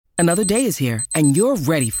Another day is here, and you're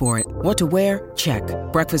ready for it. What to wear? Check.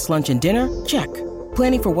 Breakfast, lunch, and dinner? Check.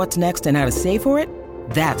 Planning for what's next and how to save for it?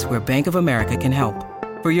 That's where Bank of America can help.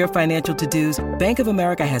 For your financial to-dos, Bank of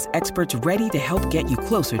America has experts ready to help get you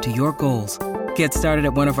closer to your goals. Get started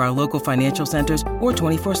at one of our local financial centers or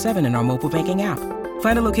 24/7 in our mobile banking app.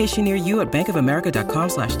 Find a location near you at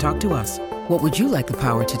bankofamerica.com/talktous. What would you like the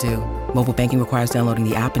power to do? Mobile banking requires downloading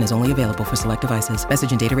the app and is only available for select devices.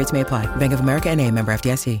 Message and data rates may apply. Bank of America N.A., member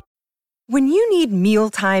FDIC. When you need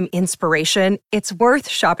mealtime inspiration, it's worth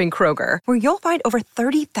shopping Kroger, where you'll find over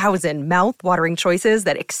 30,000 mouth-watering choices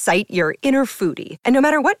that excite your inner foodie. And no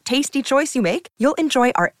matter what tasty choice you make, you'll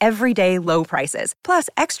enjoy our everyday low prices, plus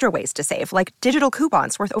extra ways to save, like digital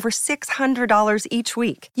coupons worth over $600 each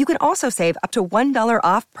week. You can also save up to $1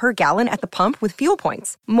 off per gallon at the pump with fuel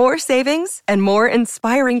points. More savings and more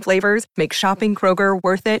inspiring flavors make shopping Kroger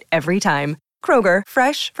worth it every time. Kroger,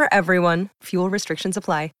 fresh for everyone. Fuel restrictions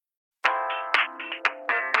apply.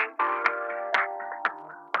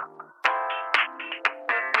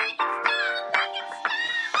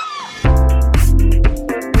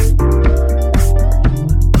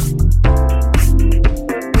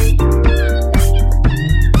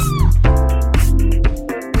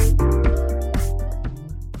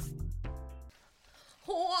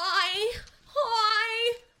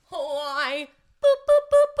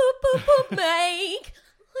 Make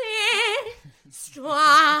it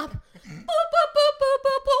stop.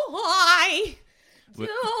 Why do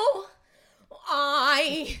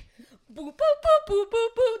I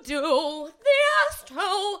do this to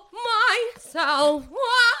myself?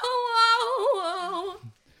 Whoa.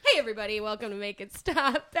 Hey everybody, welcome to Make It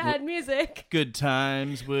Stop. Bad music. Good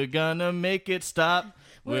times, we're gonna make it stop.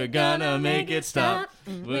 We're gonna make it stop.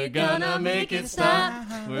 We're gonna make it stop.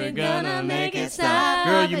 We're gonna make it stop.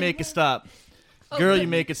 Girl, you make it stop. Girl, you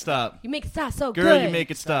make it stop. You make it stop so good. Girl, you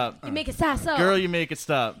make it stop. You make it stop so. Girl, you make it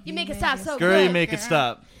stop. You make it stop so good. Girl, you make it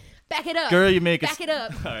stop. Back it up. Girl, you make it Back it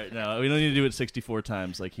up. All right, no, we don't need to do it 64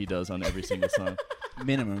 times like he does on every single song.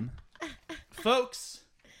 Minimum. Folks,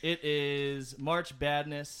 it is March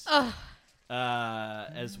Badness.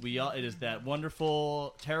 As we all, it is that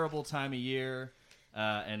wonderful, terrible time of year.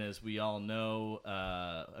 And as we all know,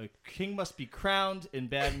 a king must be crowned in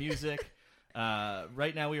bad music.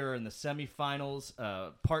 Right now we are in the semifinals,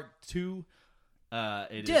 part 2.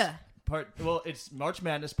 It is it's March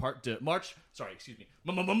Madness part 2. March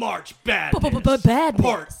Badness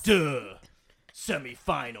part 2.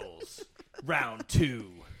 Semifinals, round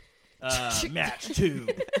 2. Match 2.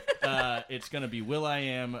 It's going to be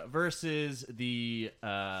will.i.am versus the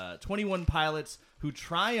 21 Pilots, who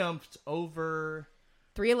triumphed over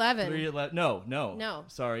 311. No.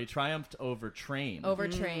 Sorry, triumphed over Train.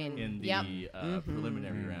 In the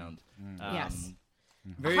preliminary round. Yes.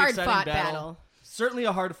 Very hard exciting fought battle. Certainly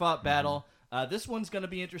a hard fought battle. This one's going to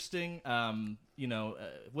be interesting.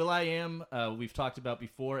 will.i.am we've talked about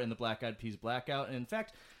before in the Black Eyed Peas Blackout. And in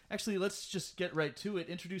fact, actually, let's just get right to it.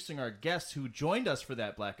 Introducing our guests who joined us for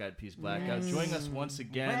that Black Eyed Peas Blackout. Joining us once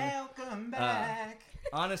again. Welcome back.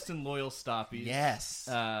 Honest and loyal Stoppies. Yes.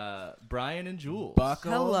 Brian and Jules.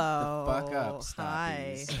 Buckle Hello. the fuck up,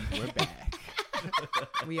 Hi. Stoppies. We're back.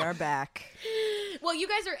 We are back. Well, you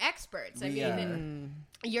guys are experts.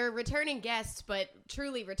 You're returning guests, but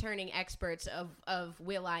truly returning experts of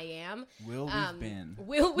will.i.am. We've been.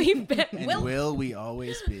 We've been. And will we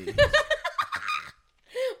always be.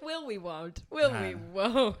 Will we won't. Will we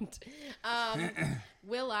won't.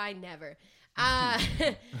 Will I never.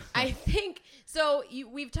 I think so.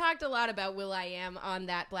 We've talked a lot about will.i.am on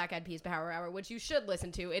that Black Eyed Peas Power Hour, which you should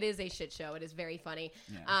listen to. It is a shit show. It is very funny.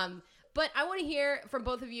 Yeah. But I want to hear from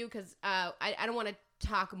both of you because I don't want to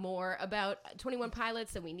talk more about 21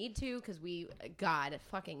 Pilots than we need to because God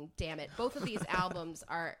fucking damn it. Both of these albums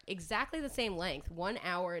are exactly the same length, 1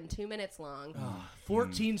 hour and 2 minutes long.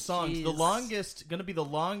 14 songs. Jeez. The longest, going to be the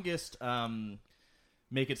longest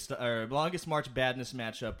longest March Badness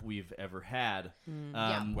matchup we've ever had.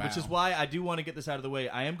 Which is why I do want to get this out of the way.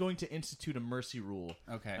 I am going to institute a mercy rule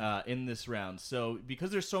in this round. So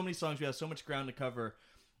because there's so many songs, we have so much ground to cover.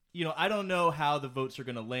 I don't know how the votes are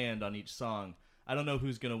going to land on each song. I don't know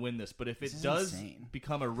who's going to win this, but if it does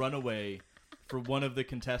become a runaway for one of the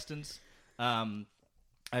contestants,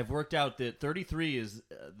 I've worked out that 33 is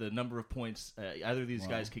the number of points either of these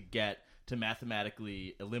guys could get to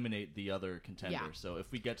mathematically eliminate the other contender. Yeah. So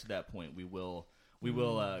if we get to that point, we will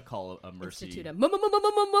call a mercy. Institute a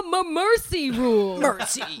mercy rule.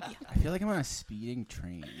 Mercy. I feel like I'm on a speeding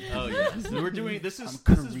train. Oh yeah, so we're doing this. I'm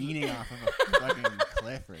careening off of a fucking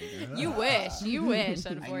cliff right now. You wish.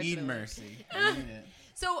 Unfortunately, I need mercy. I need it.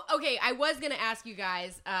 So, okay, I was going to ask you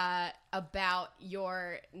guys about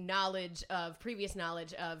your previous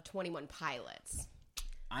knowledge of 21 Pilots.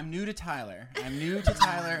 I'm new to Tyler. I'm new to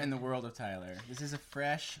Tyler and the world of Tyler. This is a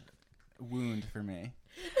fresh wound for me.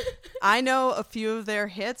 I know a few of their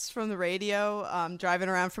hits from the radio. Driving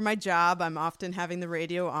around for my job, I'm often having the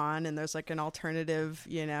radio on, and there's like an alternative,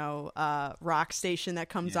 rock station that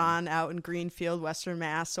comes on out in Greenfield, Western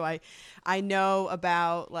Mass. So I know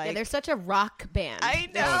about like. Yeah, they're such a rock band. I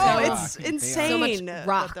know, it's insane. So much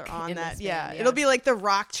rock that they're on in that. this Yeah. band, It'll be like the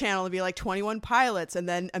rock channel. It'll be like 21 Pilots, and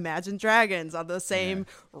then Imagine Dragons on the same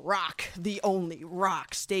rock, the only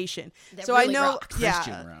rock station. That so really I know, rocks.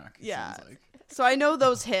 Christian rock. It yeah. sounds like. So I know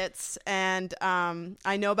those hits, and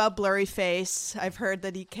I know about Blurry Face. I've heard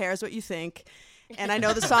that he cares what you think. And I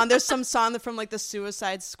know the song. There's some song from like the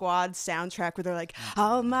Suicide Squad soundtrack where they're like,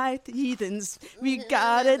 "All my heathens, we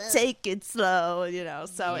gotta take it slow,"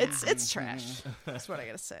 So it's trash. That's what I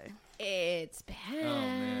gotta say. It's bad. Oh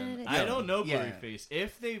man, I don't know Blurry Face.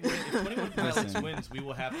 If 21 Pilots wins, we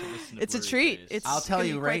will have to listen to It's Blurry a treat. Face. I'll tell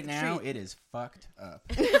you right quite the now, treat. it is fucked up.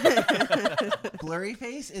 Blurry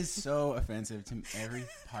Face is so offensive to every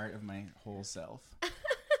part of my whole self.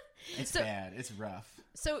 It's bad. It's rough.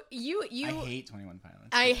 So you I hate 21 Pilots.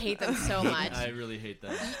 I hate them so much. I really hate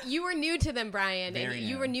that. You were new to them, Brian, Very and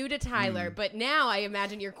you new. were new to Tyler, but now I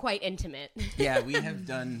imagine you're quite intimate. Yeah, we have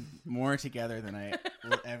done more together than I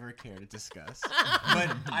will ever care to discuss.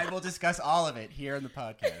 But I will discuss all of it here on the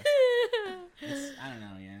podcast. I don't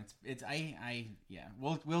know, yeah.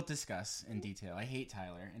 We'll discuss in detail. I hate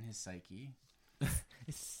Tyler and his psyche.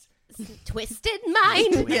 Twisted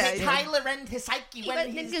mind. Yeah, Tyler and his psyche when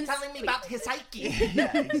he's telling me about his psyche.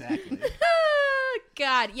 Yeah, exactly. Oh,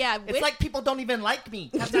 God, yeah. It's like people don't even like me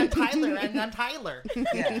because I'm Tyler and I'm Tyler.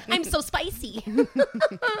 Yeah. I'm so spicy.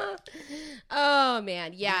 Oh,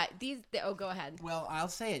 man. Yeah. Go ahead. Well, I'll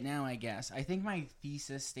say it now, I guess. I think my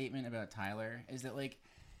thesis statement about Tyler is that, like,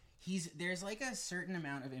 there's, like, a certain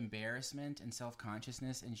amount of embarrassment and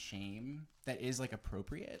self-consciousness and shame that is, like,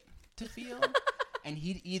 appropriate to feel. And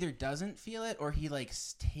he either doesn't feel it or he, like,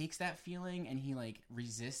 takes that feeling and he, like,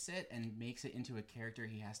 resists it and makes it into a character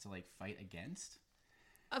he has to, like, fight against.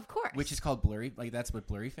 Of course. Which is called Blurry. Like, that's what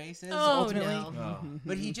Blurry Face is, Oh, ultimately. no.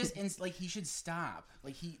 But he just, he should stop.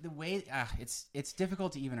 Like, it's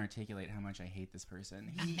difficult to even articulate how much I hate this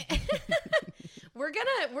person. We're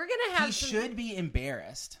gonna have He should be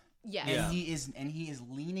embarrassed. Yes. Yeah. And he is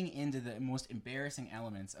leaning into the most embarrassing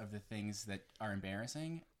elements of the things that are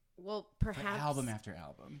embarrassing. Well, Like perhaps album after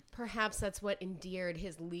album. Perhaps that's what endeared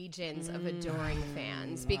his legions of adoring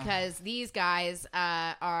fans, because these guys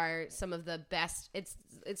are some of the best.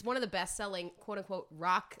 It's one of the best-selling quote unquote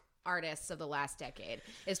rock artists of the last decade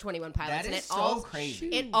is 21 Pilots. That and is it so all, crazy.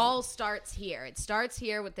 It all starts here. It starts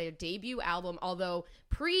here with their debut album, although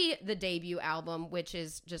pre the debut album, which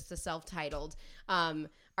is just the self-titled,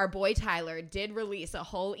 our boy Tyler did release a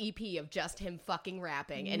whole EP of just him fucking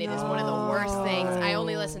rapping, and it is one of the worst things. I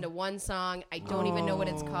only listened to one song. I don't even know what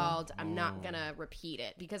it's called. I'm not gonna repeat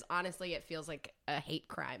it because honestly, it feels like a hate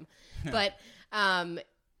crime. But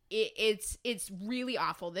it's really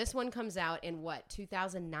awful. This one comes out in what,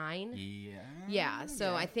 2009? Yeah.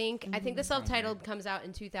 So I think the self-titled comes out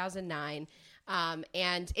in 2009.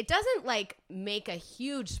 And it doesn't like make a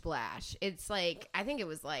huge splash. It's like, I think it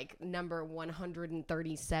was like number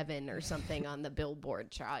 137 or something on the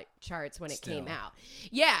Billboard charts when it came out.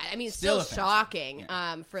 Yeah. I mean, it's still shocking,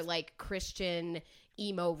 for like Christian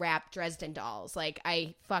emo rap Dresden Dolls. Like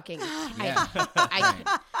I fucking,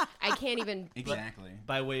 I can't even. Exactly.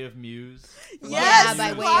 By way of Muse. Yes, by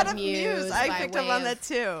a way lot of of Muse, I by picked up way on of- that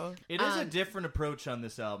too. It is a different approach on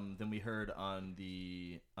this album than we heard on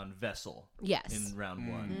Vessel. Yes. In round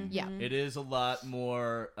one. Yeah. It is a lot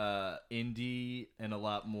more indie and a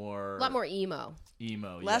lot more emo.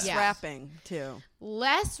 Less Yeah. rapping too.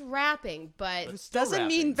 Less rapping, but Still Doesn't rapping.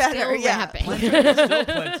 mean better. still Yeah. rapping. Still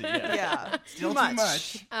plenty, yeah. Yeah. Still too too much.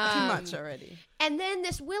 much. Too much already. And then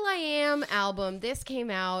this Will.i.am album, this came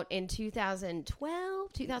out in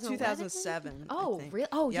 2012, 2007. I Oh, think. really?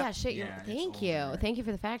 Oh, Yep. yeah. Shit. Yeah, it's Thank you. older. Thank you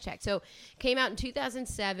for the fact check. So, came out in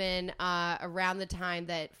 2007, around the time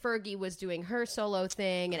that Fergie was doing her solo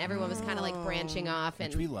thing, and everyone was kind of like branching off. And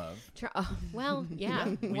Which we love. well, yeah.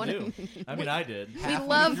 We One- do. I mean, I did. Halfway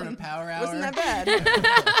love- through a Power Hour. Wasn't that bad?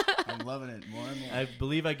 I'm loving it more and more. I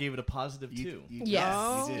believe I gave it a positive You- 2. you-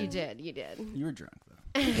 Yes, you you did. You did. You were drunk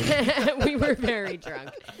though. We were very drunk.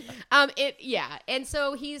 And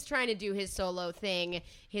so he's trying to do his solo thing,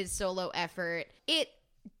 his solo effort. It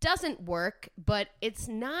doesn't work, but it's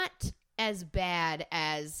not as bad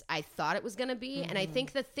as I thought it was going to be. And I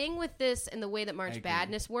think the thing with this and the way that March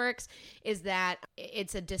Badness works is that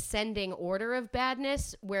it's a descending order of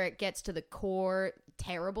badness where it gets to the core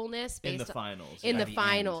terribleness based in the finals. In the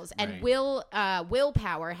finals. End. And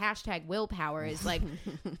willpower, hashtag willpower is like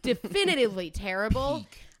definitively terrible.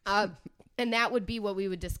 And that would be what we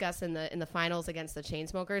would discuss in the finals against the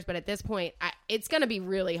Chainsmokers. But at this point, it's going to be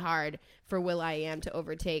really hard for will.i.am to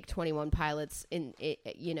overtake 21 Pilots.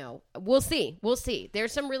 We'll see. We'll see.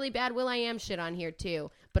 There's some really bad will.i.am shit on here too,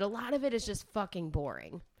 but a lot of it is just fucking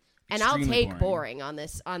boring. And I'll take boring on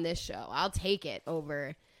this show. I'll take it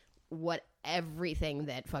over everything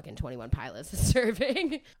that fucking 21 Pilots is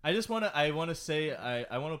serving. I want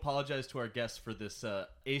to apologize to our guests for this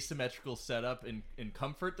asymmetrical setup and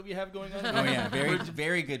comfort that we have going on. Oh yeah,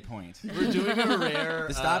 very good point. We're doing a rare.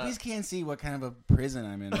 The stoppies can't see what kind of a prison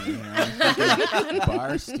I'm in right here.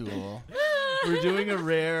 Bar stool. We're doing a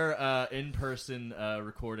rare in-person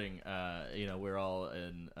recording. We're all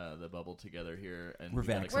in the bubble together here, and we're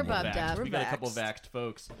vaxxed. We're bubbed up. We got a couple of vaxxed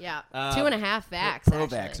folks. Yeah, 2.5 vax.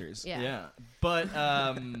 Pro-vaxxers. Yeah. But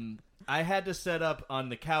I had to set up on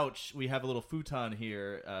the couch. We have a little futon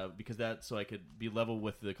here because so I could be level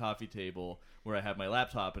with the coffee table where I have my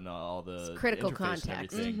laptop and all the critical interface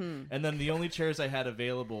context. and everything. Mm-hmm. And then the only chairs I had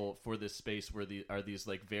available for this space are these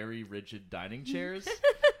like very rigid dining chairs.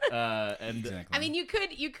 Exactly. I mean, you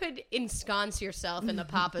could ensconce yourself in the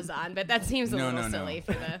Papazon, but that seems a little silly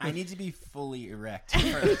for the. I need to be fully erect for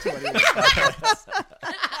the 20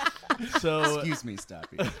 So excuse me,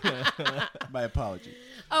 Stoppy. My apologies.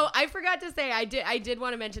 Oh, I forgot to say, I did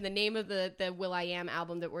want to mention the name of the will.i.am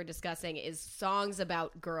album that we're discussing is Songs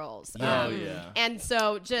About Girls. Yeah. And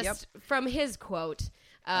so just from his quote,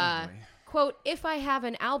 quote, "If I have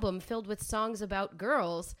an album filled with songs about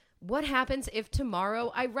girls, what happens if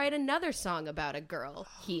tomorrow I write another song about a girl?"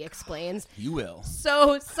 He explains. You will.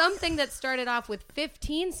 So something that started off with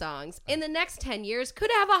 15 songs in the next 10 years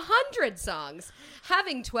could have 100 songs.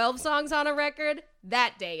 Having 12 songs on a record,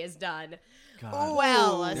 that day is done. God.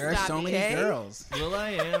 Well, there are so many girls.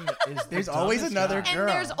 will.i.am is there's always another girl. And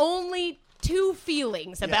there's only 2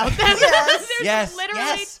 feelings about them. Yes. There's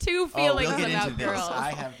literally 2 feelings we'll get about into girls. this.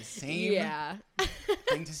 I have the same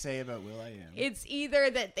thing to say about will.i.am. It's either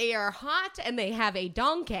that they are hot and they have a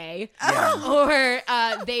donkey, Yeah. or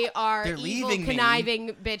they are They're evil, leaving me. conniving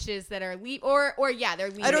bitches that are or they're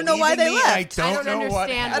leaving. I don't know why they me, left. I don't know what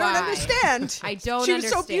understand I don't why. understand. I don't She was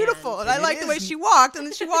so understand. beautiful, and I It like the way is. she walked, and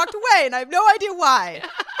then she walked away, and I have no idea why.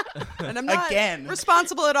 And I'm not Again.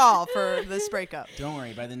 responsible at all for this breakup. Don't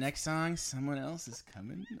worry. By the next song, someone else is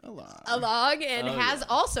coming along. Along and has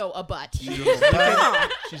also a butt.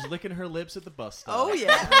 She's licking her lips at the bus stop. Oh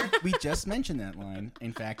yeah. We just mentioned that line.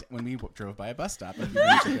 In fact, when we drove by a bus stop a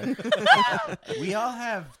few minutes ago. We all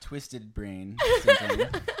have twisted brain syndrome.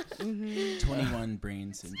 21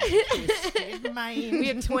 brain syndrome. We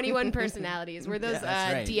have 21 personalities. We're those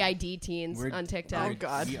that's right. DID teens We're- on TikTok. Oh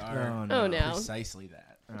God. We are Oh no. precisely that.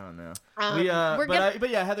 Oh no. we're gonna- But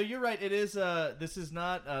yeah, Heather, you're right. It is. This is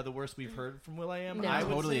not the worst we've heard from will.i.am. No. I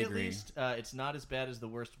would Totally say agree. At least it's not as bad as the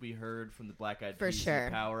worst we heard from the Black Eyed For Peas sure. and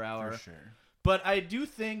the Power Hour. For sure. But I do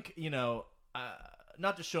think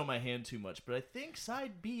not to show my hand too much, but I think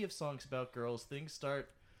side B of Songs About Girls, things start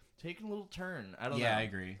taking a little turn. I don't know. Yeah, I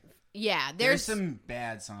agree. Yeah, There's some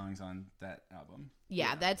bad songs on that album.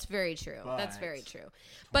 Yeah, that's very true. That's But- very true.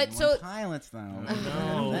 But 21 so Pilots, though.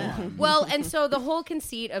 No. well, and so the whole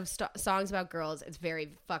conceit of Songs About Girls, it's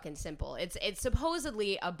very fucking simple. It's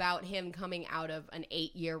supposedly about him coming out of an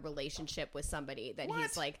 8-year relationship with somebody that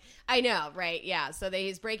he's like, I know, right? Yeah. So that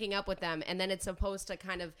he's breaking up with them, and then it's supposed to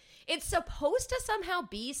somehow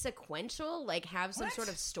be sequential, like have some sort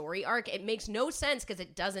of story arc. It makes no sense because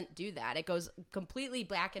it doesn't do that. It goes completely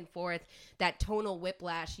back and forth. That tonal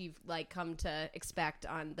whiplash you've like come to expect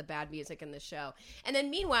on the bad music in the show, and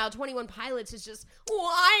then meanwhile 21 Pilots is just,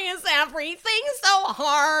 why is everything so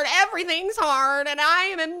hard? Everything's hard and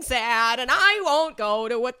I am sad and I won't go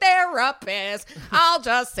to a therapist. I'll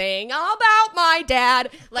just sing about my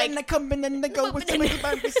dad. Like, And I come and then I go with somebody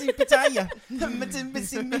about to see Pitaya.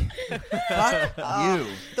 Fuck you.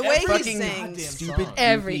 The way he Fucking sings. stupid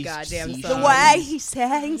Every goofy goddamn C song. The way he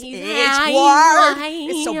sings, He's it's high, hard. high,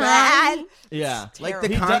 It's so high. bad. Yeah. Like the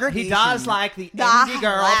He congregation. does like the Ah, indie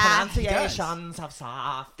girl ah, pronunciations of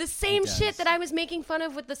soft. The same It does. shit that I was making fun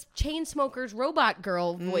of with the Chainsmokers robot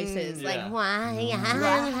girl voices. Yeah. Like, why?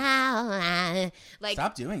 Like,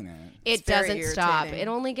 Stop doing that. it It's very doesn't stop. irritating. It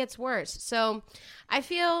only gets worse. So I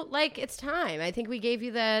feel like it's time. I think we gave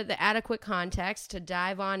you the adequate context to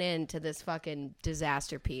dive on into this fucking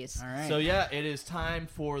disaster piece. All right. So yeah, it is time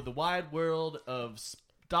for the wide world of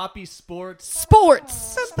Doppy Sports.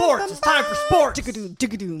 Sports. It's time for sports.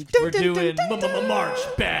 We're doing March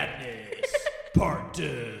Badness Part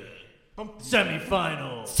 2.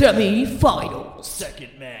 Semifinals.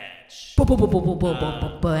 Second match.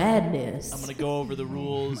 Badness. I'm going to go over the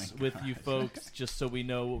rules with you folks just so we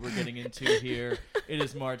know what we're getting into here. It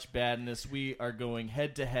is March Badness. We are going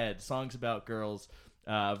head-to-head. Songs about girls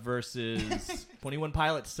versus 21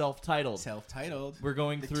 Pilots self-titled. We're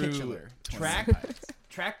going through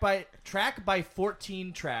track by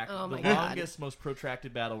 14 track. Oh my the God. longest, most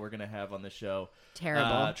protracted battle we're going to have on the show.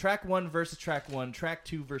 Terrible. Track 1 versus track 1, track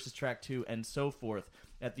 2 versus track 2, and so forth.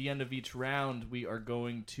 At the end of each round, we are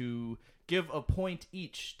going to give a point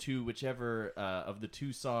each to whichever of the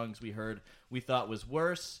two songs we heard we thought was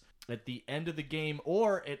worse. At the end of the game,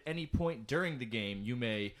 or at any point during the game, you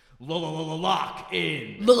may lock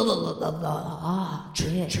in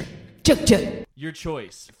your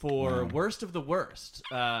choice for worst of the worst.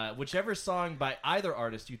 Whichever song by either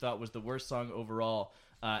artist you thought was the worst song overall,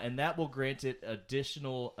 and that will grant it an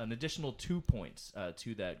additional 2 points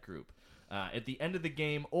to that group. At the end of the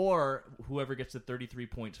game, or whoever gets the 33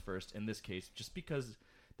 points first, in this case, just because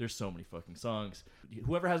there's so many fucking songs,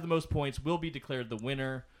 whoever has the most points will be declared the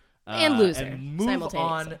winner. And loser. And move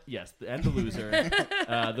on. Yes, and the loser.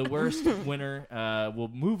 The worst winner will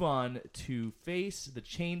move on to face the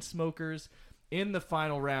Chainsmokers in the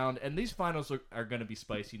final round. And these finals are going to be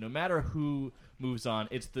spicy. No matter who moves on,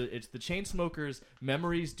 it's the Chainsmokers.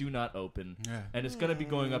 Memories do not open, and it's going to be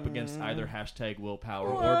going up against either #Willpower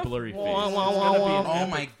or Blurry Face. It's going to be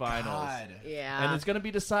an epic finals. Yeah, and it's going to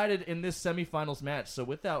be decided in this semifinals match. So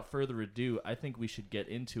without further ado, I think we should get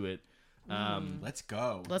into it. Let's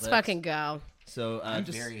go. Let's fucking go. So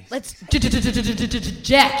Let's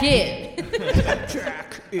jack in.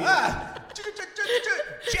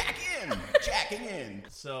 Jacking in.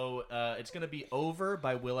 So it's going to be Over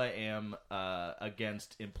by will.i.am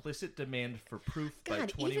against Implicit Demand for Proof by God,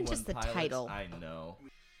 21 even just the Pilots. title. I know.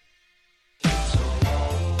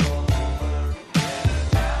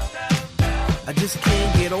 I just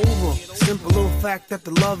can't get over simple little fact that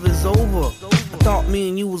the love is over. I thought me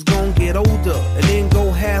and you was gonna get older and then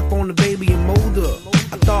go half on the baby and mold her.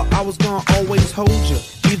 I thought I was gonna always hold you,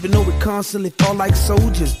 even though we constantly fall like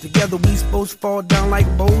soldiers. Together we supposed to fall down like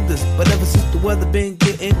boulders, but ever since the weather been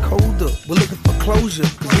getting colder, we're looking for closure,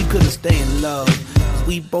 cause we couldn't stay in love, cause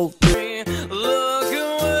we both look away.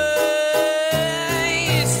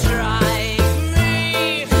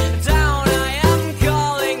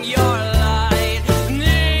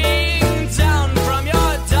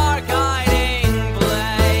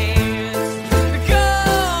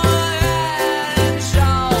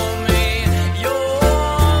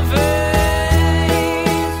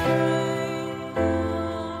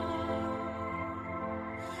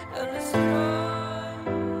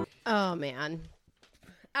 Oh man.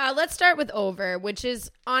 Let's start with Over, which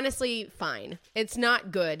is honestly fine. It's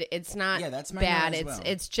not good. It's not that's my bad. note as well.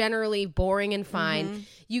 It's generally boring and fine.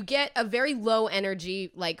 You get a very low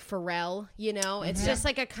energy like Pharrell, you know? It's just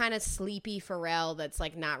like a kind of sleepy Pharrell that's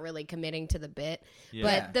like not really committing to the bit. Yeah.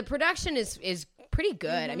 But the production is pretty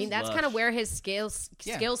good. I mean, that's kind of Lush. where his skill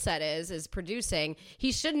set is producing.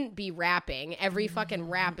 He shouldn't be rapping. Every fucking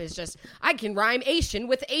rap is just, I can rhyme Asian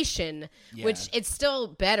with Asian, which it's still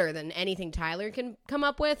better than anything Tyler can come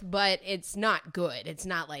up with, but it's not good. It's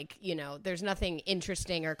not like, you know, there's nothing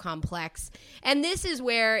interesting or complex. And this is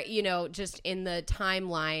where, you know, just in the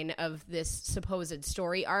timeline of this supposed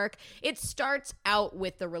story arc, it starts out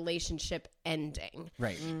with the relationship ending.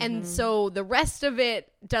 Right. And so the rest of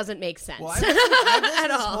it doesn't make sense. Well, I listened to At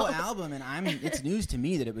this all. whole album, and it's news to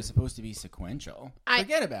me that it was supposed to be sequential.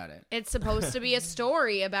 Forget about it. It's supposed to be a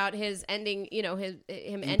story about his ending, you know, him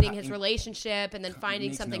ending his relationship and then finding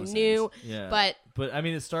makes something no new. sense. Yeah. But I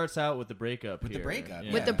mean, it starts out with the breakup. With the here. breakup,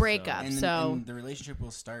 Yeah, with the breakup, And so the relationship will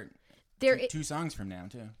start there, two songs from now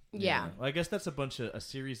too. yeah. Well, I guess that's a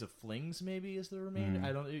series of flings. Maybe is the remainder.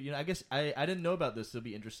 I don't. You know. I guess I didn't know about this. It'll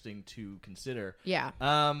be interesting to consider. Yeah.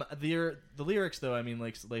 The lyrics though. I mean,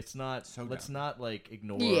 like let's not like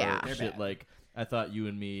ignore Yeah. shit. Like I thought you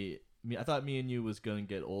and me. I thought me and you was gonna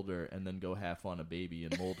get older and then go half on a baby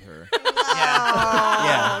and mold her. Yeah.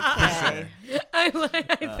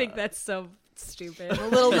 I think that's so stupid. A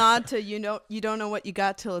little nod to you don't know what you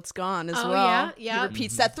got till it's gone as well. Yeah. He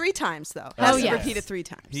repeats that 3 times though. Repeat it 3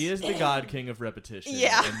 times. He is the god king of repetition.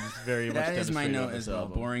 Yeah. And very much that is my note as well.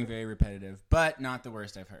 Album. Boring, very repetitive, but not the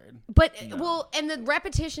worst I've heard. But and the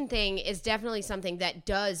repetition thing is definitely something that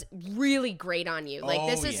does really grate on you. Like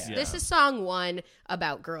this is song 1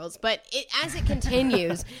 about girls, but as it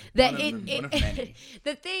continues, that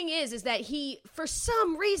the thing is that he for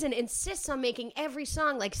some reason insists on making every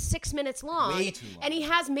song like 6 minutes long. Way too long. And he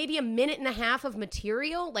has maybe a minute and a half of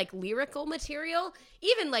material, like lyrical material,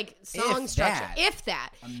 even like song structure, if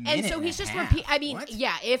that. And so he's just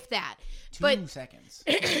if that. 2 seconds.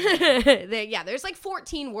 There's like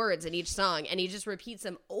 14 words in each song, and he just repeats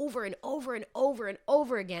them over and over and over and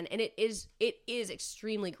over again, and it is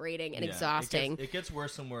extremely grating and exhausting. It gets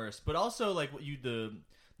worse and worse. But also, like what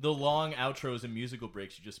the long outros and musical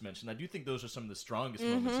breaks you just mentioned, I do think those are some of the strongest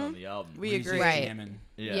moments on the album. We agree. Right. Jamming.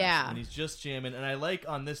 Yeah. And he's just jamming. And I like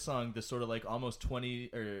on this song the sort of like almost 20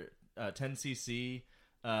 or 10cc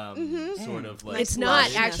sort of like. It's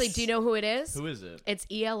not actually. Do you know who it is? Who is it? It's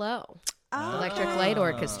ELO. Electric Light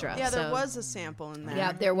Orchestra. Yeah, there was a sample in there.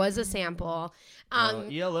 Yeah, there was a sample.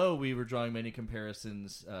 ELO, we were drawing many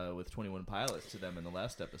comparisons with 21 Pilots to them in the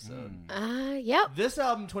last episode. Yep. This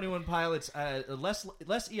album, 21 Pilots,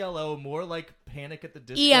 less ELO, more like Panic at the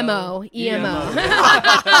Disco. EMO. Wait,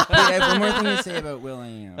 I have one more thing to say about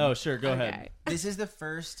will.i.am. Oh, sure, go ahead. This is the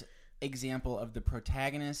first example of the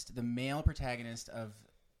male protagonist of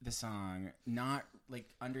the song, not like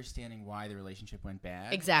understanding why the relationship went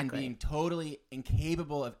bad. Exactly. And being totally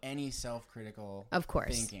incapable of any self-critical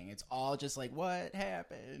thinking. It's all just like, what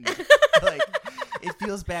happened? Like, it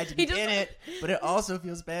feels bad to be in it, but it also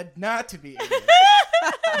feels bad not to be in it.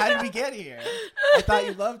 How did we get here? I thought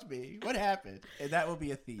you loved me. What happened? And that will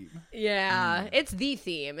be a theme. Yeah, it's the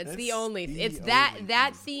theme. It's the only. It's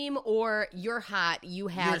that theme, or you're hot. You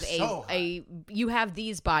have you have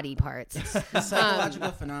these body parts. The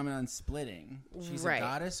psychological phenomenon splitting. She's a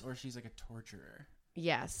goddess, or she's like a torturer.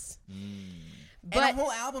 Yes. But and a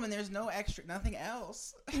whole album, and there's nothing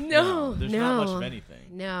else. No, there's not much of anything.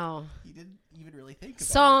 No. You didn't even really think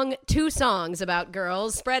about it. 2 songs about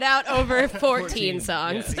girls spread out over 14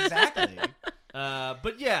 songs. Yes, exactly.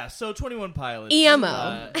 But yeah, so 21 Pilots.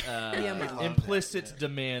 EMO. Implicit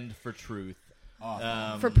demand for truth.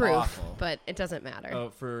 For proof, but it doesn't matter.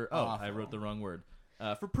 I wrote the wrong word.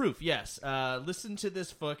 For proof, yes. Listen to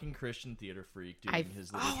this fucking Christian theater freak doing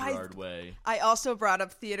his little Gerard way. I also brought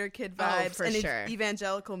up theater kid vibes for and sure.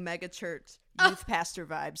 evangelical megachurch youth pastor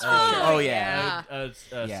vibes.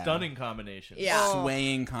 Stunning combination. Yeah.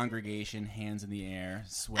 Swaying congregation, hands in the air,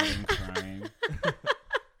 sweating, crying.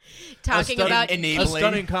 Talking about a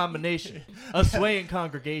stunning combination, a swaying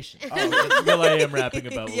congregation. That's will.i.am rapping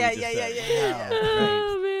about. What we just said.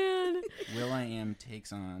 Oh man. will.i.am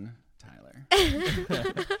takes on Tyler.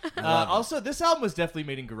 Also, this album was definitely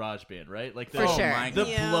made in GarageBand, right? Like for sure. The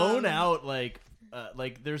blown out like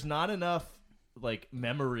there's not enough like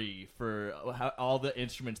memory for all the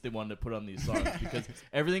instruments they wanted to put on these songs because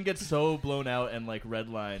everything gets so blown out and like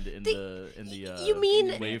redlined in the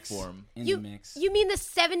waveform. The mix. You mean the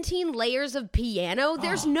 17 layers of piano?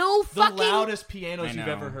 There's no fucking the loudest pianos you've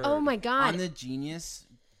ever heard. Oh my god! On the Genius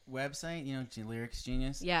website, Lyrics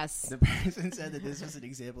Genius. Yes. The person said that this was an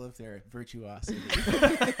example of their virtuosity.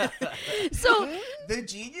 So the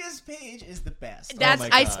Genius page is the best. That's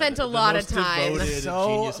I spent a lot of time.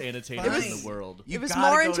 Genius annotators in the world. It was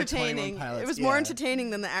more entertaining. It was more entertaining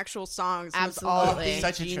than the actual songs. Absolutely.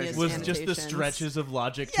 Such a Genius was just the stretches of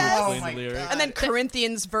Logic to explain the lyrics. And then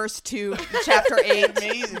Corinthians verse 2, chapter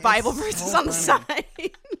 8, Bible verses on the side.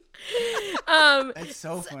 It's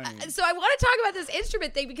so funny. So I want to talk about this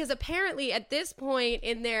instrument thing because apparently at this point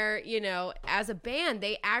in their, as a band,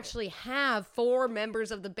 they actually have 4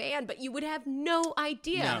 members of the band, but you would have no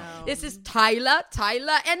idea. No. This is Tyler,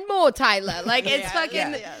 and more Tyler. Like it's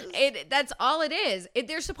that's all it is.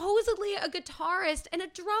 There's supposedly a guitarist and a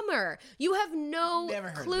drummer. You have no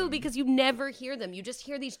clue because you never hear them. You just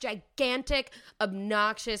hear these gigantic,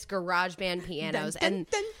 obnoxious garage band pianos and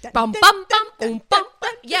bum bum bum boom bum.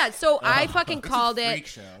 Yeah, so I fucking called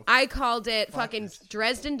it. I called it fucking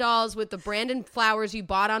Dresden Dolls with the Brandon Flowers you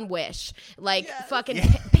bought on Wish. Like fucking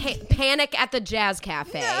Panic at the Jazz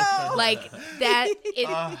Cafe. No. Like that.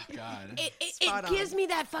 It gives me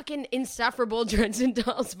that fucking insufferable Dresden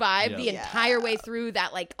Dolls vibe the entire way through.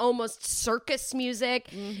 That like almost circus music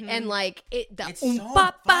and like it's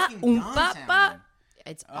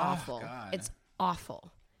It's awful. God. It's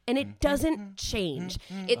awful. And it doesn't change.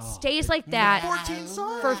 It stays like that 14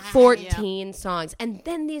 songs. For 14 songs. And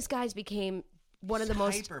then these guys became one of the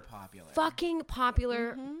most popular. fucking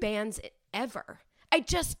popular bands ever. I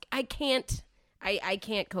can't. I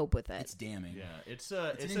can't cope with it. It's damning. Yeah, it's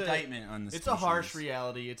an indictment on the It's species. a harsh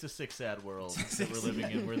reality. It's a sick, sad world that we're living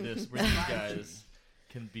in, where these guys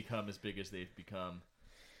can become as big as they've become.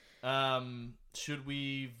 Should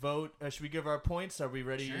we vote? Should we give our points? Are we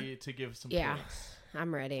ready to give some points?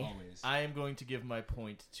 I'm ready. Always. I am going to give my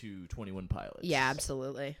point to 21 Pilots. Yeah,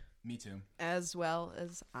 absolutely. Me too. As well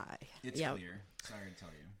as I. It's clear. Sorry to tell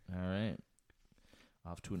you. All right.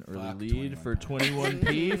 Off to an early lead for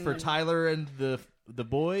 21P for Tyler and the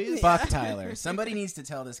boys. Fuck Tyler. Somebody needs to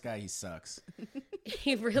tell this guy he sucks.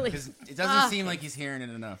 He really. Because it doesn't seem like he's hearing it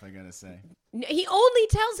enough, I gotta say. He only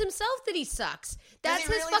tells himself that he sucks. That's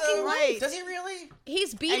his fucking life. Does he really?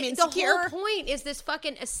 He's being the whole point is this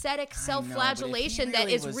fucking ascetic self-flagellation that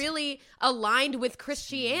is really aligned with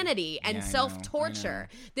Christianity and self-torture.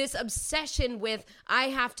 This obsession with I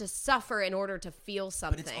have to suffer in order to feel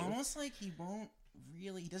something. But it's almost like he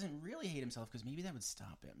doesn't really hate himself because maybe that would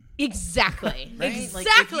stop him. Exactly. Right?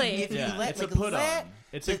 Exactly. If you let, it's a put on.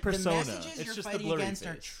 It's a persona. The messages it's you're just fighting the blurry against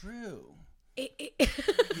face. are true. You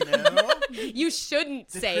know? You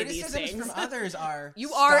shouldn't say these things. The criticisms from others are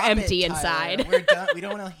you are empty inside. inside. We're done. We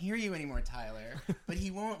don't want to hear you anymore, Tyler. But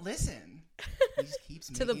he won't listen. He just keeps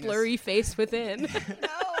to the blurry face within. No.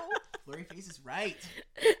 Blurry face is right.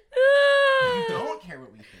 You don't care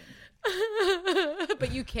what we think.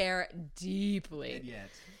 But you care deeply. Yet.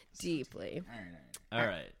 Deeply. All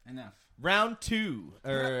right. Enough. Round 2,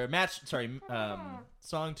 or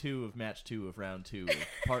song 2 of match 2 of round 2 of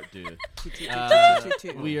part 2.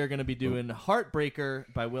 We are going to be doing Heartbreaker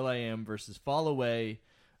by will.i.am versus Fall Away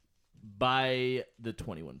by the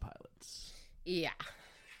 21 Pilots. Yeah.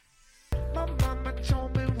 My mama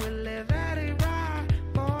told me, Willie, that ain't right.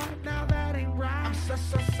 Boy, now that ain't right. I'm so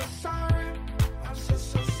sorry. I'm so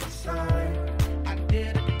sorry. I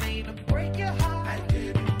didn't mean to break your heart. I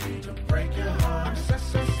didn't mean to break your heart. I'm so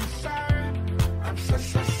sorry. I'm so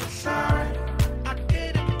sorry. I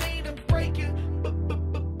didn't mean to break you,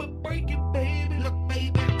 break you, baby. Look,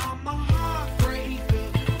 baby, I'm a heartbreaker.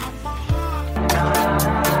 I'm a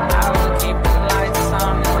heartbreaker. I will keep the lights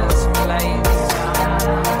on in this place.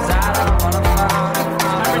 'Cause I don't wanna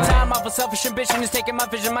fall. Every time my selfish ambition is taking my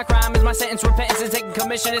vision. My crime is my sentence. Repentance is taking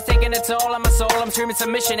commission. It's taking a toll on my soul. I'm screaming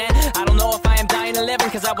submission. And I don't know if I am dying or living.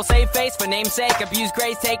 'Cause I will save face for name's sake. Abuse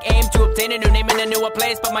grace, take aim to obtain a new name in a newer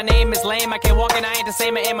place. But my name is lame. I can't walk and I ain't the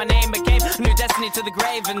same. And my name became a new destiny to the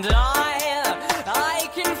grave. And I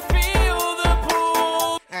can feel the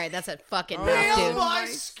pull. All right, that's a fucking mouth, dude. My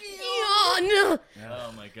skin. No.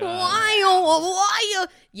 Oh my god. Why?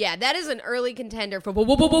 Yeah, that is an early contender for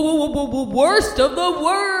worst of the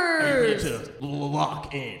worst. You need to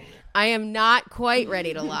lock in. I am not quite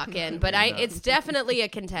ready to lock in, but it's definitely a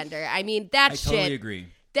contender. I mean, that shit. I totally agree.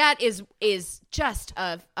 That is just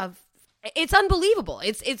it's unbelievable.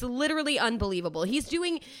 It's literally unbelievable.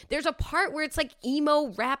 There's a part where it's like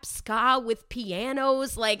emo rap ska with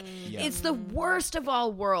pianos. Like, it's the worst of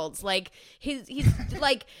all worlds. Like, he's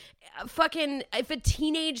like, fucking, if a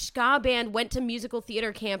teenage ska band went to musical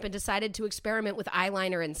theater camp and decided to experiment with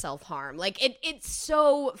eyeliner and self-harm. Like, it's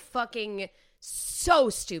so fucking,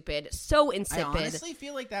 so stupid, so insipid. I honestly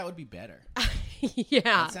feel like that would be better. Yeah.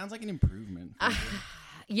 That sounds like an improvement.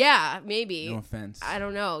 Yeah, maybe. No offense. I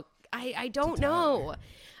don't know. I don't know.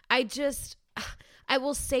 I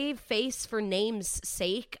will save face for name's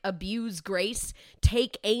sake, abuse grace,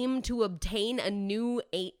 take aim to obtain a new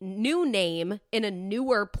name in a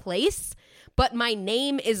newer place, but my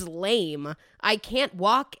name is lame. I can't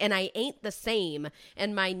walk and I ain't the same,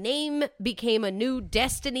 and my name became a new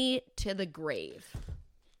destiny to the grave.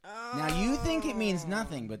 Now, you think it means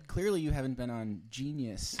nothing, but clearly you haven't been on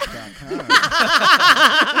Genius.com,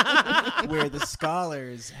 where the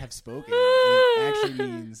scholars have spoken. It actually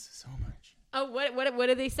means so much. Oh, what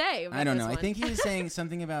did they say? I don't know. I think he was saying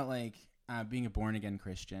something about, like, being a born-again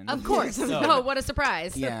Christian. Of course. Oh, what a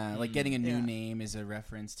surprise. Yeah, like getting a new name is a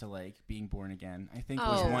reference to, like, being born again. I think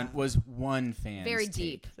was one fan's very take.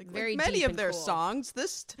 deep. Very many deep of and their cool. songs.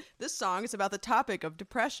 This song is about the topic of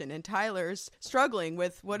depression, and Tyler's struggling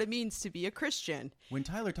with what it means to be a Christian. When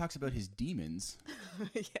Tyler talks about his demons.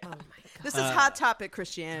 Yeah. Oh my God. This is hot topic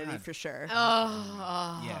Christianity for sure.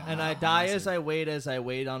 Oh. Yeah. And I die as I wait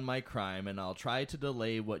on my crime, and I'll try to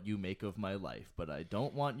delay what you make of my life. But I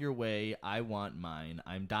don't want your way, I want mine.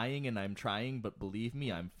 I'm dying and I'm trying, but believe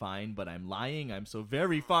me, I'm fine. But I'm lying, I'm so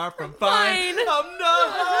very far from fine. I'm not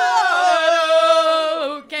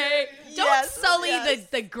Okay. Don't Yes. literally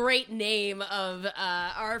the great name of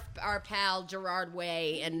our pal Gerard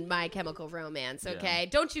Way and My Chemical Romance. Okay,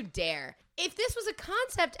 don't you dare. If this was a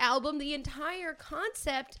concept album, the entire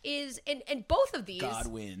concept is, and both of these, God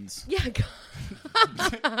wins. Yeah,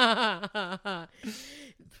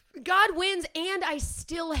 God wins, and I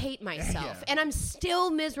still hate myself, and I'm still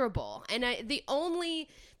miserable, and the only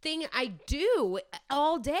thing I do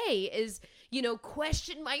all day is,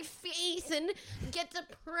 question my faith and get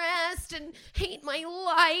depressed and hate my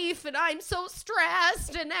life, and I'm so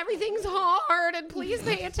stressed and everything's hard, and please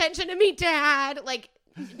pay attention to me, Dad. Like,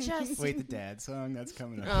 just wait, the dad song that's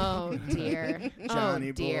coming up. Oh dear,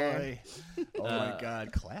 Johnny boy. Oh my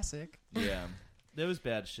God, classic. Yeah, that was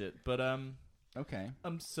bad shit, but okay.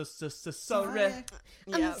 I'm so sorry.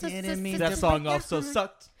 That song also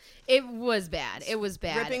sucked. It was bad. It was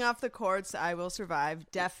bad. Ripping off the chords, I Will Survive,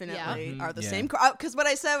 definitely are the same. Because what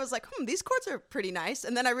I said was like, these chords are pretty nice.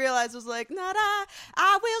 And then I realized it was like,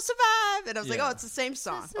 I Will Survive. And I was like, oh, it's the same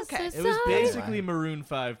song. Okay. It was basically Maroon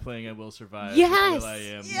 5 playing I Will Survive. Yes.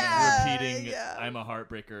 Will.i.am repeating I'm a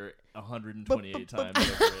heartbreaker 128 times.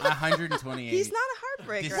 128. He's not a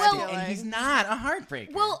heartbreaker. And he's not a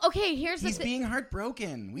heartbreaker. Well, okay, here's the thing. He's being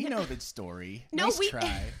heartbroken. We know the story. No, nice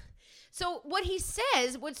try. So what he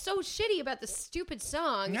says, what's so shitty about the stupid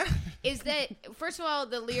song is that, first of all,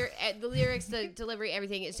 the lyrics, the delivery,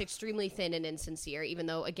 everything is extremely thin and insincere, even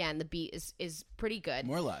though, again, the beat is pretty good.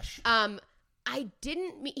 More lush.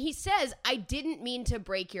 He says, I didn't mean to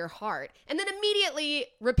break your heart. And then immediately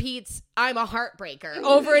repeats, I'm a heartbreaker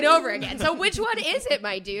over and over again. So which one is it,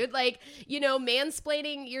 my dude? Like,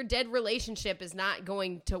 mansplaining your dead relationship is not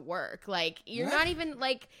going to work. Like, you're not even,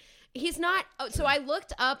 like, he's not. So I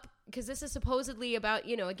looked up, because this is supposedly about,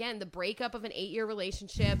 again, the breakup of an 8-year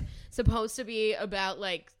relationship, supposed to be about,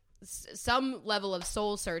 like, some level of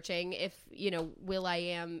soul searching, if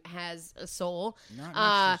Will.i.am has a soul.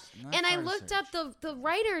 And I looked up the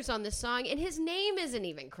writers on this song, and his name isn't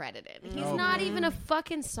even credited. He's not even a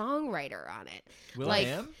fucking songwriter on it.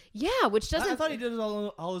 Will.i.am? Yeah, which doesn't. I thought he did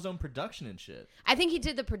all his own production and shit. I think he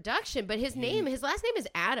did the production, but his last name is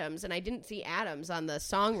Adams, and I didn't see Adams on the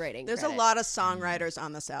songwriting. There's credit. a lot of songwriters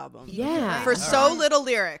on this album. Yeah, for so little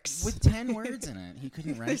lyrics, with 10 words in it. He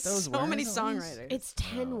couldn't write those words. So many songwriters. It's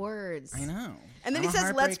 10 words. I know. And then he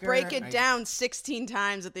says, "Let's break it down" 16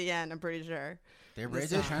 times at the end. I'm pretty sure. They're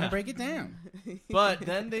trying to break it down. But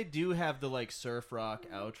then they do have the like surf rock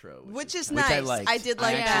outro, which is nice. I did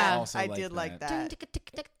like that. I did like that.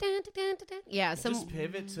 Yeah, just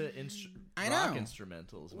pivot to rock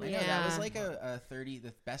instrumentals. Yeah, that was like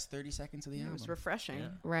the best 30 seconds of the album. It was refreshing,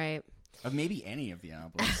 right? Of maybe any of the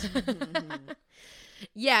albums.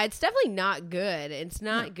 Yeah, it's definitely not good. It's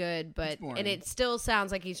not good, but and it still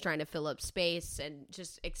sounds like he's trying to fill up space and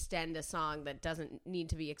just extend a song that doesn't need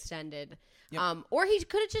to be extended. Yep. Or he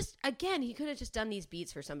could have just done these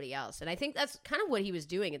beats for somebody else. And I think that's kind of what he was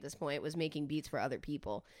doing at this point, was making beats for other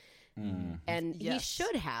people. And he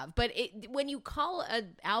should have. But when you call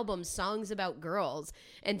an album Songs About Girls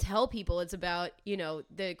and tell people it's about,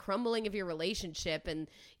 the crumbling of your relationship and,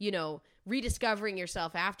 rediscovering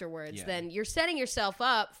yourself afterwards, then you're setting yourself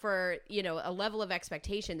up for, a level of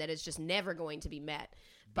expectation that is just never going to be met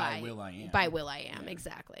by Will.i.am. By Will.i.am,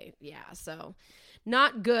 exactly. Yeah, so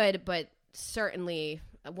not good, but certainly,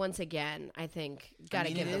 once again, I think got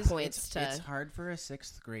to give the points to... It's hard for a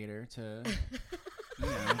 6th grader to...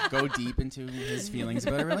 go deep into his feelings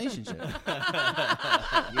about a relationship.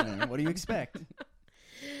 What do you expect?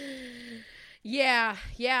 Yeah.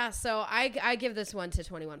 So I give this one to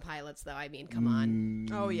 21 Pilots, though. I mean, come on.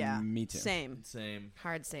 Oh yeah, me too. Same.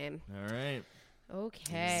 Hard same. All right.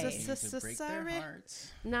 Okay. Sorry.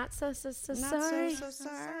 Not so sorry.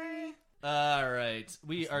 All right,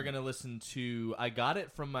 we are gonna listen to "I Got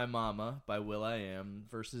It From My Mama" by Will.i.am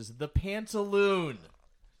versus "The Pantaloon."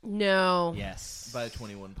 No. Yes. By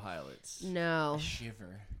 21 Pilots. No. A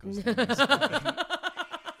shiver goes down my spine.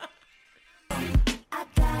 I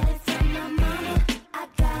got it from my mama. I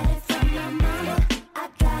got it from my mama. I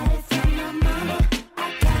got it from my mama.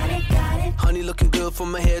 I got it. Honey looking good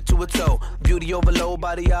from her head to her toe. Beauty overload,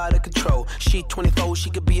 body out of control. She 24, she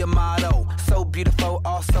could be a model. So beautiful,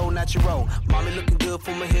 also natural. Mommy looking good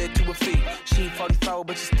from her head to her feet. She 44,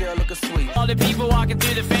 but she still looking sweet. All the people walking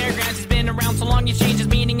through the fairgrounds, it's been around so long you change the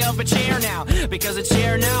meaning of a chair now. Because a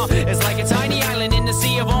chair now is like a tiny island in the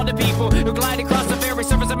sea of all the people who glide across the very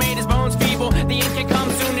surface that made his bones feeble. The end can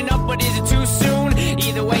come soon enough, but is it too soon?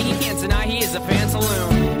 Either way, he can't deny he is a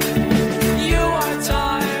pantaloon. You are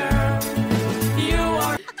tired. You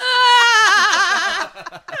are...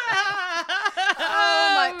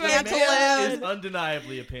 Pantaloon. is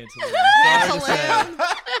undeniably a pantaloon.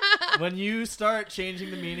 Pantaloon. When you start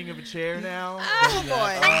changing the meaning of a chair now, Oh,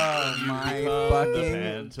 boy. My become fucking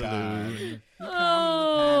the pantaloon.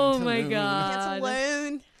 Oh my god.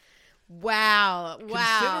 Pantaloon. Wow.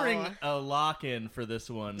 Considering a lock-in for this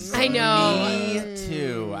one, I know. Me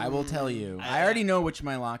too. I will tell you. I already know which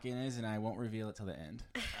my lock-in is, and I won't reveal it till the end.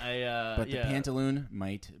 But the pantaloon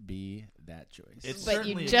might be that choice. It's But you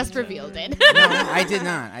certainly a just contender. revealed it. No, I did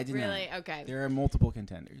not. I did Really? not. Okay. There are multiple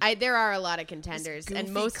contenders. There are a lot of contenders, This and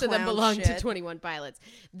goofy most of them clown belong to shit. 21 Pilots.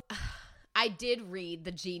 I did read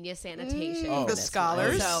the Genius annotation. Oh. for The this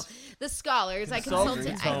scholars. one. So the scholars, I Consulted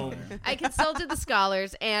consulted. tone. I consulted the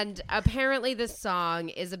scholars, and apparently this song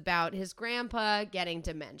is about his grandpa getting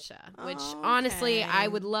dementia. Which honestly, I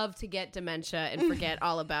would love to get dementia and forget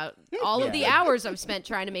all about all of the hours I've spent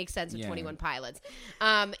trying to make sense of 21 Pilots.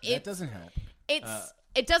 That doesn't help.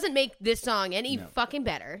 It doesn't make this song any fucking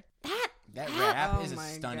better. That rap is a my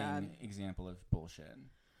stunning God. example of bullshit.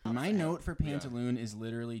 My note for Pantaloon is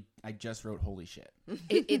literally, I just wrote holy shit.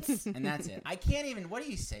 It's And that's it. I can't even, what do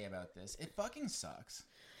you say about this? It fucking sucks.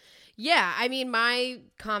 Yeah, I mean, my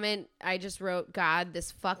comment, I just wrote, God,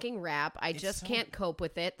 this fucking rap, I just can't cope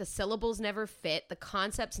with it. The syllables never fit. The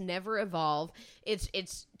concepts never evolve.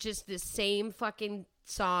 It's just the same fucking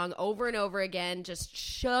song over and over again, just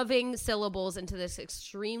shoving syllables into this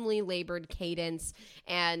extremely labored cadence.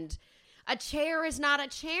 And a chair is not a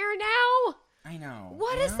chair now? I know.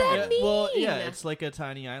 What I does know. that mean? Well, yeah, it's like a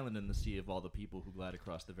tiny island in the sea of all the people who glide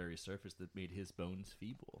across the very surface that made his bones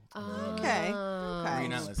feeble. Okay. Are you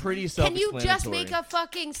not It's listening? pretty Can self-explanatory. you just make a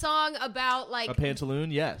fucking song about, like... A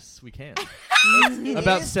pantaloon? Yes, we can.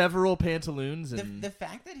 About several pantaloons and The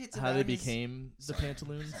fact that it's how about they his- became the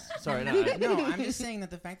pantaloons. Sorry, no. No, I'm just saying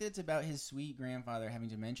that the fact that it's about his sweet grandfather having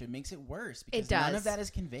dementia makes it worse because none does. of that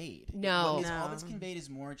is conveyed. No. All that's conveyed is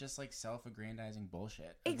more just like self-aggrandizing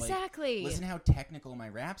bullshit. Of, like, Exactly. listen how technical my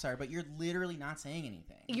raps are, but you're literally not saying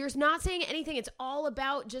anything. You're not saying anything. It's all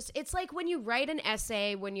about just, it's like when you write an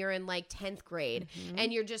essay when you're in like 10th grade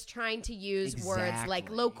and you're just trying to use words like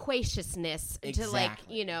Exactly. loquaciousness to like,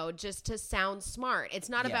 Exactly. you know, just to sound smart. It's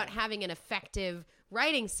not Yeah. about having an effective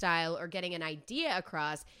writing style or getting an idea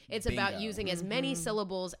across. It's about Bingo. using as many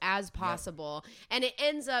syllables as possible. And it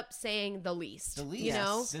ends up saying the least. The least, you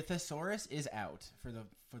know? the thesaurus is out for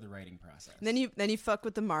the writing process. And then you fuck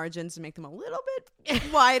with the margins and make them a little bit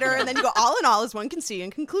wider, and then you go all in all, as one can see. In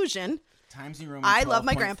conclusion, Times New Roman I love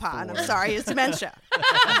my grandpa, and I'm 12.4. sorry, it's dementia.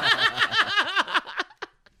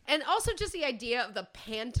 And also just the idea of the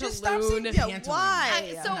Just stop saying pantaloon. pantaloon.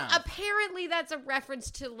 why? So No. apparently that's a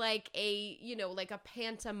reference to like a, you know, like a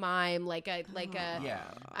pantomime, like a Yeah.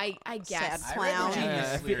 I guess. Sad I read the clown. Genius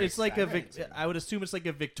Yeah, it's lyrics. like I a. read it too. I would assume it's like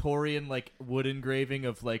a Victorian like wood engraving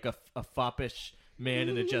of like a foppish man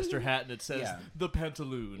in a jester hat, and it says Yeah. the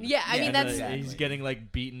pantaloon. Yeah, I mean, And, that's- Exactly. he's getting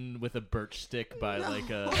like beaten with a birch stick by like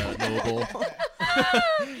a noble.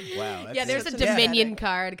 Wow. Yeah, there's a such a Dominion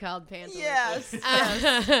card called Pantaloon. Yes.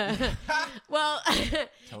 Well,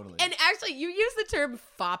 Totally. and actually, you use the term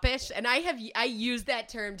foppish, and I use that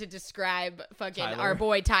term to describe fucking Tyler? our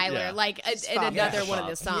boy Tyler, Yeah. like in Stop. another Yeah, one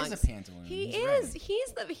of stop. the songs. He is a pantaloon. He He's is.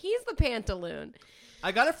 right. He's the pantaloon.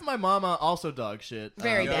 I got it from my mama. Also, dog shit.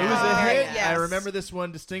 Very It bad. was a Very hit. bad. Yes. I remember this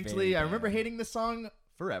one distinctly. Very I remember bad. hating the song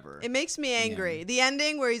forever. It makes me angry. The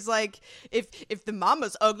ending where he's like, if the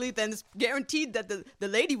mama's ugly, then it's guaranteed that the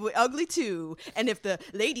lady will be ugly too. And if the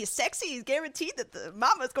lady is sexy, it's guaranteed that the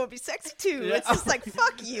mama's going to be sexy too. Yeah. It's just like,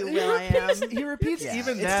 fuck you, Will.i.am. He repeats Yeah,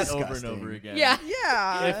 even it's that over and disgusting. over again. Yeah.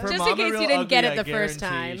 Yeah. If her Just in mama case you real didn't get ugly, it the I first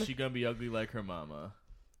guarantee time. she gonna be ugly like her mama.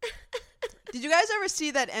 Did you guys ever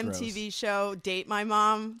see that MTV show Date My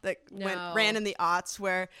Mom that No. ran in the aughts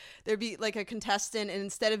where there'd be like a contestant and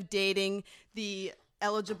instead of dating the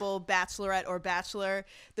eligible bachelorette or bachelor,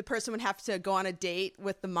 the person would have to go on a date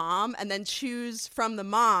with the mom and then choose from the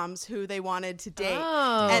moms who they wanted to date.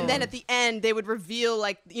 Oh. And then at the end they would reveal,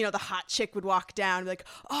 like, you know, the hot chick would walk down and be like,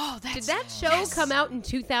 oh, that's Did that show come out in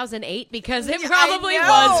 2008? Because it Yeah, probably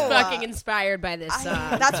I was know. fucking inspired by this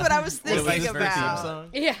song. that's what I was It was thinking his first theme about. song.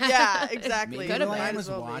 Yeah. Yeah, exactly. Maybe Could've been. Will.i.am Might was as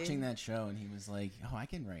well be. watching that show and he was like, "Oh, I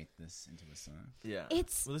can write this into a song." Yeah.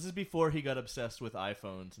 It's- Well, this is before he got obsessed with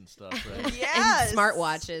iPhones and stuff, right? Yes. And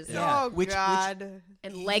smartwatches. Yeah. Oh, Which- God.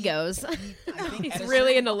 And Legos. I think He's at a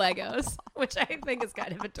really certain- into Legos, which I think is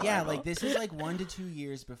kind of adorable. Yeah, like this is like 1 to 2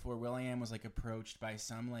 years before Will.i.am was like approached by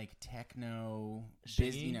some like techno,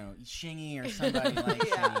 Shingy? you know, Shingy or somebody like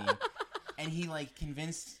Shingy, and he like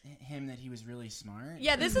convinced him that he was really smart.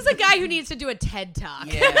 Yeah, this is a guy who needs to do a TED Talk.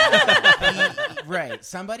 Yeah, right.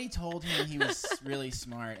 Somebody told him he was really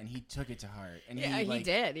smart, and he took it to heart. And Yeah, he like,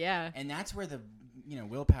 did, yeah. And that's where the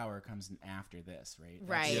Willpower comes after this, right?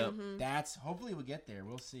 Right. Yep. That's hopefully we'll get there.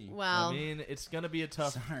 We'll see. Well, I mean, it's gonna be a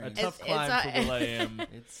tough It's climb for Will.i.am.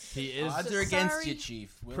 He is odds are against you,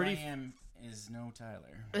 Chief. Will.i.am is no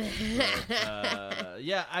Tyler.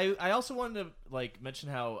 Yeah, I also wanted to mention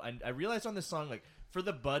how I realized on this song for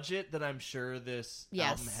the budget that I'm sure this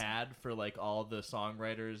album had for all the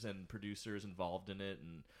songwriters and producers involved in it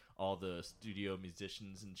and all the studio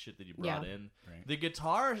musicians and shit that he brought in. Right. The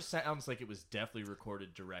guitar sounds like it was definitely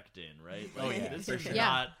recorded direct in, right? This is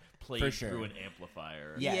not played through an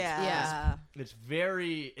amplifier. Yeah. It's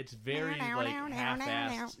very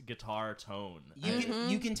half-assed guitar tone.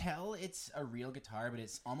 You can tell it's a real guitar, but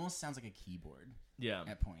it almost sounds like a keyboard. Yeah.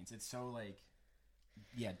 At points. It's so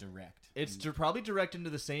direct. It's probably direct into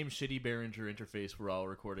the same shitty Behringer interface we're all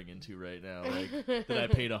recording into right now, that I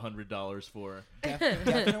paid $100 for.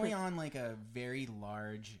 Definitely on a very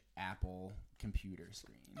large Apple computer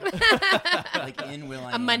screen, in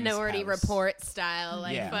Will.i.am's a Minority house. Report style,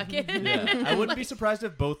 fucking. Yeah. I wouldn't be surprised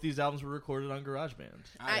if both these albums were recorded on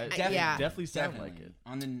GarageBand. Definitely sound like it.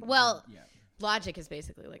 Logic is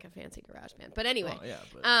basically like a fancy garage band. But anyway. Well, yeah,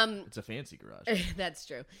 but it's a fancy garage. That's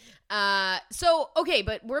true. Okay,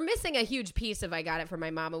 but we're missing a huge piece of I Got It From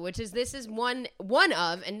My Mama, which is this is one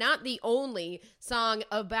of, and not the only, song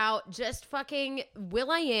about just fucking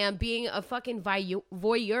Will.i.am being a fucking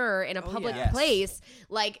voyeur in a public place.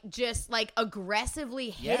 Just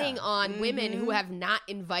aggressively hitting on women who have not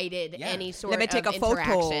invited any sort of interaction.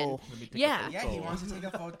 Photo. Yeah, he wants to take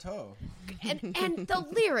a photo. And the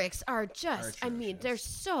lyrics are just, they're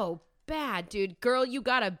so bad, dude. Girl, you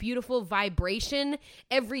got a beautiful vibration.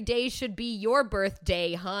 Every day should be your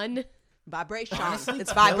birthday, hun. Vibration.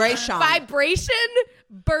 It's vibration. Vibration?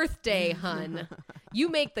 Birthday, hun. You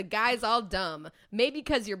make the guys all dumb. Maybe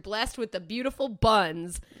because you're blessed with the beautiful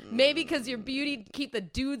buns. Maybe because your beauty keep the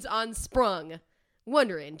dudes on sprung.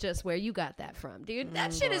 Wondering just where you got that from, dude.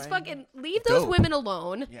 That shit is fucking leave those women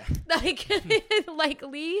alone. Yeah.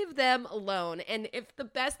 Leave them alone. And if the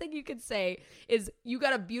best thing you could say is you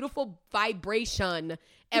got a beautiful vibration,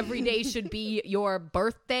 every day should be your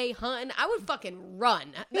birthday, hun, I would fucking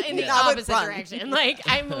run in the opposite direction.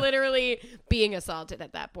 I'm literally being assaulted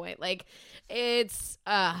at that point. It's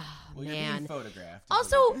well, man. You're being photographed.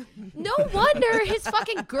 Also, no wonder his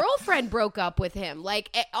fucking girlfriend broke up with him.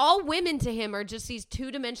 All women to him are just these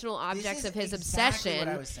two-dimensional objects of his obsession. What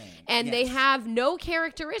I was saying. And they have no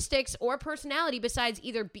characteristics or personality besides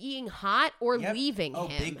either being hot or leaving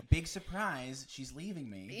him. Big surprise. She's leaving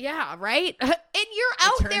me. Yeah, right? And you're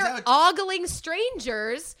out there ogling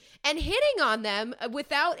strangers and hitting on them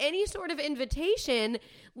without any sort of invitation.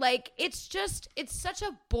 It's such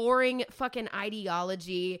a boring fucking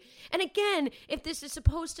ideology. And again, if this is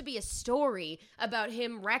supposed to be a story about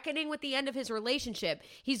him reckoning with the end of his relationship,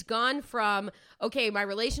 he's gone from, okay, my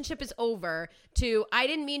relationship is over, to I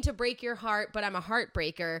didn't mean to break your heart, but I'm a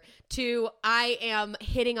heartbreaker, to I am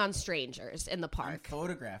hitting on strangers in the park. I'm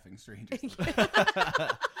photographing strangers.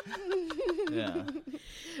 Yeah.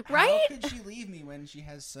 Right? How could she leave me when she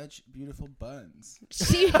has such beautiful buns?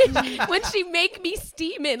 When she make me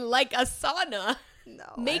steamin' like a sauna. No.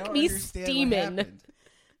 Make me steamin'.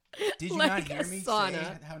 Did you not hear me say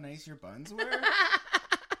how nice your buns were?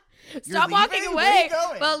 Stop walking away.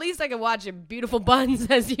 Well, at least I can watch your beautiful buns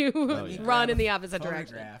as you run in the opposite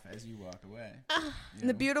direction. As you walk away. And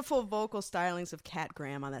the beautiful vocal stylings of Kat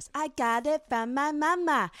Graham on this. I got it from my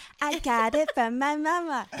mama. I got it from my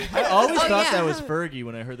mama. I always thought that was Fergie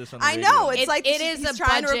when I heard this on the radio. I know. It's he's a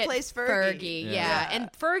trying to replace Fergie. Yeah.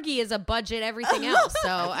 And Fergie is a budget everything else. So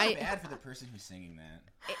I feel bad for the person who's singing that.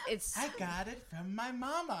 I got it from my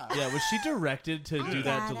mama. Yeah, was she directed to do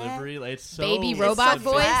that delivery? It's so baby robot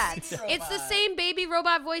voice. It's the same baby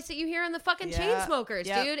robot voice that you hear in the fucking Chainsmokers,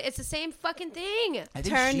 dude. It's the same fucking thing.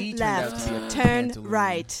 Turn left, turn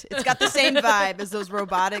right. It's got the same vibe as those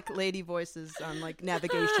robotic lady voices on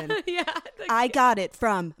navigation. Yeah, I got it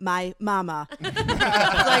from my mama. Okay,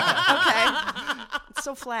 it's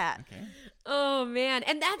so flat. Okay. Oh, man.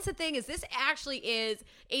 And that's the thing is this actually is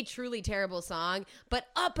a truly terrible song, but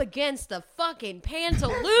up against the fucking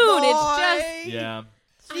Pantaloon, it's just... Yeah.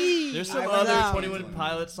 There's some other 21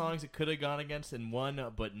 Pilots songs it could have gone against and won,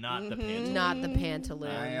 but not the Pantaloon. Not the Pantaloon.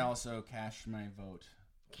 I also cashed my vote.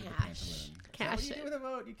 Cash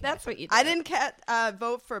it. That's what you do. I didn't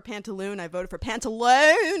vote for Pantaloon. I voted for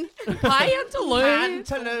Pantaloon. Pantaloon.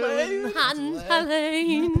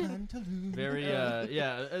 Very,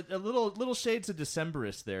 a little shades of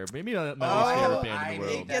Decemberists there. Maybe not my least favorite band in the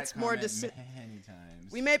world. It gets more many times.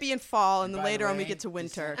 We may be in fall, and then later on we get to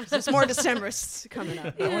winter. 'Cause there's more Decemberists coming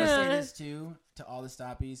up. I want to say this too to all the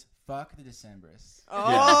stoppies. Fuck the Decemberists.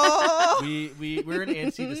 Oh, we're an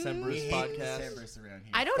anti-Decemberist podcast. Decemberists around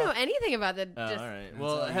here. I don't know anything about the. All just, right.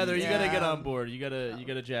 Well, all Heather, you you gotta need. get on board. You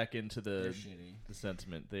gotta jack into They're the shitty.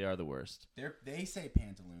 sentiment. They are the worst. They say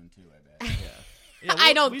pantaloon too. I bet. Yeah,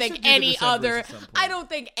 I don't we think should do the any Decemberists other. at some point. I don't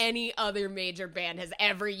think any other major band has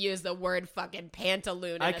ever used the word fucking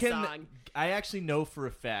pantaloon in a song. I actually know for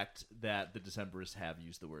a fact that the Decemberists have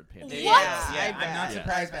used the word pantaloon. What? Yeah, I'm not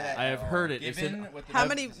surprised by that. I have heard it. Given what the How Decemberists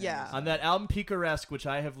many- have yeah. used. On that album Picaresque, which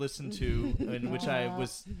I have listened to and which I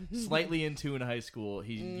was slightly into in high school,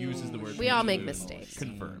 he uses the word We all make pantaloon. mistakes.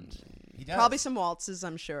 Confirmed. He does. probably some waltzes,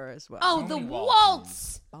 I'm sure, as well. Oh, So the many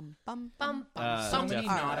waltz. Bum, bum, Bum, bum, Uh, so bum. many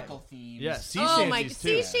definitely. nautical themes. Yeah, sea Oh my- shanties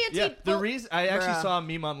sea too. shanty Yeah, the bo- reason I actually Bruh. saw a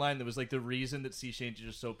meme online that was like the reason that sea shanties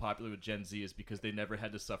are so popular with Gen Z is because they never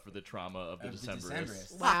had to suffer the trauma of the Of the Decemberists.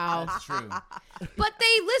 Decemberists. Wow. That's true. But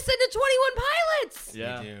they listen to 21 Pilots.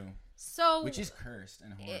 Yeah. They do. So Which is cursed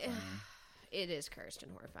and horrifying. it is cursed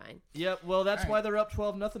and horrifying. Yep. Well, that's All right. why they're up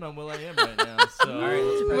 12-0 on Will.i.am right now. So All right,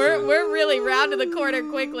 let's press We're really round to the corner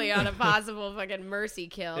quickly on a possible fucking mercy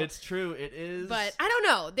kill. it's true. It is. But I don't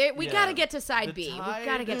know. We Yeah. gotta get to side The B. We've tide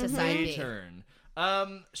got to get to side may B. turn.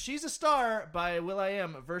 She's a Star by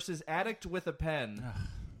Will.i.am versus Addict with a Pen.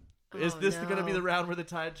 Is Oh, this going to be no. the round where the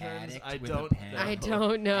tide turns? Addict I with a don't pen. know. I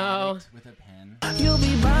don't know. Addict with a pen. You'll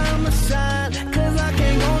be by my side, 'cause I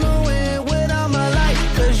can't go nowhere without my light.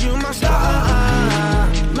 'Cause you my star,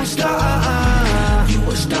 my star. You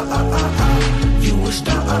a star, you a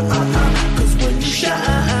star. 'Cause when you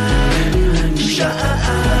shine, you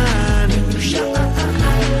shine, you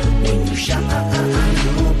shine, when you shine,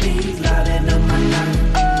 you'll be lighting up my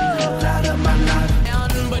night, light up my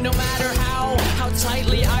night. But no matter how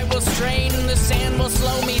tightly I will strain, the sand will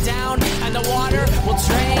slow me down and the water will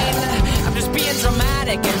drain. I'm just being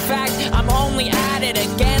dramatic. In fact, I'm only at it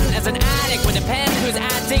again as an addict with a pen who's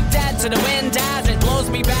addicted to the wind as it blows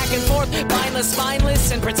me back and forth, mindless,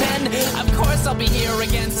 spineless, and pretend. Of course I'll be here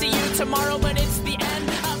again. See you tomorrow, but it's the end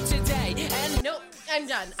of today. And Nope. I'm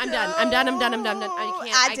done. I'm done.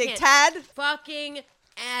 I Addict can't. Tad. Fucking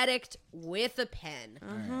addict with a pen.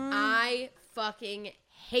 I fucking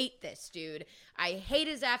hate this dude. I hate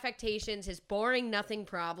his affectations, his boring nothing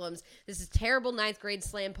problems. This is terrible 9th grade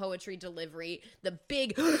slam poetry delivery, the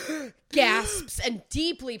big gasps and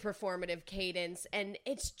deeply performative cadence. And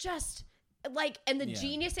it's just like, and the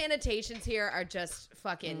genius annotations here are just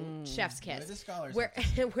fucking chef's kiss. Where the scholars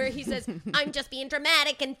Where he says, I'm just being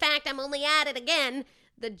dramatic. In fact, I'm only at it again.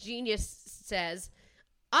 The genius says,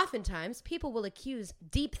 oftentimes, people will accuse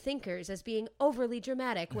deep thinkers as being overly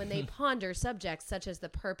dramatic when they ponder subjects such as the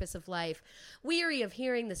purpose of life. Weary of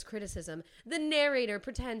hearing this criticism, the narrator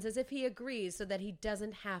pretends as if he agrees so that he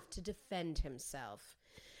doesn't have to defend himself.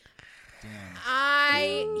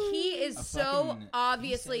 Damn. He is A so fucking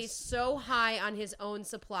obviously thesis. so high on his own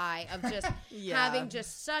supply of just having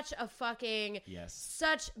just such a fucking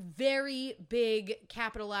such very big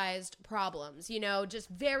capitalized problems, you know, just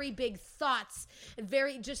very big thoughts and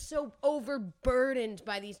very just so overburdened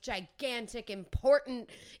by these gigantic important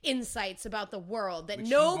insights about the world that Which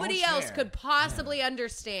he nobody won't else share. could possibly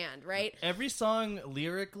understand, right? Every song,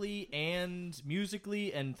 lyrically and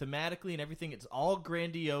musically and thematically and everything, it's all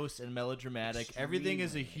grandiose and melodramatic. Everything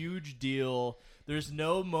is a huge deal. There's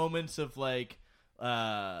no moments of like,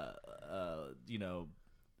 you know,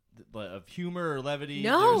 of humor or levity.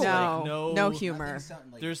 No. There's No. like no No humor.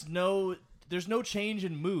 There's no change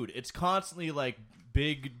in mood. It's constantly like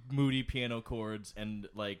big moody piano chords and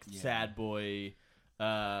like sad boy,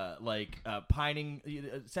 pining,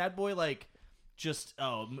 sad boy like. Just,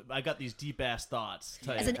 I got these deep-ass thoughts.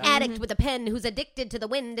 As an addict with a pen who's addicted to the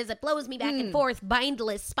wind as it blows me back and forth,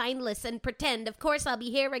 bindless, spineless, and pretend, of course I'll be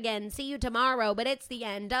here again, see you tomorrow, but it's the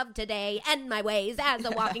end of today, and my ways as a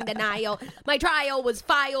walking denial. My trial was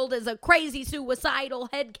filed as a crazy suicidal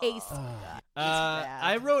head case.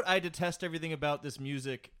 I wrote I detest everything about this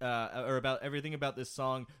music, or about everything about this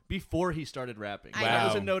song before he started rapping. I That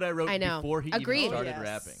was know. a note I wrote I know. before he Agreed. even started Yes.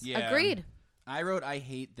 rapping. Yeah. Agreed. I wrote, I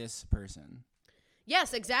hate this person.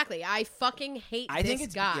 Yes, exactly. I fucking hate I this think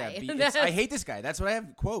it's guy. I hate this guy. That's what I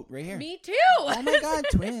have quote right here. Me too. Oh my god,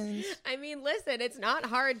 twins. I mean, listen, it's not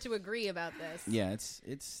hard to agree about this. Yeah,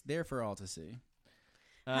 it's there for all to see.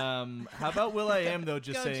 How about Will.i.am though?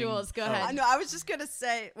 Just Go, saying, Jules, go ahead. No, I was just gonna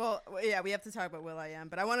say. Well, yeah, we have to talk about Will.i.am,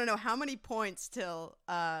 but I want to know how many points till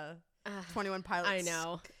 21 Pilots. I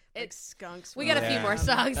know. Like It's skunks. we got a few Yeah. more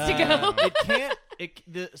songs to go. It can't.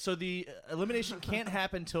 So the elimination can't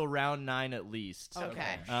happen till round 9 at least.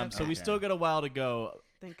 Okay. So we still got a while to go.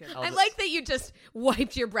 Thank you. I like that you just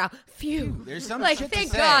wiped your brow. Phew. There's some like, shit to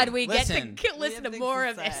thank say. God we Listen. get to listen to things more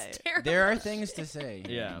to of this. say. Terrible. There are things to say.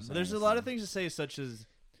 Yeah, but there's a lot of things to say, such as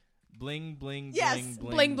bling, bling, Yes. Bling,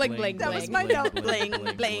 bling, bling, bling, That was my note. Bling,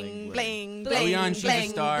 bling, bling, Leon, she's a bling.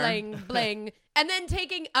 star. bling, bling, and then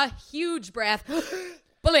taking a huge breath.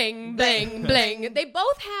 Bling, bling, bling. They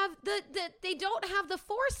both have they don't have the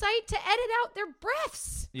foresight to edit out their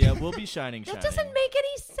breaths. Yeah, we'll be shining. That doesn't make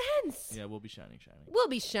any sense. Yeah, we'll be shining. We'll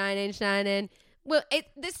be shining. Well,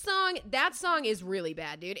 that song is really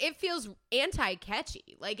bad, dude. It feels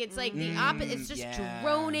anti-catchy. Like, it's like the opposite. It's just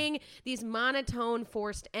droning, these monotone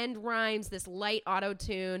forced end rhymes, this light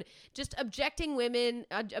auto-tune, just objectifying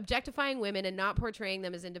women and not portraying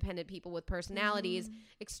them as independent people with personalities.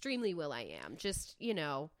 Extremely will.i.am. Just,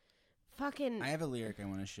 fucking... I have a lyric I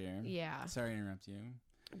want to share. Yeah. Sorry to interrupt you.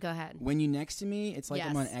 Go ahead. When you next to me, it's like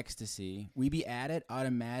I'm on Yes. ecstasy. We be at it,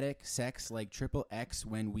 automatic, sex like triple X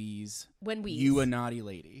when we's. When we's. You a naughty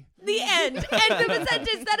lady. The end. End of a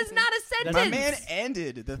sentence. That is not a sentence. My man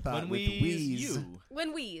ended the thought When with we's wheeze. you.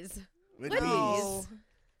 When we's. With When wheeze. we's.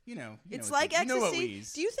 It's like ecstasy. You know what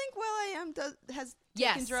wheeze. Do you think will.i.am has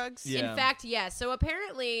Yes. taken drugs? Yeah. In fact, yes. So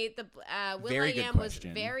apparently, the Very good will.i.am was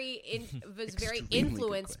question. very Extremely good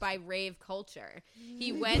influenced by rave culture.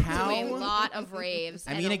 He went How? to a lot of raves.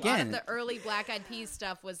 I and mean, a lot again- of the early Black Eyed Peas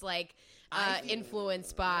stuff was like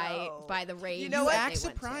influenced by the raves. You know You what? act they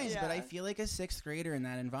went to. surprised, but Yeah. I feel like a sixth grader in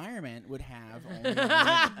that environment would have only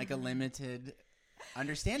like a limited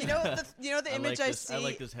understanding. You know of it. the image I see. I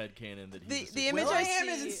like this headcanon that he's the image I will.i.am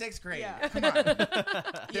see is in sixth grade. Yeah. Come on.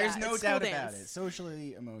 There's Yeah, no it's doubt school about dance. it.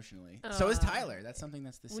 Socially, emotionally. So is Tyler. That's something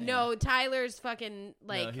that's the same. No, Tyler's fucking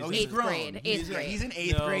like he's eighth grown. grade. He's in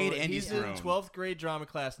eighth grade and he's he's in grown. 12th grade drama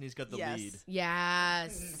class and he's got the Yes. lead.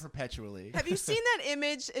 Yes. Perpetually. Have you seen that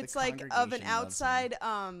image? It's like of an congregation loves outside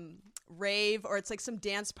rave, or it's like some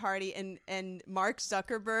dance party, and Mark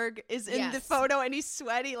Zuckerberg is in the Yes. photo and he's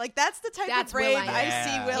sweaty. Like, that's the type That's of rave will.i.am. I Yeah.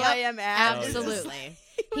 see will.i.am as. Absolutely.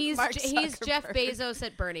 He's Mark Jeff Zuckerberg. Bezos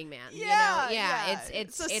at Burning Man. Yeah, Yeah.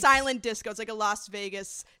 It's a silent disco. It's like a Las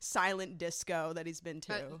Vegas silent disco that he's been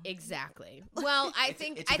to. Exactly. Well, I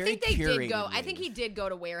think it's a I very think they did go. curated I think rave. he did go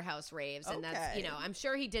to warehouse raves, and that's Okay. I'm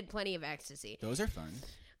sure he did plenty of ecstasy. Those are fun.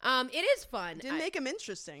 It is fun. Didn't make him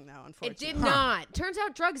interesting though, It unfortunately. did not. Turns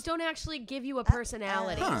out drugs don't actually give you a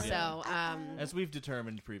personality. Huh. So, As we've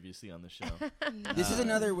determined previously on the show. This is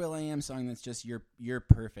another will.i.am song that's just you're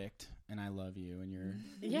perfect and I love you and you're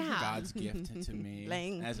God's gift to me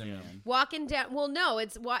Lang. as a man. walking down. Well, no,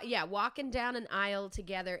 it's walking down an aisle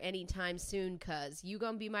together anytime soon. 'Cause you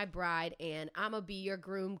gonna be my bride and I'ma be your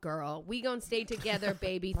groom, girl. We gonna stay together,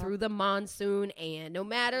 baby, through the monsoon and no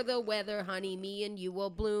matter the weather, honey, me and you will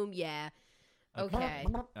bloom. Yeah. Okay.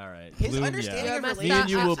 All right. His Bloom, understanding yeah. of You're my relationship Me and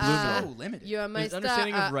you will bloom. is so limited. You're my His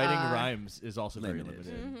understanding of writing star, rhymes is also very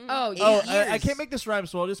limited. Oh, yeah. Oh, I can't make this rhyme,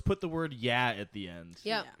 so I'll just put the word "yeah" at the end.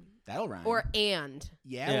 Yep. That'll rhyme. Or and.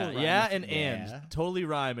 Yeah, will rhyme yeah, with and totally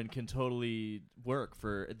rhyme and can totally work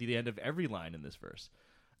for at the end of every line in this verse.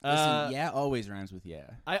 Listen, yeah always rhymes with yeah.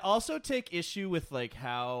 I also take issue with like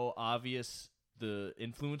how obvious the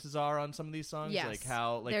influences are on some of these songs. Yes. Like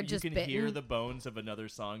how like They're you just can bitten. hear the bones of another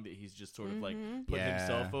song that he's just sort of like put Yeah.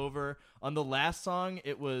 himself over. On the last song,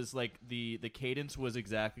 it was like the cadence was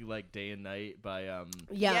exactly like Day and Night by Yeah.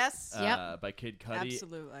 Yes. by Kid Cudi.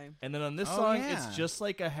 Absolutely. And then on this Oh, song, yeah. it's just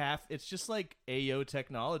like it's just like Ayo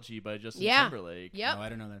Technology by Justin Yeah. Timberlake. Yep. Oh, I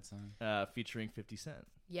don't know that song. Featuring 50 Cent.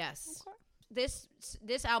 Yes.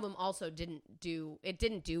 This album also didn't do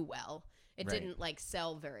well. It Right. didn't like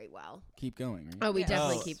sell very well. Keep going, right? Oh, we Yes.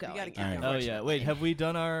 definitely Oh, keep we going. gotta keep All right. going. Oh yeah. Wait, have we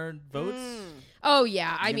done our votes? Oh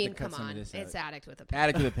yeah. I have to mean, cut come some of on. this It's out. Addict with a Pen.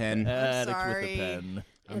 Addict with a pen. Addict with sorry. a pen.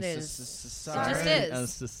 It is. Sorry. It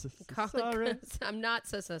just is. Sorry. I'm not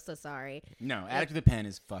so sorry. No, Addict with a pen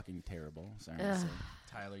is fucking terrible. Sorry. to say.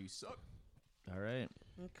 Tyler, you suck. All right.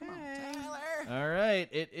 Okay. All right.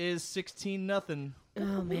 It is 16-0.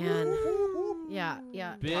 Oh man.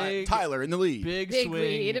 Yeah. Big Tyler in the lead. Big Big swing.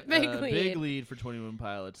 lead, big lead. Big lead for 21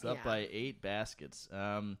 Pilots. Up Yeah. by 8 baskets.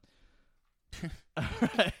 All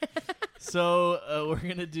right. So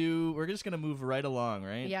we're just gonna move right along,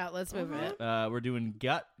 right? Yeah. Let's move it. We're doing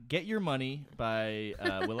Get Your Money by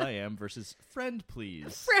will.i.am versus Friend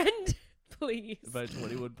Please Friend, please. by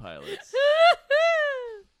 21 Pilots.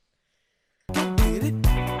 Get it,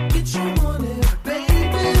 get your money,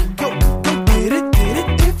 baby. Go get it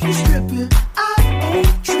if you strip it. I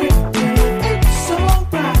ain't tripping. It's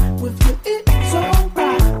alright with you, it's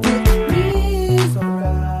alright with me. It's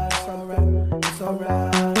alright, it's alright, it's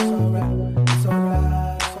alright, it's alright, it's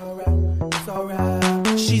alright, it's alright, it's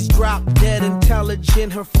alright. She's drop dead mad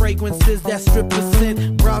intelligent. Her fragrance is that stripper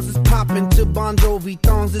scent. Browsers popping to Bon Jovi.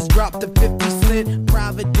 Thongs is dropped to 50 cent.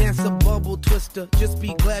 Private dancer, bubble twister. Just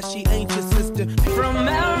be glad she ain't your sister. From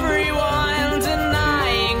everyone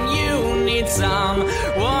denying you need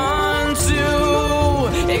someone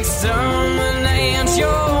to exterminate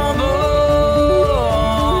your bones.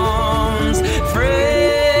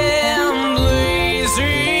 Friend, please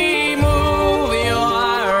remove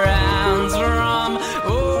your hands from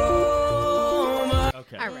over.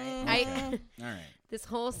 Okay. All right. All right. This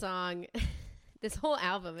whole song, this whole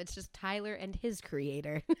album, it's just Tyler and his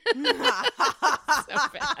creator. So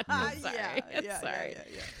bad. I'm sorry.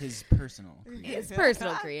 Yeah. His personal creator. His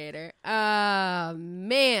personal creator.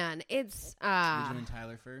 Man, it's Would you and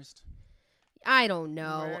Tyler first? I don't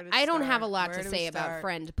know. I don't have a lot to say about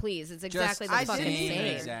Friend, Please. It's exactly the fucking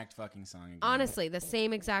same. Exact fucking song again. Honestly, the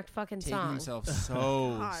same exact fucking song. Taking himself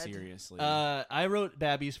so seriously. I wrote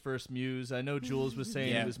Babby's first Muse. I know Jules was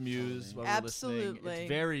saying it was Muse while we were listening. It's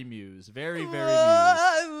very Muse. Very, very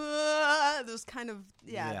Muse. Those kind of,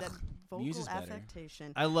 that vocal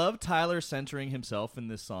affectation. I love Tyler centering himself in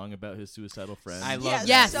this song about his suicidal friend. I love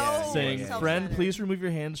saying, "Friend, please remove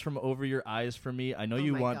your hands from over your eyes for me. I know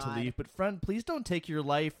you want to leave, but friend, please don't take your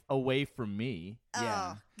life away from me."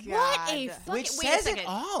 Yeah. What a fucking... Which says it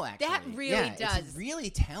all, actually. That really does. It's really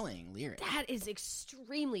telling lyric. That is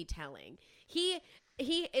extremely telling. He's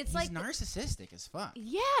like narcissistic as fuck.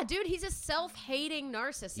 Yeah, dude, he's a self-hating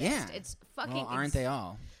narcissist. Yeah. It's fucking... Well, aren't they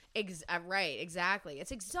all? Right, exactly.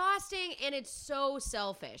 It's exhausting and it's so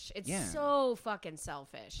selfish. It's so fucking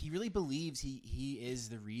selfish. He really believes he is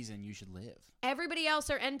the reason you should live. Everybody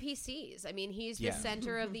else are NPCs. I mean, he's the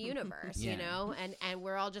center of the universe, you know, and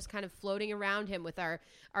we're all just kind of floating around him with our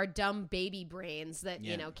dumb baby brains that,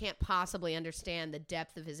 you know, can't possibly understand the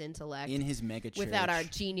depth of his intellect. In his mega church. Without our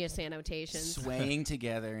genius annotations. Swaying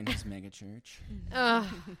together in his mega church. Man.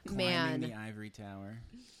 Climbing the ivory tower.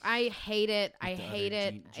 I hate it. I hate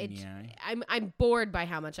it. I'm bored by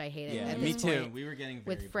how much I hate it. Yeah, me too. We were getting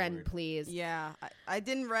very with Friend, bored. Please. Yeah, I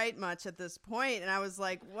didn't write much at this point, and I was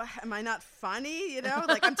like, "What? Am I not funny?" You know,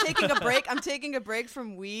 like I'm taking a break. I'm taking a break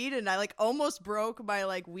from weed, and I like almost broke my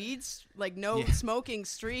like smoking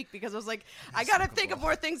streak because I was like, I gotta think of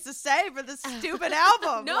more things to say for this stupid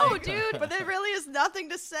album. No, dude, but there really is nothing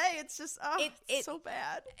to say. It's just it's so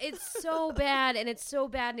bad. It's so bad, and it's so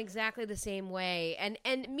bad in exactly the same way. And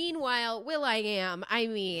meanwhile, will.i.am, I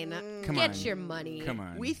mean, get your money. Come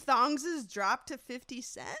on. We Thongses dropped to 50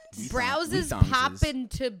 cents. Browses poppin'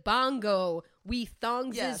 to bongo. We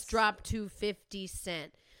Thongses dropped to 50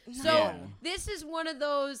 cent. So this is one of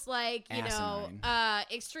those like, you know,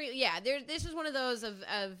 extreme. Yeah, this is one of those of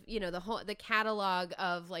you know, the catalog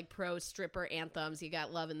of like pro stripper anthems. You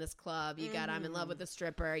got Love in This Club. You got I'm in Love with a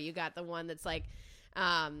Stripper. You got the one that's like,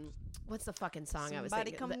 what's the fucking song I was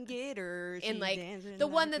thinking? Somebody come get her. And like the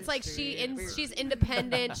one that's like she's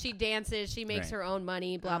independent, she dances, she makes her own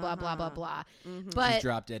money, blah blah blah blah blah. But she's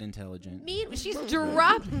drop dead intelligent. She's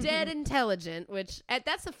drop dead intelligent, which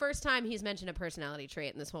that's the first time he's mentioned a personality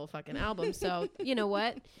trait in this whole fucking album. So you know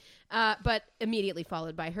what? But immediately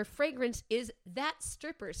followed by her fragrance is that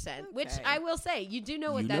stripper scent, which I will say you do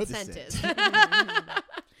know what that scent is.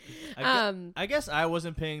 I guess I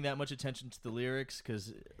wasn't paying that much attention to the lyrics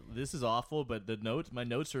because this is awful, but my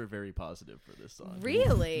notes are very positive for this song.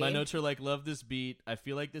 Really? My notes are like, love this beat. I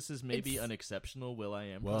feel like this is maybe an exceptional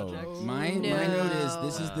will.i.am project. My note is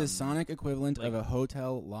this is the sonic equivalent of a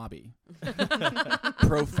hotel lobby.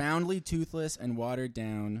 Profoundly toothless and watered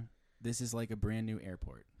down. This is like a brand new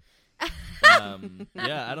airport.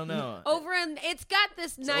 Yeah, I don't know. It's got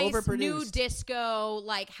this nice new disco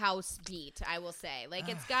like house beat, I will say. Like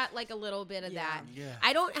it's got like a little bit of that. Yeah.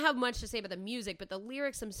 I don't have much to say about the music, but the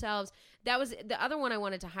lyrics themselves, that was the other one I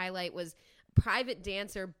wanted to highlight was Private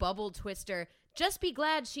Dancer, Bubble Twister. Just be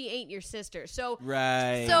glad she ain't your sister. So,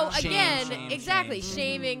 right. So again,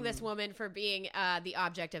 shaming this woman for being the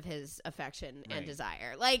object of his affection and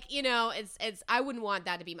desire. Like, you know, it's. I wouldn't want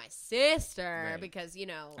that to be my sister because, you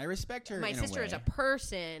know, I respect her. My sister is a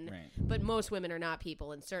person, but most women are not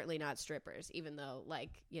people, and certainly not strippers. Even though,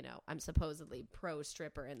 like, you know, I'm supposedly pro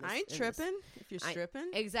stripper. I ain't tripping if you're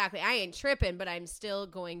stripping. Exactly, I ain't tripping, but I'm still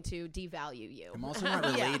going to devalue you. I'm also not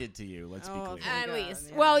related to you. Let's be clear. At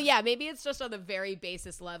least, well, yeah, maybe it's just on the very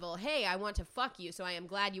basis level. Hey, I want to fuck you, so I am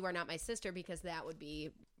glad you are not my sister, because that would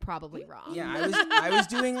be probably wrong. Yeah, I was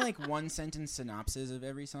doing like one sentence synopsis of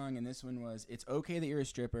every song, and this one was, it's okay that you're a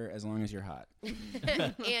stripper as long as you're hot.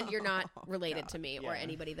 And you're not related to me or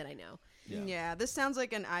anybody that I know. Yeah, this sounds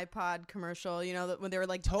like an iPod commercial, you know, when they were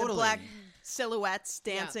like totally. silhouettes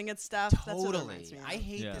dancing and stuff. That's what it Totally. reminds me of. I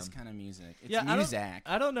hate this kind of music. It's Yeah, Muzak.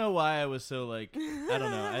 I don't know why I was so like I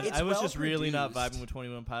don't know. It's I was well just really not produced. vibing with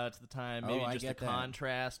 21 Pilots at the time. Maybe I just the get that.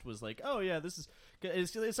 contrast was like, oh yeah, this is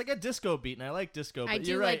it's like a disco beat, and I like disco. But I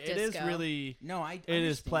do you're right, like it is disco. really No, I it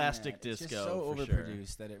is understand plastic that. It's disco just so for sure.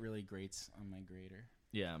 overproduced that it really grates on my grater.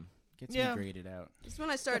 Yeah. Gets Yeah. me graded out. This is when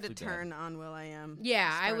I started to Definitely turn on Will.i.am. Yeah,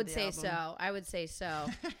 I Started would the say album. so. I would say so.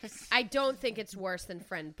 I don't think it's worse than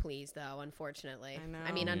Friend Please, though. Unfortunately, I know.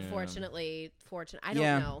 I mean, Yeah. unfortunately, I don't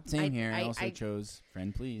know. Same here. I also chose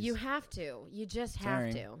Friend Please. You have to. You just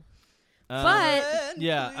Sorry. have to. Friend,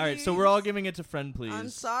 yeah, all right. So we're all giving it to Friend Please. I'm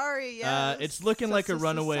sorry. Yes. It's looking like a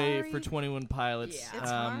runaway sorry. for 21 Pilots. Yeah. It's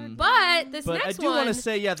hard. But this But next I do one, want to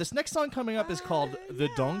say, yeah, this next song coming up is called the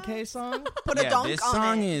Donkey song. Put a donk this on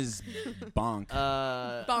song it. is bonk.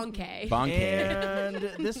 Bonkey. Bonk. And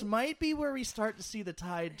this might be where we start to see the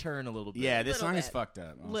tide turn a little bit. Yeah, this Little song is bit. fucked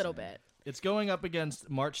up. I'll Little say. bit. It's going up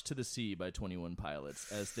against March to the Sea by 21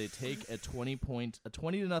 Pilots as they take a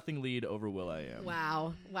 20-0 lead over Will.i.am.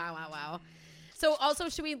 Wow. So also,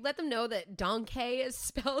 should we let them know that Donkey is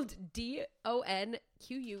spelled Donque?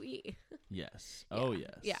 Yes. Oh,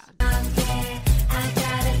 yes. Yeah.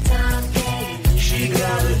 She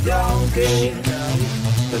got a donkey.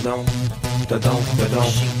 The donk, the donk, the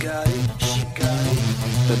donk. She got it.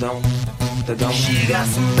 The donk, the donk. She got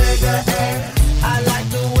some mega ass. I like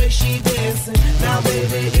the way she dancing. Now,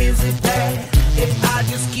 baby, is it bad if I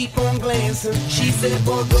just keep on glancing? She said,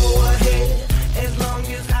 boy, go ahead as long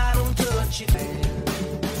as I don't touch it.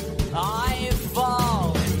 I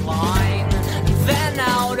fall in line, then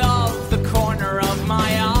out of the corner of my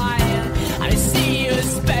eye, I see a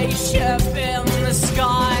spaceship in the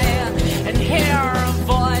sky, and hear a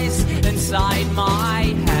voice inside my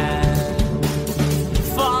head.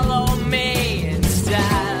 Follow me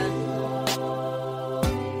instead.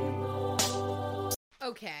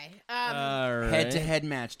 Okay. All right. Head-to-head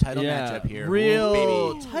match, title matchup here. Real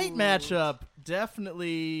Ooh, baby. tight matchup.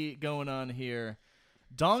 Definitely going on here.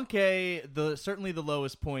 Donkey, certainly the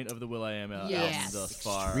lowest point of the Will.i.am album Yes. thus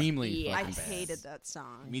far. Extremely Yes. I fucking bad. hated that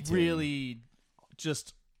song. Me too. Really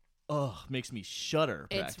just makes me shudder.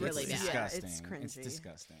 It's really It's bad. disgusting. it's cringy. It's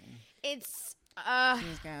disgusting. It's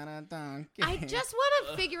She's got a donkey. I just want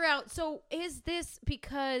to figure out. So, is this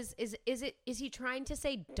because is he trying to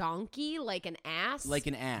say donkey like an ass? like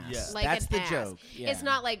an ass. Yeah. Like That's an the ass. joke. Yeah. It's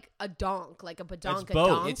not like a donk, like a badonka both.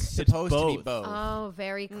 donk. It's supposed to be both. both. Oh,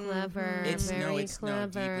 very clever. It's- no, very it's no, clever.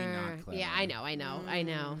 deeply not clever. Yeah, I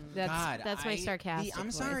know. That's my sarcastic. I'm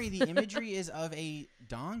voice. sorry. The imagery is of a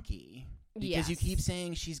donkey because you Yes. keep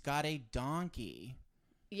saying she's got a donkey.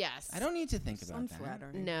 Yes. I don't need to think about that.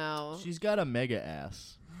 Unflattering. No. She's got a mega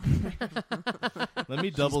ass. Let me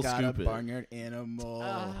double She's got scoop a it. barnyard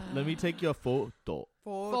animal. Let me take your photo.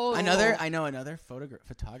 Photo. Another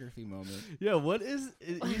photography moment. Yeah, what is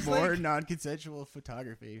he's More like, non-consensual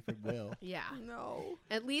photography from Will. Yeah. No.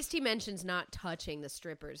 At least he mentions not touching the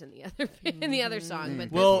strippers in the other song, but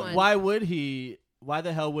well, this one, why would he? Why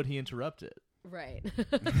the hell would he interrupt it? right?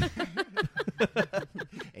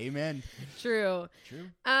 Amen. True. True.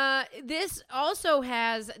 This also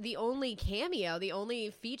has the only cameo, the only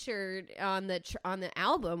featured on the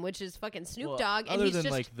album, which is fucking Snoop Well, Dogg, and other he's than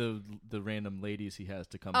just. like the random ladies he has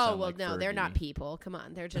to come. Oh sound well, like no, they're Fergie. not people. Come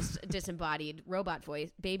on, they're just disembodied robot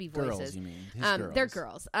baby voices. Girls, you mean? His They're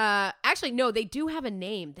girls. girls. Actually, no, they do have a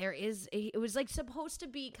name. It was like supposed to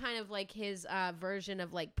be kind of like his version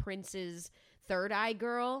of like Prince's Third Eye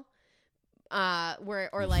Girl.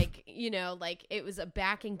 Or like, like it was a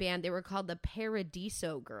backing band. They were called the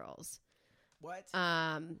Paradiso Girls. What?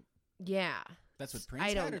 Yeah. That's what I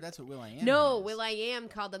Prince don't had, know. or that's what Will.i.am No, has? Will.i.am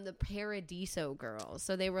called them the Paradiso Girls.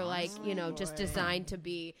 So they were like, just designed to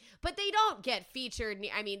be, but they don't get featured.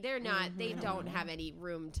 I mean, they're not, they don't have any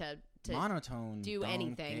room to monotone do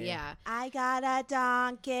anything. donkey. Yeah. I got a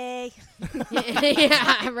donkey.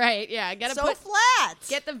 Yeah, right. Yeah. Gotta So flat.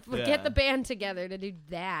 get the band together to do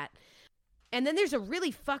that. And then there's a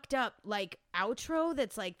really fucked up like outro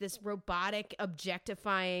that's like this robotic,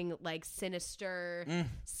 objectifying, like sinister,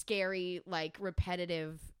 scary, like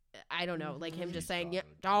repetitive. I don't know, like him just saying "yeah,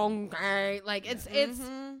 donkey." Like it's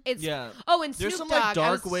Yeah. Oh, and There's Snoop some like Dogg.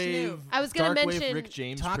 dark wave. I was gonna dark mention- wave Rick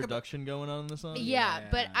James Talk about- production going on in the song. Yeah,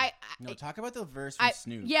 but No, talk about the verse from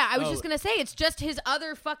Snoop. Yeah, I was Oh. just gonna say it's just his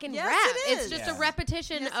other fucking Yes, rap. it It's is. just Yeah. a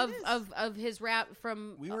repetition Yes, it is. of his rap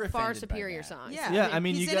from We were far offended by superior that. songs. Yeah. Yeah, I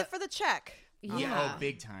mean, he's you in got- it for the check. Yeah. Oh,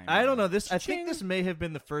 big time. I don't know this. I think this may have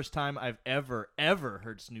been the first time I've ever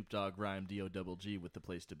heard Snoop Dogg rhyme D-O-double-G with the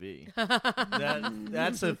place to be.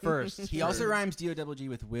 That's a first. He also rhymes D-O-double-G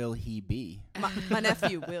with Will He Be? My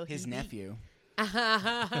nephew will. His he be? nephew.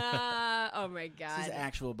 Oh my god. This is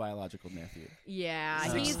actual biological nephew. Yeah,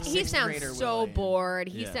 So, he sixth sounds grader so Will.i.am. bored.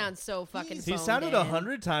 He Yeah. sounds so fucking. He phoned sounded in.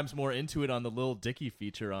 100 times more into it on the Lil Dicky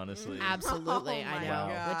feature, honestly. Absolutely, Oh I my know,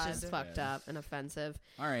 God. which is fucked up and offensive.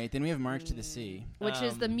 All right, then we have March to the Sea. Which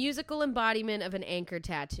is the musical embodiment of an anchor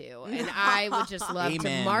tattoo, and I would just love to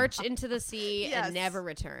Amen. march into the sea Yes. and never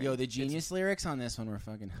return. Yo, the genius lyrics on this one were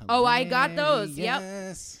fucking hilarious. Oh, I got those. Yep.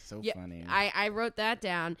 Yes. So Yeah, funny. I wrote that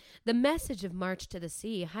down. The message of March to the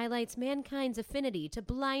Sea highlights mankind's affinity to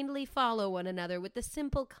blindly follow one another with the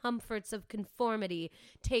simple comforts of conformity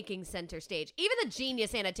taking center stage. Even the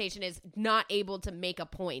genius annotation is not able to make a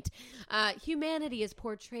point. Humanity is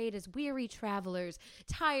portrayed as weary travelers,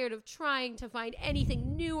 tired of trying to find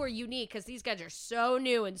anything new or unique, because these guys are so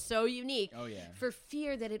new and so unique, Oh, yeah. for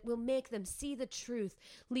fear that it will make them see the truth,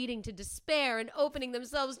 leading to despair and opening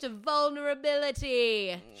themselves to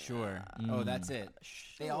vulnerability. Sure. Oh, that's it.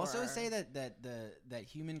 They also say that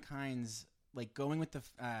humankind's like going with the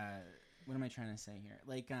what am I trying to say here?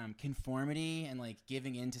 Like conformity and like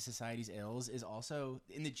giving in to society's ills is also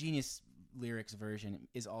in the genius lyrics version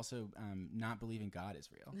is also not believing God is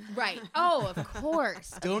real. Right. Oh, of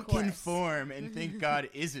course. Don't of course. conform and think God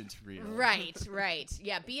isn't real. Right.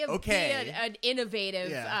 Yeah. Be Okay. an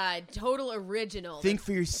innovative, Yeah. total original. Think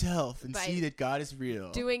for yourself and By see that God is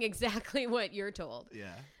real. doing exactly what you're told.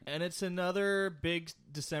 Yeah. And it's another big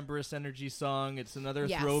Decemberist energy song. It's another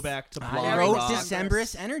Yes. throwback to I blog wrote rock.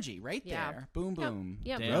 Decemberist energy right Yeah. there. Boom, boom.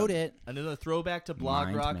 Yep. Damn. Wrote it. Another throwback to blog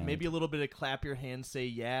Mind rock. meld. Maybe a little bit of clap your hands, say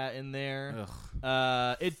yeah in there.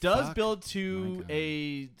 Ugh. It does Fuck build my to God.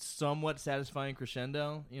 a somewhat satisfying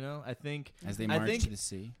crescendo. You know, I think As they I march think to the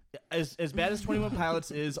sea. as bad as 21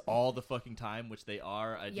 Pilots is all the fucking time, which they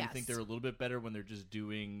are, I do Yes. think they're a little bit better when they're just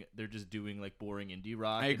doing like boring indie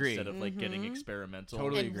rock I agree. instead of like getting experimental.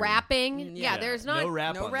 Totally And agree. rapping. Yeah, Yeah. there's not no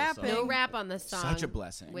rap no on rapping. this no song. rap on this song. Such a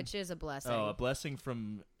blessing. Which is a blessing. Oh, a blessing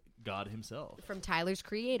from God himself. From Tyler's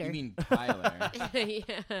creator. You mean Tyler.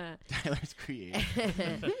 Yeah. Tyler's creator.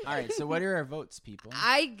 All right, so what are our votes, people?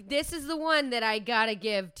 This is the one that I gotta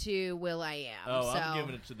give to Will.i.am. Oh, so. I'm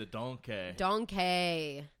giving it to the Donkey.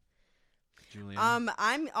 Donkey. Julian.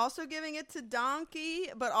 I'm also giving it to Donkey,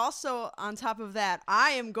 but also on top of that, I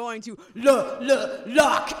am going to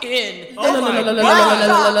lock in. Oh my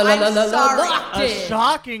I'm sorry. A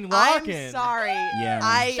shocking lock-in. I'm sorry. Yeah.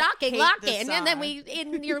 I Shocking hate lock this in, and then song. we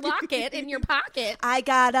in your locket in your pocket. I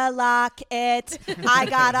gotta lock it. I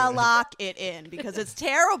gotta lock it in because it's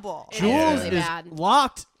terrible. It's Jules really is bad.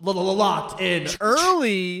 locked in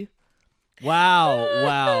early.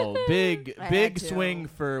 Wow. Big I had to. swing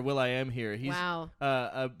for Will.i.am here. He's Wow.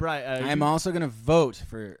 I'm also going to vote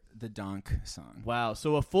for the Donk song. Wow,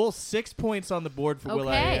 so a full 6 points on the board for Okay,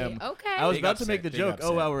 Will.i.am. okay. I was Big about to upset, make the big joke,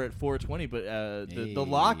 upset. wow, we're at 420, but the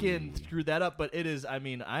lock-in screwed that up. But it is, I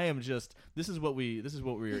mean, I am just, this is what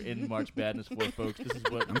we're in March Madness for, folks. This is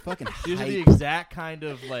what I'm fucking these are the hyped. exact kind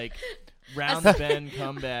of like round the bend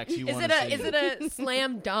comebacks you Is want it to a see. is it a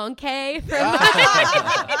slam donkey from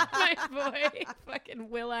my boy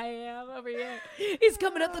fucking Will.i.am over here? He's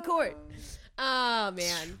coming up the court. Oh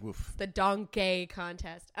man, Woof. the donkey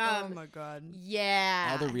contest. Oh my god. Yeah.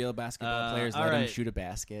 All the real basketball players all let him right. shoot a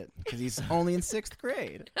basket because he's only in 6th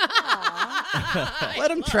grade.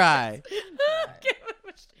 Let him try.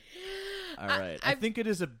 All right, I think it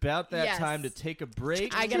is about that Yes. time to take a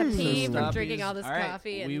break. I gotta pee So from stoppies. drinking all this All right.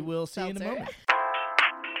 coffee. We and will see you in a seltzer. moment.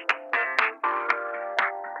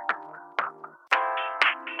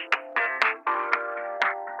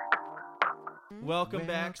 Welcome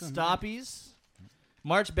back, Stoppies.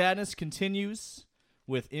 March Madness continues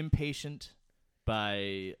with Impatient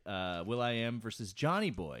by Will.i.am versus Johnny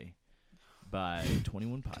Boy by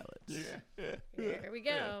 21 Pilots. Here we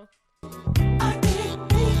go.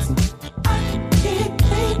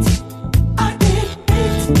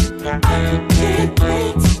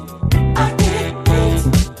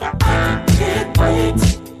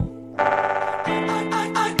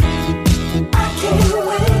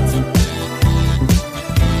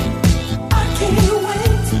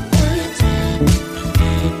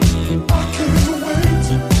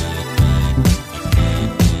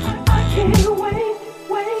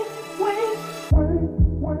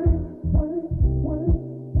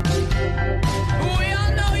 We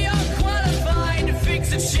all know you're qualified to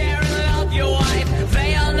fix and share and love your wife.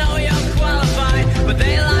 They all know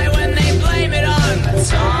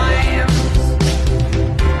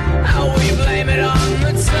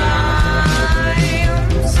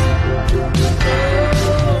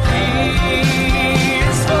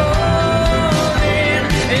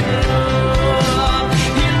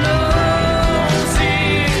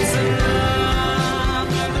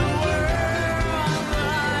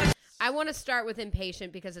start with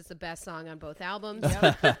Impatient because it's the best song on both albums.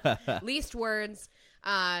 Least words.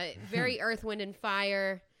 Very Earth, Wind, and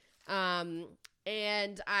Fire.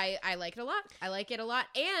 And I like it a lot. I like it a lot.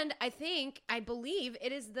 And I believe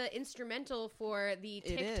it is the instrumental for the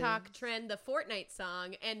TikTok trend, the Fortnite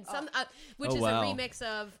song, and which is a remix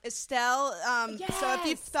of Estelle. Yes! So if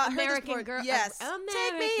you've thought American her Girl. yes.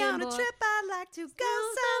 Take me on a trip, I'd like to go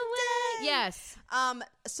someday. Yes.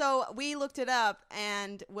 So we looked it up,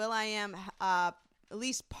 and will.i.am at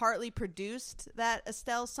least partly produced that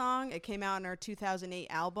Estelle song. It came out in our 2008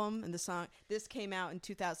 album, and this came out in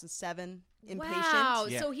 2007. Impatient. Wow,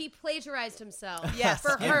 so he plagiarized himself. Yes,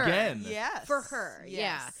 for her. Again. Yes, for her.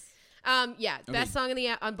 Yes. Yeah. Best song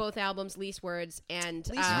on both albums. Least words and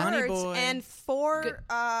Least words and 4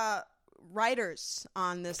 writers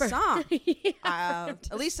on this song.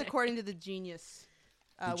 At least according to the Genius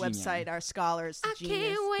website, our scholars. I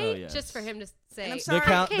Genius. can't wait yes. just for him to say. And I'm sorry,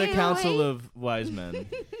 the Council of Wise Men.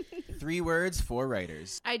 3 words, 4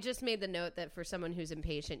 writers. I just made the note that for someone who's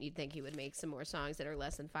impatient, you'd think he would make some more songs that are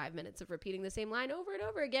less than 5 minutes of repeating the same line over and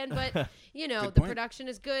over again. But, the production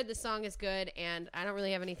is good, the song is good, and I don't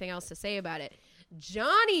really have anything else to say about it.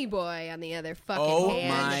 Johnny Boy, on the other fucking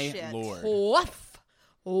hand. Oh, my Lord. Woof.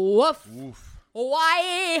 Woof. Oof.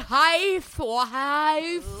 Wife.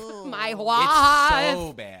 My wife. It's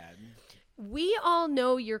so bad. We all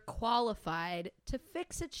know you're qualified to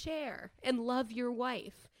fix a chair and love your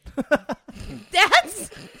wife. That's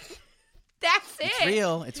it. It's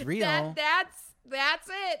real. It's real. That's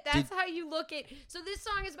it. That's how you look at. So this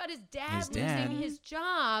song is about his dad losing his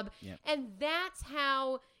job, and that's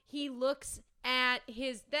how he looks at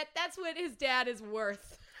his. That's what his dad is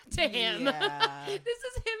worth to him. Yeah. This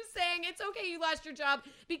is him saying it's okay you lost your job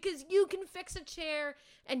because you can fix a chair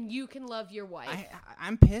and you can love your wife.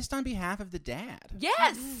 I'm pissed on behalf of the dad.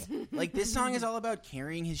 Yes. Like, this song is all about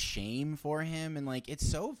carrying his shame for him, and like, it's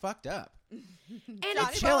so fucked up. And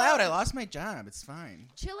Like, chill out. I lost my job. It's fine.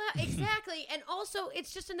 Chill out. Exactly. And also,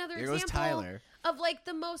 it's just another Here goes example Tyler. of like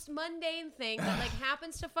the most mundane thing that like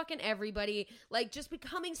happens to fucking everybody, like just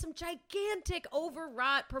becoming some gigantic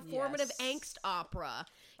overwrought performative angst opera.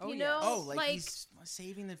 You know? Oh, like he's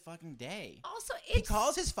saving the fucking day. Also, he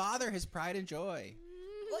calls his father his pride and joy.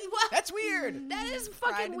 What? That's weird. That is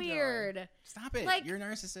Pride fucking and weird. joy. Stop it. Like- You're a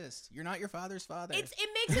narcissist. You're not your father's father. It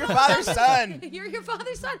makes You're it your father's son. You're your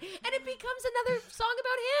father's son, and it becomes another song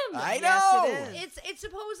about him. I know. Yes, it is. It's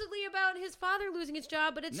supposedly about his father losing his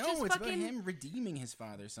job, but it's No, just it's fucking. about him redeeming his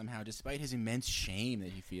father somehow, despite his immense shame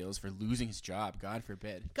that he feels for losing his job. God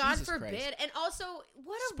forbid. God Jesus forbid. Christ. And also,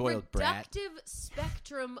 what a Spoiled brat. reductive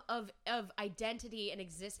spectrum of identity and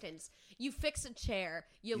existence. You fix a chair,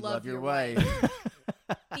 you love your wife.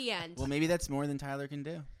 The end. Well, maybe that's more than Tyler can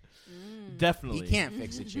do. Definitely. He can't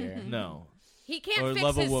fix a chair. No. He can't Or fix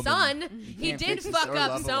love a his woman. son. He can't did fix his- fuck or up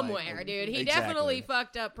love a somewhere, wife. dude. He Exactly. definitely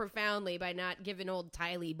fucked up profoundly by not giving old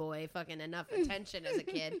Tylee boy fucking enough attention as a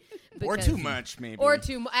kid. Or Because- too much, maybe. Or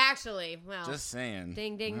too much. Actually, well. Just saying.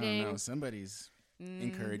 Ding, ding, I don't know. ding. Somebody's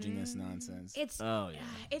encouraging this nonsense.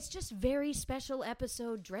 It's just very special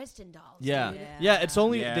episode Dresden Dolls. Yeah. dude. Yeah, it's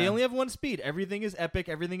only Yeah. they only have one speed. Everything is epic,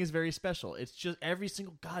 everything is very special. It's just every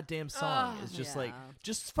single goddamn song is just like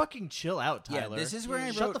just fucking chill out, Yeah, Tyler. this is where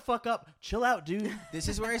I Shut wrote- the fuck up. Chill out, dude. This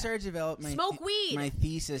is where I started to develop my Smoke weed. My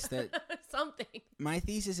thesis that Something. my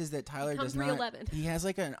thesis is that Tyler Become does not. 311. He has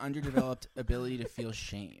like an underdeveloped ability to feel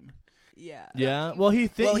shame. Yeah. Yeah. Well, he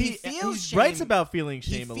feels he writes shame. about feeling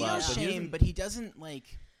He shame a feels lot, but he shame, doesn't- but he doesn't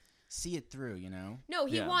like see it through. You know. No,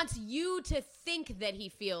 he Yeah. wants you to think that he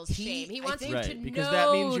feels shame. He I wants think- you to right, because know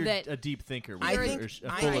that means you're that a deep thinker. I or think, full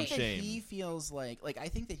I of think that shame. he feels like I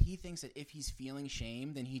think that he thinks that if he's feeling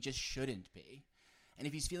shame, then he just shouldn't be. And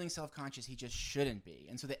if he's feeling self-conscious, he just shouldn't be.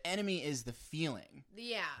 And so the enemy is the feeling.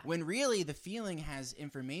 yeah. When really the feeling has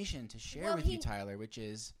information to share Well, with you, Tyler, which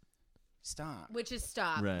is stop. Which is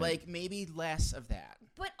stop. Right. Like maybe less of that.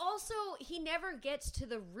 But also, he never gets to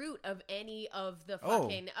the root of any of the Oh.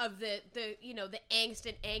 fucking of the the angst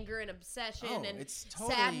and anger and obsession Oh, and it's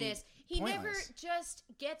totally sadness. He never pointless. just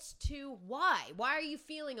gets to why. Why are you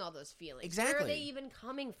feeling all those feelings? Where are Exactly. they even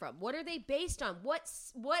coming from? What are they based on? What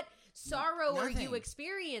sorrow are you Nothing.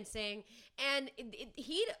 experiencing? And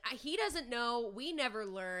he doesn't know. We never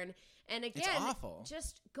learn. And again, awful.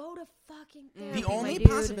 just go to fucking therapy. The only my dude.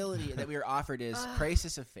 possibility that we are offered is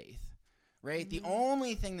crisis of faith. Right? The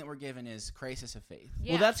only thing that we're given is crisis of faith.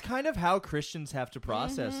 Yeah. Well, that's kind of how Christians have to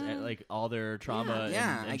process like all their trauma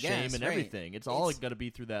Yeah, and I shame guess, and right. everything. It's all going to be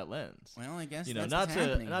through that lens. Well, I guess You know, that's not what's to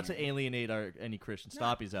happening not here. to alienate any Christian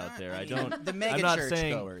stoppies out there. I mean, don't. The mega I'm not church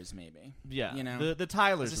saying. goers, maybe. Yeah, You know, the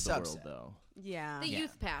Tylers As of a the world, subset. though. Yeah. the Yeah.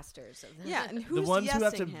 youth pastors of Yeah, and who's ones who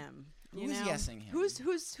have yesing to- him? Who's yesing him?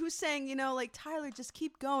 Who's saying, like, Tyler, just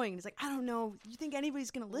keep going? He's like, I don't know. You think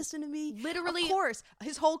anybody's gonna listen to me? Literally, of course,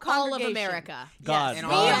 his whole all congregation. of America. God, and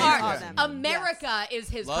We all are. of them. America is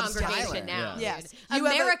his Loves congregation Tyler. now. Yeah. Dude. Yes. You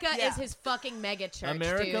have a- America yeah. is his fucking mega church.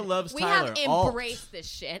 America dude. loves we Tyler. have Alt. embraced this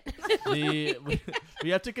shit. We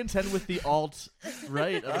have to contend with the alt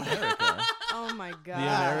right of America. Oh my god. The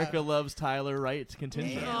America loves Tyler right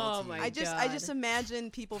contingent. Oh my I just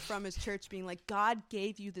imagine people from his church being like, God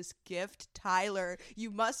gave you this gift, Tyler.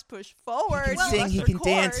 You must push forward. He can You sing, must he can record."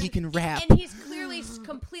 dance, he can rap. And he's clearly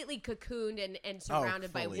completely cocooned and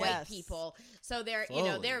surrounded by fully. white Yes. people. So they're,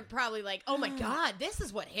 Fully. they're probably like, oh my god, this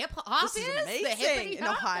is what hip hop This is The amazing hippity in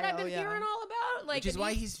hop that I've Ohio, been yeah. hearing all about. Like, Which is and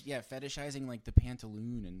why he's- he's fetishizing like the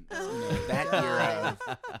pantaloon and that era.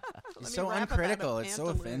 It's so rap about a uncritical. It's so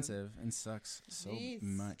pantaloon. offensive and sucks so Jeez.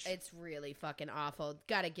 much. It's really fucking awful.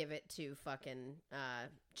 Gotta give it to fucking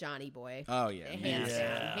Johnny Boy. Oh yeah, Hands massive.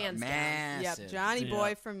 down. Hands down. Yep, Massive. Johnny Yeah.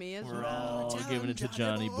 Boy for me as We're well. all giving it to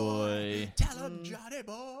Johnny Boy. Tell him, Johnny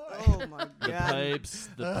Boy. Oh my The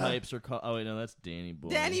god. pipes are called. Oh wait, no, that's Danny Boy.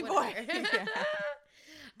 Danny Boy. Whatever.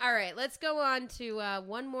 All right, let's go on to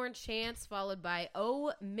One More Chance, followed by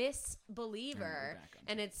Oh Miss Believer.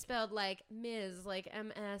 And it's spelled like Ms., like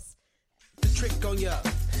M-S. The trick on ya.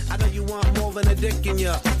 I know you want more than a dick in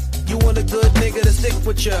ya. You want a good nigga to stick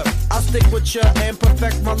with ya. I'll stick with ya and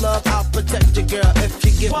perfect my love. I'll protect you, girl, if you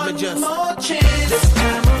give me just one more chance. This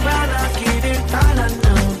time around, I'll give it all I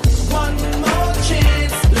know. One more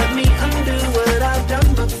chance. Let me undo what I've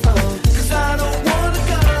done before. 'Cause I don't wanna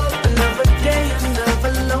go another day,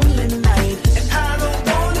 another lonely night. And I don't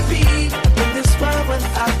wanna be in this world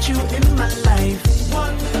without you in my life.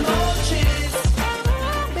 One more chance.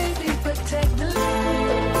 Baby, protect the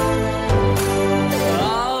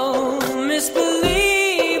Oh,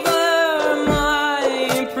 misbeliever,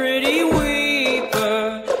 my pretty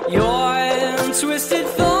weeper, your twisted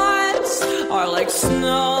thoughts are like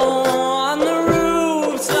snow on the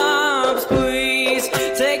rooftops. Please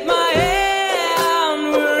take my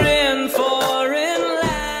hand, we're in foreign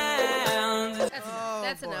land.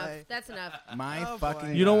 That's enough. boy. That's enough. My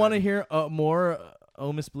fucking. You don't want to God. hear more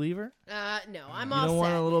Oh Misbeliever? No, I'm You all don't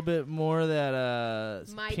want set. a little bit more of that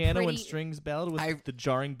My piano and pretty- strings ballad with the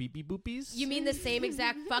jarring beepy boopies? You mean the same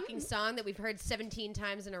exact fucking song that we've heard 17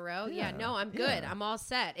 times in a row? Yeah, no, I'm good. I'm all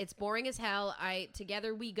set. It's boring as hell.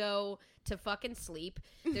 Together we go to fucking sleep.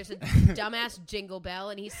 There's a dumbass jingle bell,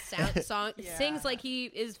 and he sings like he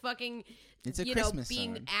is fucking. It's a you Christmas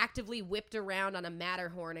being song. actively whipped around on a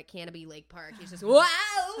Matterhorn at Canopy Lake Park. He's just wow,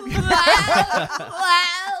 wow.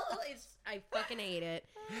 I fucking hate it.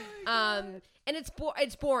 And it's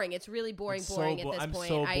boring. It's really boring, boring at this I'm point.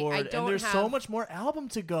 so bored. I don't and there's have, so much more album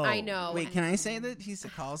to go. I know. Wait, can I say that he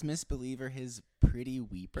calls Misbeliever his pretty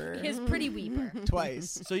weeper? His pretty weeper.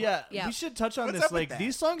 Twice. So yeah, Yeah. we should touch on What's this. up with Like that?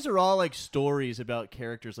 these songs are all like stories about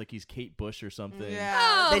characters. Like he's Kate Bush or something.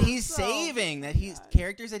 Yeah. That he's saving, that he's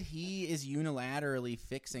characters that he is unilaterally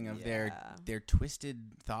fixing of their twisted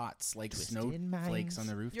thoughts, like snowflakes on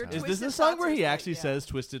the rooftop. Is this Twisted the song Thoughts where or he something, actually yeah. says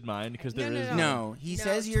 "Twisted Mind"? Because there is No, he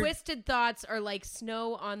says you're, twisted thoughts are like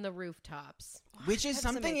snow on the rooftops. which is That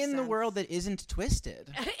doesn't something make in the sense. world that isn't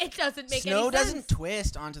twisted. It doesn't make Snow any sense. doesn't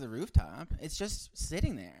twist onto the rooftop. It's just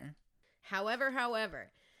sitting there. However,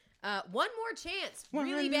 one more chance. One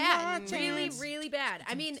Really more bad. chance. Really bad.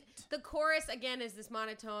 I mean, the chorus again is this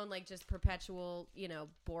monotone, like just perpetual,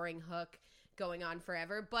 boring hook going on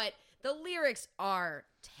forever. But the lyrics are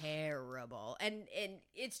terrible, and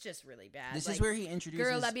it's just really bad. This Like, is where he introduces.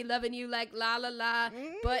 girl, I be loving you like la la la,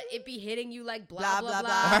 but it be hitting you like Blah, blah blah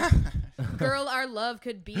blah, blah. Girl, our love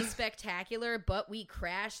could be spectacular, but we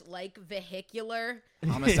crash like vehicular.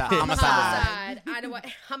 homicide. Homicide. I know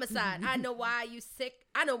why. Homicide. I know why you sick.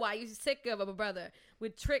 I know why you sick of a brother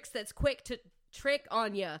with tricks that's quick to trick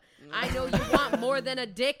on ya. I know you want more than a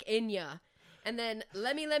dick in ya. And then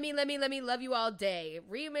let me love you all day.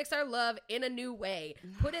 Remix our love in a new way.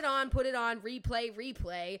 Put it on,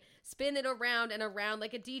 replay. Spin it around and around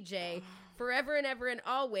like a DJ. Forever and ever and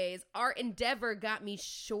always. Our endeavor got me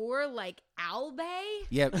sure like Albay.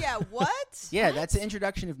 Yep. Yeah, what? Yeah, that's the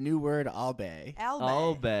introduction of new word Albay.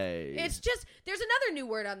 Albay. It's just, there's another new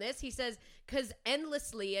word on this. He says, because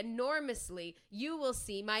endlessly, enormously, you will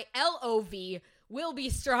see my LOV will be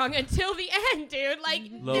strong until the end, dude. Like,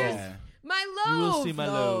 Love. there's Yeah. my You loaf. will see my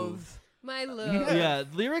love. My love. Yeah,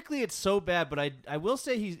 lyrically it's so bad, but I will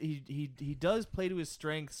say he does play to his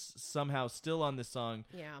strengths somehow still on this song.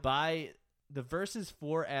 Yeah. By the verses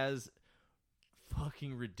 4 as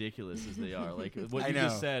fucking ridiculous as they are. Like what you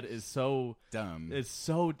just said is so dumb. It's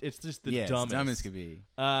just the dumbest. It's dumb as could be.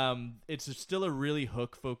 It's still a really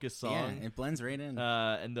hook focused song. Yeah, it blends right in.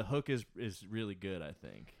 And the hook is really good, I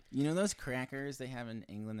think. You know those crackers they have in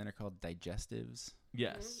England that are called digestives?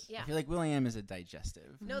 Yes. Yeah. I feel like Will.i.am is a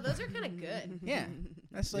digestive. No, those are kind of good. Yeah.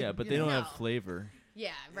 That's like, but they don't have flavor.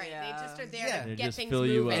 Yeah, right. Yeah. They just are there to They get just things fill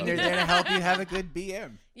you moving. up. And they're there to help you have a good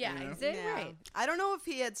BM. Yeah, you know? exactly. Yeah. Right. I don't know if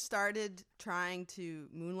he had started trying to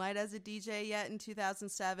moonlight as a DJ yet in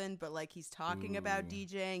 2007, but like he's talking about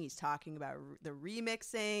DJing, he's talking about the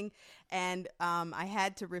remixing, and I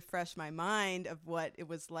had to refresh my mind of what it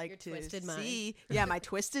was like to twisted see. Yeah, my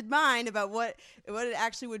twisted mind about what it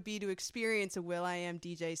actually would be to experience a Will.i.am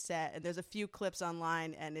DJ set. And there's a few clips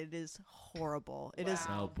online, and it is horrible. It is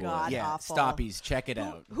Oh, boy. god Yeah, awful. stoppies, check it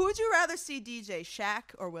out. Who would you rather see DJ, Shaq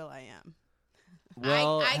or Will.i.am?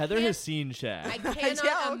 Well, I Heather can't- has seen Shaq. I cannot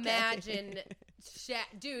Yeah, okay. imagine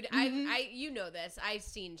Shaq. Dude, I you know this. I've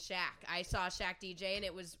seen Shaq. I saw Shaq DJ, and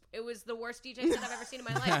it was the worst DJ set I've ever seen in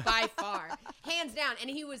my life by far, hands down. And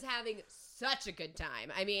he was having such a good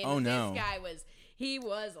time. I mean, this guy was. He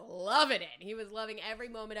was loving it. He was loving every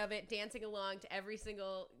moment of it, dancing along to every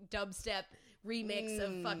single dubstep remix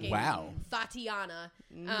of fucking Tatiana.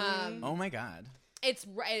 Oh my God. It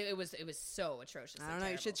was so atrocious. I don't know.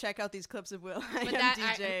 You should check out these clips of Will.i.am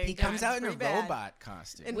that- DJ. He comes out in a Pretty bad. robot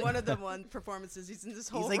costume. In one of the performances, he's in this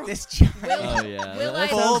whole. He's like room. this giant Oh yeah, Will that I-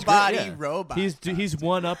 sounds full great, body yeah. robot. He's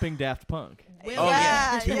one-upping Daft Punk. Oh Yeah,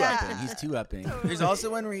 yeah, two yeah. upping. He's two upping. There's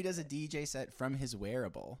also one where he does a DJ set from his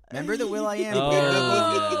wearable. Remember the Will.i.am? Oh, yes.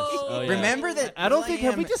 Oh, yeah. Remember that? I don't think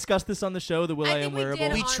have we Will.i.am discussed this on the show. The Will.i.am we did wearable.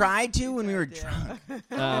 We on- tried to when we were drunk.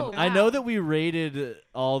 I know that we rated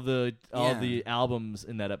all the Yeah. albums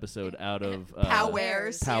in that episode out of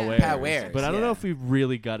Powwares. Powwares, but I don't yeah. know if we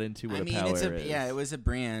really got into what I mean, a it's Powware is. it was a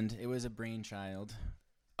brand. It was a brainchild.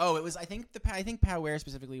 Oh, it was. I think Powware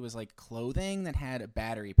specifically was like clothing that had a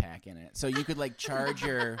battery pack in it, so you could like charge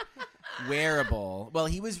your wearable. Well,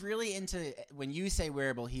 he was really into when you say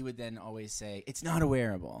wearable, he would then always say it's not a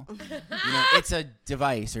wearable. It's a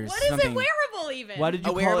device or What is something. it wearable even? Why did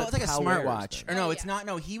you A call wearable? it It's like a Powwares smartwatch. then? Or no, Oh, it's yeah. not.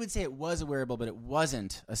 No, he would say it was a wearable, but it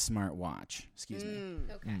wasn't a smartwatch. Excuse me.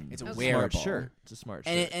 Okay. It's a Okay. wearable. Smart shirt. It's a smart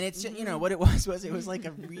shirt. And it's just, what it was it was like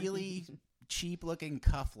a really cheap looking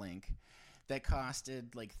cufflink that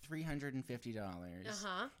costed like $350,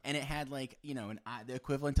 and it had like the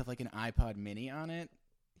equivalent of like an iPod Mini on it.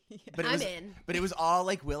 But it was, in. But it was all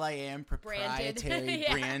like Will.i.am Branded. proprietary,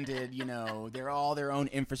 Yeah. branded. They're all their own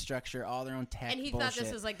infrastructure, all their own tech. And he bullshit. thought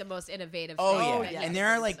this was like the most innovative Oh thing. yeah. that he's And there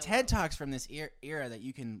are done like in TED Talks from this era that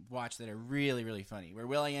you can watch that are really, really funny. Where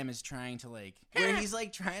Will.i.am is trying to where he's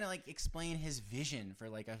like trying to explain his vision for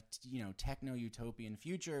like a techno utopian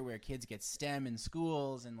future where kids get STEM in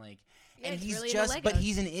schools and and it's he's really just, but Legos.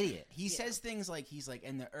 he's an idiot. He says things like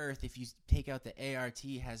and the earth, if you take out the ART,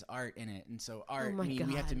 has art in it, and so art. my we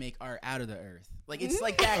have to God. make art out of the earth. Like it's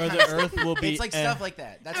like that. Or kind the of stuff. earth will be It's like stuff like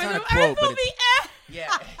that. That's Or not a the quote, earth but will be yeah.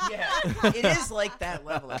 It is like that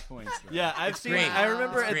level of points. though. Yeah, I've seen. great. I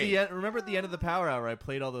remember It's at the great. end. Remember at the end of the Power Hour, I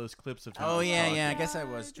played all those clips of. Oh Thomas yeah, talking yeah. I guess I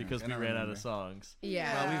was drunk. because I we don't ran out remember. of songs.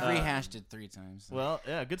 Yeah. Well, we've rehashed it 3 times. So. Well,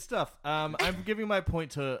 yeah, good stuff. I'm giving my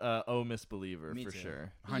point to Oh Miss Believer Me for too.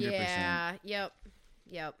 sure. 100%. Yeah. Yep.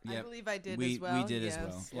 I Yep. believe I did We- as well. we did as Yes.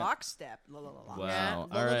 well. Yep. Lockstep. Wow. All right.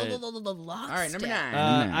 All right, number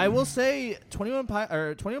 9. I will say 21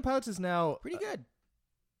 Pilots is now pretty good.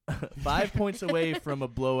 5 points away from a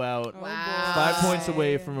blowout. Wow. 5 points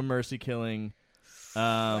away from a mercy killing.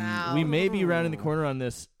 Wow. We may be rounding the corner on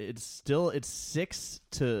this. It's 6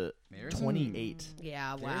 to There's 28.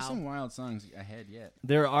 Yeah. There's Wow. some wild songs ahead yet.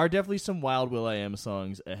 There are definitely some wild Will.i.am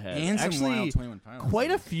songs ahead. And some Actually, wild 21 Pilots quite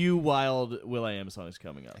a songs. few wild Will.i.am songs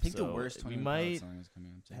coming up. I think the So worst we 21 might Pilots song is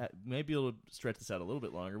coming up too. maybe it'll stretch this out a little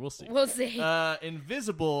bit longer. We'll see. We'll see.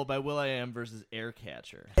 Invisible by Will.i.am versus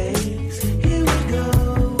Aircatcher. Here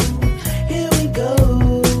we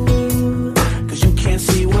go. Cause you can't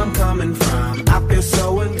see where I'm coming from. I feel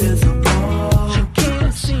so invisible. She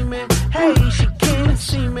can't see me. Hey, she can't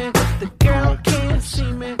see me. The girl can't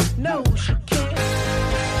see me. No, she can't.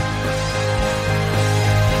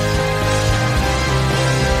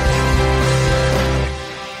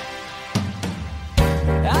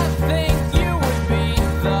 I think you would be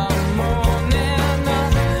the moon in a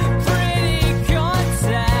pretty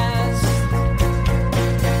contest,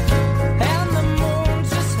 and the moon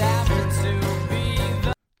just happened to be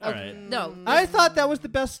the. All right. No. I thought that was the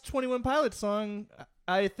best 21 Pilots song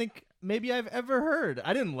I think maybe I've ever heard.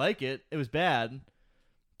 I didn't like it. It was bad.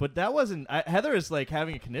 But that wasn't... Heather is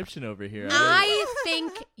having a conniption over here. I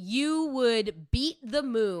think you would beat the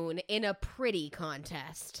moon in a pretty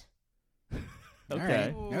contest.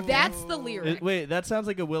 Okay. That's the lyric. Wait, that sounds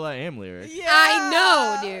like a Will.i.am lyric. Yeah. I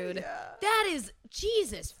know, dude. Yeah. That is,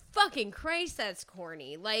 Jesus fucking Christ, that's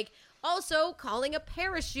corny. Like, also calling a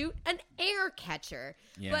parachute an air catcher.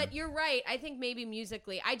 Yeah. But you're right. I think maybe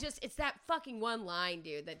musically, it's that fucking one line,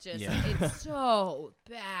 dude, that just, it's so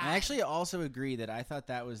bad. I actually also agree that I thought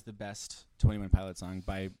that was the best 21 Pilots song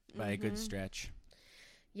by a good stretch.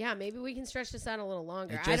 Yeah, maybe we can stretch this out a little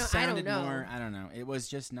longer. It just sounded I don't know. more, I don't know. It was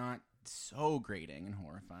just not so grating and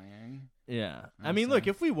horrifying. Yeah, I mean, look,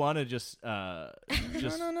 if we want to just no,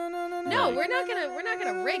 we're not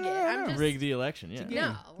gonna rig it. I'm just rig the election. Yeah,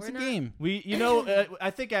 no, we're it's a not. game. I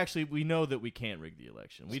think actually we know that we can't rig the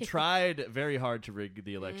election. We tried very hard to rig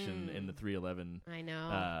the election in the 311. I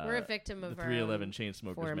know we're a victim of the our 311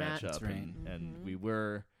 Chainsmokers format. matchup, right. and we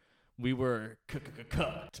were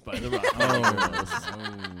cut by the Rock.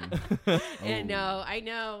 I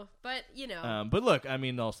know, but you know. But look, I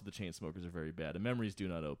mean, also the Chainsmokers are very bad. And Memories Do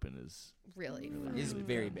Not Open is really is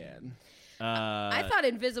very bad. I thought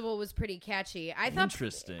Invisible was pretty catchy. I thought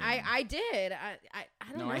interesting. I did. I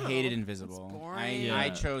don't know. I hated Invisible. I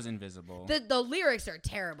chose Invisible. The lyrics are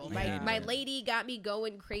terrible. My lady got me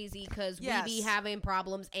going crazy because we be having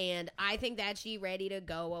problems, and I think that she ready to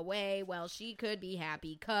go away. Well, she could be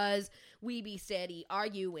happy because we be steady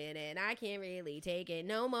arguing, and I can't really take it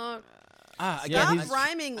no more. Stop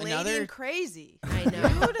rhyming, lady, and crazy. I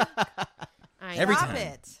know. Dude. Every Stop time.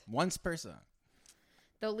 it. Once per song.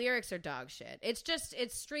 The lyrics are dog shit. It's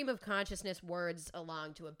stream of consciousness words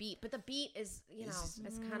along to a beat, but the beat is,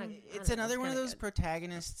 it's kind of. It's another one of those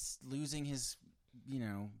protagonists losing his,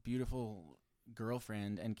 beautiful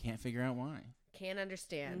girlfriend and can't figure out why. Can't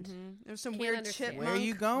understand. There's some weird chipmunk. Where are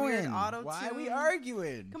you going? Why are we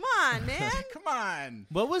arguing? Come on, man. Come on.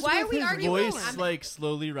 What was Why with are we his arguing? voice like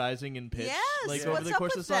slowly rising in pitch? Yes. Like What's over the up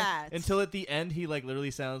course with of the song that? until at the end he like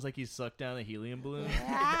literally sounds like he's sucked down a helium balloon.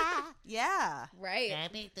 Yeah. Right. I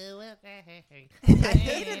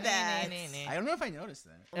hated that. I don't know if I noticed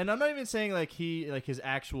that. And I'm not even saying like his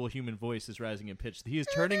actual human voice is rising in pitch. He is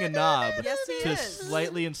turning a knob to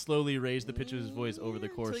slightly and slowly raise the pitch of his voice over the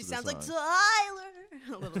course of the song. So he sounds like Tyler.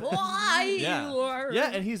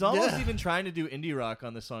 Yeah, and he's almost even trying to do indie rock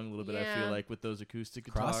on the song a little bit. I feel like with those acoustic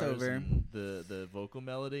guitars crossover and the vocal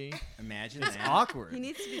melody. Imagine it's that. awkward. He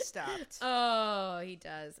needs to be stopped. Oh, he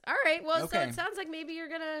does. All right. Well, so it sounds like maybe you're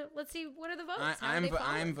gonna. Let's see. What are the votes?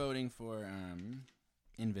 I'm voting for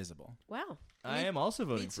Invisible. Wow. I am also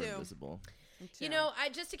voting for Invisible.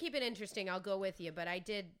 Just to keep it interesting, I'll go with you, but I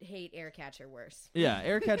did hate Aircatcher worse. Yeah,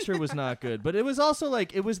 Aircatcher was not good, but it was also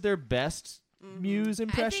like it was their best Muse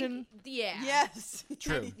impression. Yes.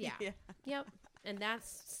 True. Yeah. Yep. And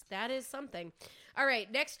that is something. All right.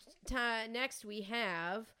 Next we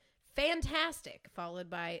have Fantastic,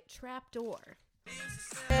 followed by Trapdoor.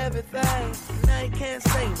 Everything, now you can't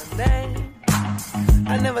say my name.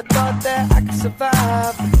 I never thought that I could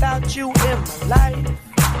survive without you in my life.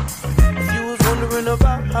 If you was wondering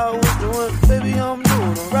about how I was doing, baby, I'm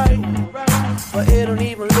doing alright. But it don't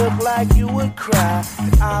even look like you would cry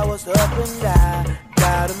if I was up and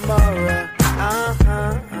die tomorrow.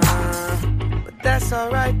 But that's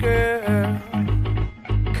alright, girl.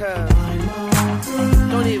 Cause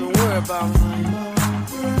don't even worry about me.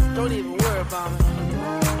 Don't even worry about me.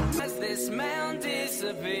 As this man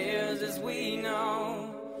disappears, as we know,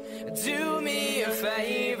 do me a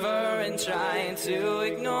favor and try to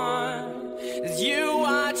ignore as you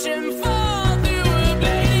watch him fall through a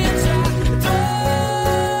blazing trapdoor.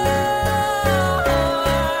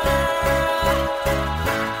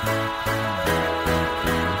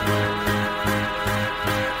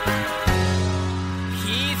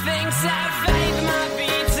 He thinks that faith might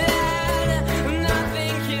be dead.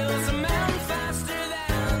 Nothing kills a man faster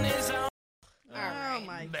than his own. Oh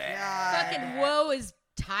my god. Fucking woe is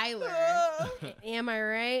Tyler. Am I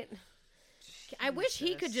right? I wish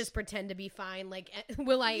he could just pretend to be fine, like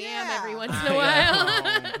Will.i.am every once in a while.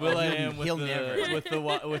 Will.i.am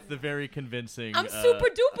with the very convincing. I'm super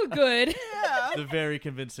duper good. The very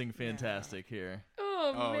convincing Fantastic here.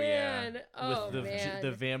 Oh man. Yeah. Oh with man.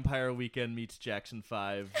 The Vampire Weekend meets Jackson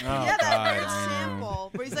 5. That weird sample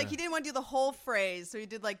where he's like he didn't want to do the whole phrase, so he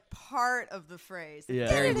did like part of the phrase. Yeah.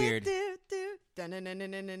 Very weird.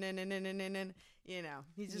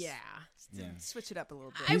 He just switch it up a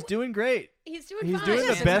little bit. He's doing great. He's doing He's fine. doing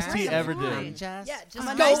the best he ever did. Just I'm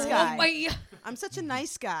a go nice guy. away. I'm such a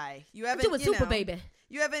nice guy. You haven't Do a super baby.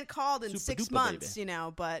 You haven't called in Super 6 duper months, baby.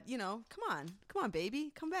 but come on,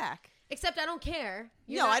 baby, come back. Except I don't care.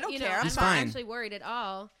 I don't care. I'm He's not fine. actually worried at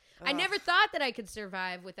all. I never thought that I could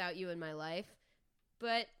survive without you in my life.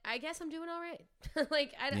 but I guess I'm doing all right.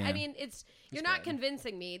 I mean, you're not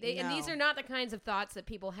convincing me. And these are not the kinds of thoughts that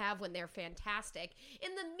people have when they're fantastic.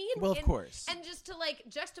 Well, of course. And just to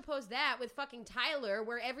juxtapose that with fucking Tyler,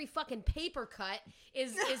 where every fucking paper cut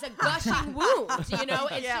is a gushing wound. You know,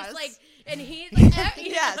 it's just like, and he,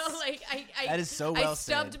 yes, know, that is so well I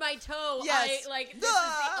stubbed my toe. Yes, this is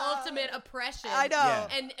the ultimate oppression. I know. Yeah.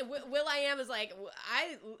 And Will.i.am is like,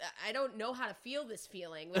 I don't know how to feel this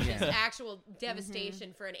feeling, which is actual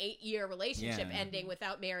devastation for an 8-year relationship ending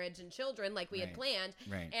without marriage and children like we had planned.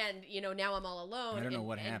 Right. And, now I'm all alone. I don't know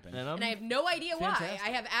what happened. And I have no idea why. I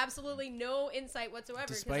have absolutely no insight whatsoever.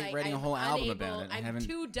 Despite writing a whole album about it, I'm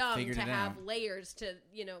too dumb to have layers to,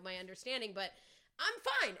 my understanding. But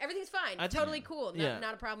I'm fine. Everything's fine. Totally cool.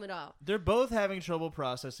 Not a problem at all. They're both having trouble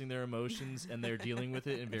processing their emotions, and they're dealing with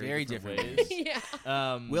it in very different ways.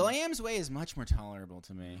 Yeah. Will.i.am's way is much more tolerable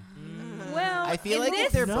to me. Well, I feel like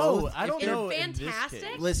if they're both, I don't know.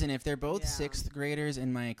 Fantastic. Listen, if they're both 6th graders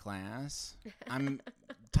in my class,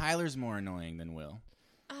 Tyler's more annoying than Will.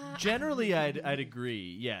 Generally, I'd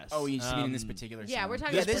agree. Yes. Oh, you mean in this particular song? Yeah, we're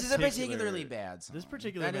talking. This is a particularly bad song. This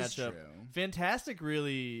particular matchup, is true. Fantastic.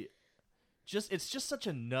 Really, it's just such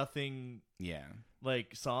a nothing. Yeah.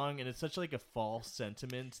 Song, and it's such a false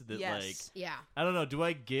sentiment that yeah. I don't know. Do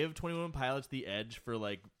I give 21 Pilots the edge for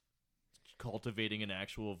cultivating an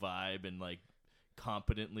actual vibe and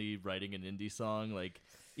competently writing an indie song?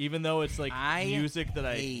 Even though it's music that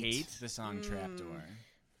I hate. The song Trapdoor.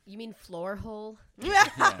 You mean Floor Hole?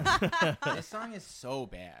 Yeah. This song is so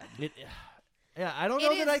bad. I don't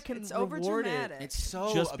know that I can it's reward it. It's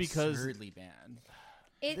so just because absurdly bad.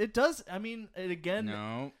 It does. I mean, again,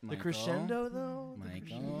 no, the crescendo though.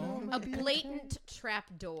 Michael, a blatant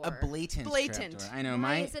trapdoor. A blatant. Trapdoor. I know.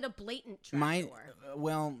 Why is it a blatant trapdoor?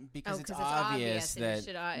 Because it's obvious that you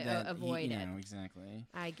should avoid it. Exactly.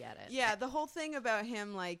 I get it. Yeah, the whole thing about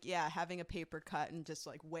him, having a paper cut and just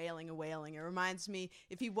wailing and wailing. It reminds me,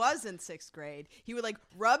 if he was in 6th grade, he would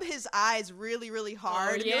rub his eyes really, really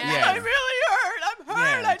hard. Oh, yeah. And I'm really hurt. I'm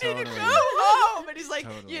hurt. I need to go home. And he's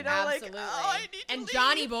Absolutely. I need to and leave.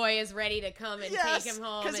 Johnny Boy is ready to come and take him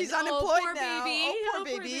home because he's and, unemployed poor now. Baby. Poor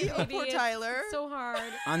baby. Poor Tyler. It's so hard.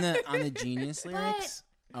 On the Genius lyrics.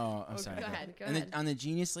 Go sorry. Go ahead. On the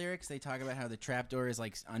Genius lyrics, they talk about how the trapdoor is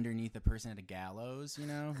underneath a person at a gallows,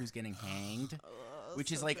 who's getting hanged.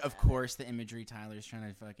 Which is of course, the imagery Tyler's trying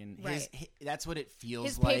to fucking. Right. That's what it feels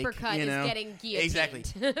his like. His paper cut is getting guillotined. Exactly.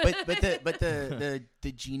 but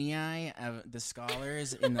the genii of the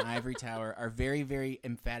scholars in the ivory tower are very, very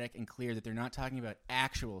emphatic and clear that they're not talking about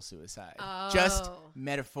actual suicide, just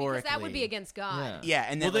metaphorically. Because that would be against God. Yeah,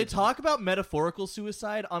 and then they talk about metaphorical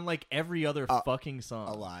suicide on every other fucking song.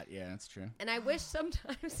 A lot. Yeah, that's true. And I wish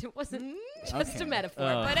sometimes it wasn't just a metaphor.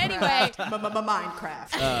 But anyway,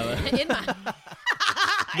 Minecraft. In my.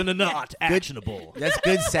 Not actionable. That's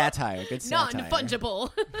good satire. Good satire.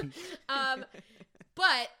 Non-fungible.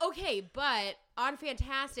 But on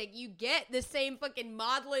Fantastic, you get the same fucking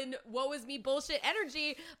maudlin, woe is me bullshit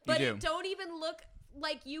energy, but it don't even look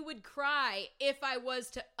like you would cry if I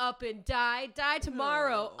was to up and die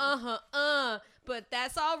tomorrow. But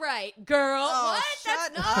that's all right, girl. What?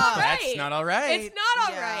 That's not all right. That's not all right. It's not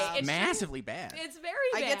all right. It's massively bad. It's very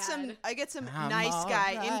bad. I get some nice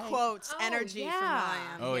guy in quotes energy from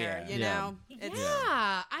Will.i.am. Oh here, yeah. You know.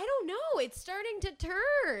 I don't know. It's starting to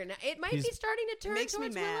turn. It might be starting to turn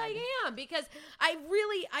towards Will.i.am because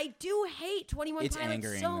I do hate 21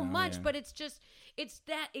 Pilots so much, but it's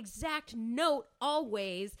that exact note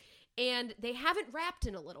always. And they haven't rapped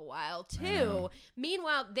in a little while too.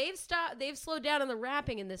 Meanwhile, they've slowed down on the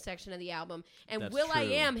rapping in this section of the album, and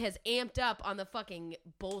Will.i.am has amped up on the fucking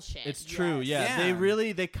bullshit. It's true. Yeah.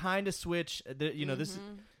 They kind of switch. This.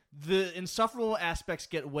 The insufferable aspects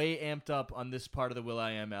get way amped up on this part of the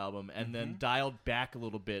Will.i.am album and then dialed back a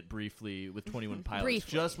little bit briefly with 21 Pilots,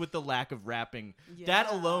 just with the lack of rapping. Yeah.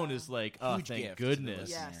 That alone is thank goodness.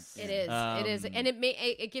 Yes. It is. It is. And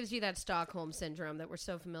it gives you that Stockholm syndrome that we're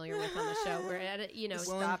so familiar with on the show. Where,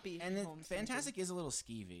 and Fantastic is a little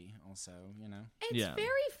skeevy also, It's very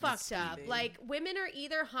fucked up. Women are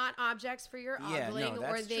either hot objects for your ogling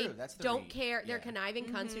or they don't care. They're conniving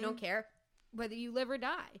cunts who don't care whether you live or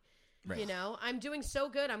die. Right. I'm doing so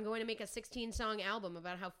good. I'm going to make a 16-song album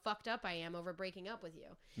about how fucked up I am over breaking up with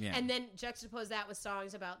you. Yeah. And then juxtapose that with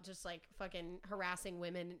songs about just fucking harassing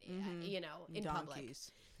women, in public.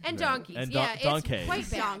 And donkeys. And donkeys. It's quite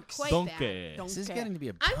bad. Quite bad. This is getting to be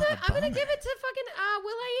I'm going to give it to fucking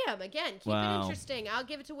Will.i.am. Again, keep it interesting. I'll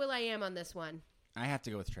give it to Will.i.am on this one. I have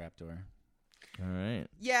to go with Trapdoor. All right.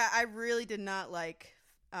 Yeah, I really did not like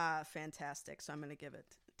Fantastic, so I'm going to give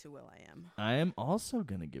it to will.i.am. I am also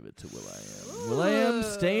gonna give it to will.i.am. will.i.am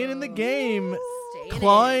staying in the game,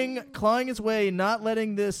 Staying clawing his way, not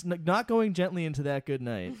letting this, not going gently into that good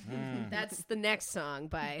night. That's the next song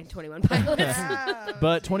by 21 Pilots.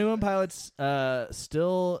 But 21 Pilots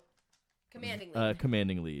still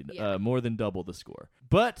Commanding lead. lead, more than double the score.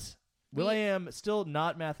 But will.i.am still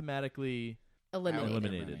not mathematically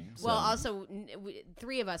eliminated. Well, also,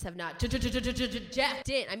 three of us have not jacked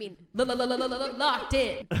in. I mean, locked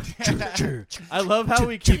in. I love how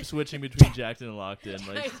we keep switching between jacked in and locked in.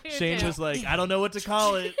 Like Shane was like, I don't know what to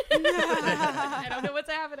call it. I don't know what's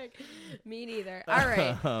happening. Me neither. All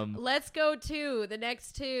right, let's go to the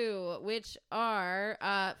next two, which are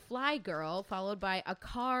Fly Girl, followed by A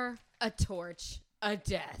Car, A Torch, A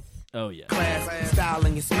Death. Oh, yeah. Class, style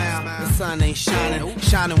and your smile. The sun ain't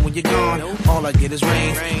shining when you're gone. All I get is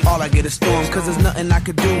rain, all I get is storms. Cause there's nothing I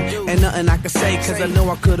could do, and nothing I could say. Cause I know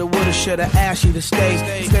I coulda, woulda, shoulda asked you to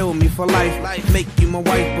stay with me for life, make you my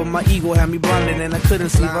wife. But my ego had me blinded and I couldn't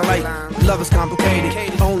see the light. Love is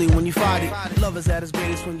complicated, only when you fight it. Love is at its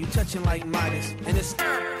greatest when you touching like Midas. And it's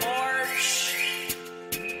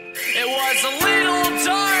It was a little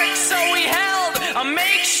dark, so we held a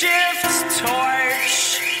makeshift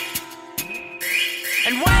torch.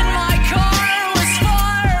 And when my car was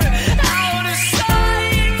far out of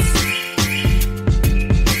sight,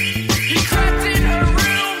 he crept in her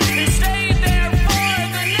room and stayed there for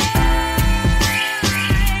the night.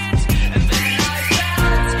 And then I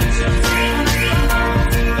found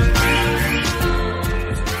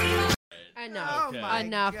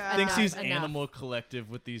Enough. Thinks he's Animal Collective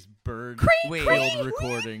with these bird Creep.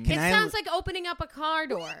 recordings. It sounds like opening up a car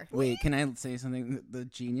door. Wait, can I say something? The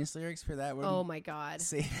genius lyrics for that one. Oh my God.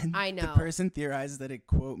 Say I know. The person theorizes that it,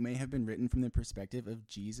 quote, may have been written from the perspective of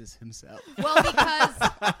Jesus himself. Well, because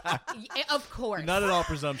of course. Not at all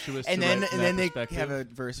presumptuous. And to then write and that then they perspective. have a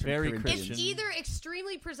verse from Very Corinthians. It's either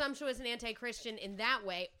extremely presumptuous and anti-Christian in that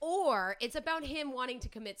way, or it's about him wanting to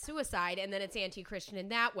commit suicide, and then it's anti-Christian in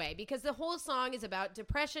that way. Because the whole song is about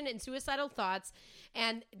depression and suicidal thoughts,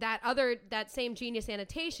 and that same genius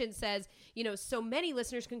annotation says, so many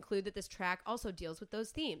listeners conclude that this track also deals with those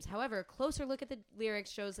themes. However, a closer look at the lyrics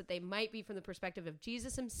shows that they might be from the perspective of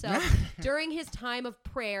Jesus himself during his time of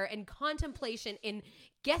prayer and contemplation in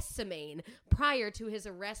Gethsemane prior to his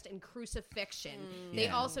arrest and crucifixion. They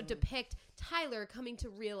also depict Tyler coming to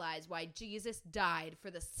realize why Jesus died for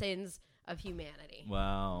the sins of humanity.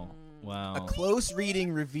 Wow. A close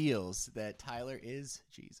reading reveals that Tyler is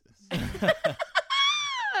Jesus.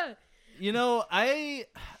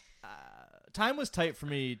 Time was tight for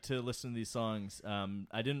me to listen to these songs.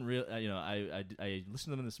 I didn't I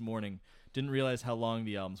listened to them this morning. Didn't realize how long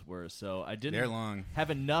the albums were, so I didn't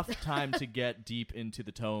have enough time to get deep into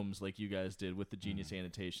the tomes like you guys did with the genius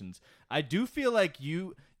annotations. I do feel like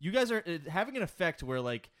you guys are having an effect where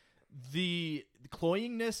like the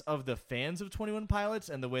cloyingness of the fans of 21 Pilots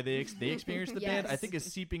and the way they experience the band, I think, is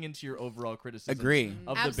seeping into your overall criticism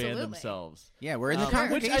of the band themselves. Yeah, we're in the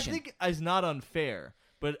congregation. Which I think is not unfair.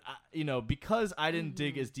 But, because I didn't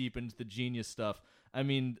dig as deep into the genius stuff, I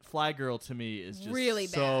mean, Fly Girl to me is just really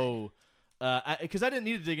so... Because I didn't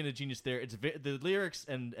need to dig into genius there. It's the lyrics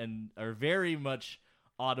and are very much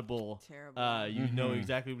audible. Terrible. You know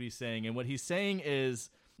exactly what he's saying. And what he's saying is...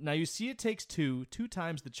 Now you see it takes two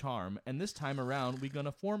times the charm, and this time around we're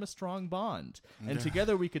gonna form a strong bond, and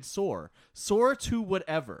together we could soar to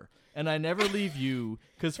whatever, and I never leave you,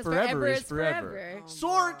 because forever is forever.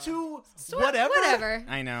 Soar to whatever.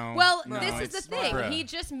 I know. Well, this is the thing. He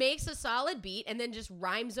just makes a solid beat and then just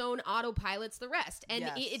rhyme zone autopilots the rest,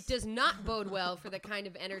 and it does not bode well for the kind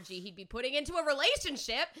of energy he'd be putting into a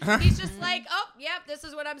relationship. He's just like, oh, yep, this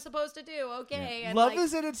is what I'm supposed to do. Okay. Yeah. And Love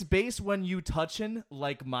is at its base when you touchin'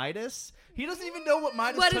 like Midas. He doesn't even know what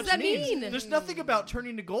Midas touch means. What does that mean? There's nothing about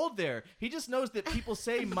turning to gold there. He just knows that people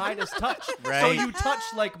say Midas touch. Right. So you touch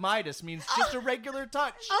like Midas means just a regular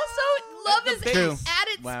touch. Also, love is True. at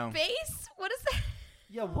its Wow. base. What is that?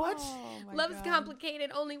 Yeah, what? Love is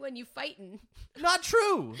complicated only when you fightin'. Not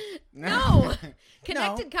true. No.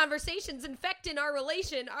 Connected conversations infect in our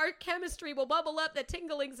relation. Our chemistry will bubble up that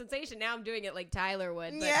tingling sensation. Now I'm doing it like Tyler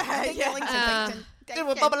would. But It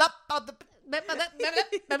will bubble up out the...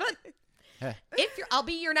 I'll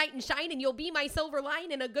be your knight in shine, and you'll be my silver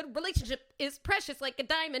line, and a good relationship is precious like a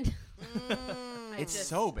diamond. It's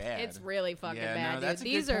so bad. It's really fucking bad. No, that's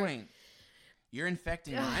dude. a good point. You're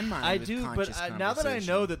infecting my mind. I with do, but conscious now that I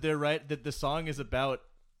know conversation. that they're right, that the song is about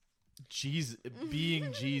Jesus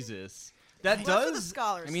being Jesus, That That's what the does.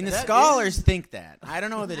 scholars. I mean, the say. scholars think that. I don't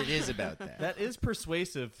know that it is about that. That is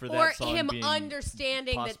persuasive for Or that song him being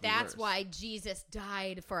understanding that possibly that's worse. why Jesus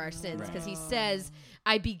died for our sins, because he says,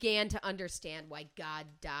 I began to understand why God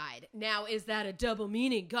died. Now, is that a double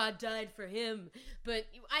meaning? God died for him. But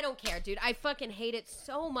I don't care, dude. I fucking hate it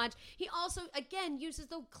so much. He also, again, uses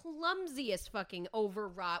the clumsiest fucking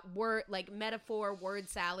overwrought word, like metaphor word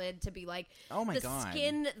salad to be like, Oh my the God.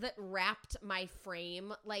 skin that wrapped my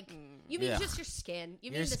frame. Like, you mean Yeah. just your skin.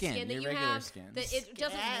 You Your mean the skin, skin that your you regular have. skin. That it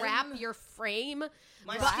doesn't wrap your frame.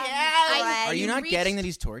 My But skin. Are you not reached- getting that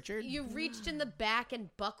he's tortured? You reached in the back and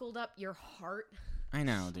buckled up your heart. I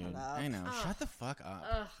know, dude. I know. Shut the fuck up.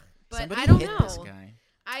 Ugh. But Somebody I don't hit know. this guy.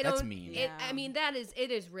 I That's don't. mean. It, I mean,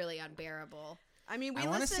 it is really unbearable. I mean, we I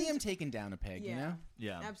want to see listened- him taken down a peg, you know?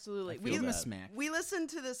 Yeah, Absolutely. I feel We Give him a that. smack. We listened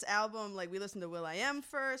to this album, like we listened to Will.i.am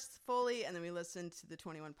first fully, and then we listened to the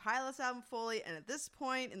 21 Pilots album fully. And at this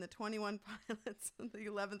point in the 21 Pilots, the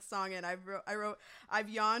 11th song, and I've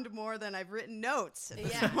yawned more than I've written notes at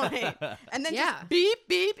this point. And then Yeah. just beep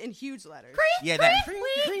beep in huge letters. Yeah, that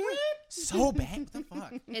so bad. What the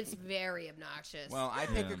fuck? It's very obnoxious. Well, I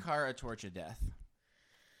pick Yeah. a car, a torch of death.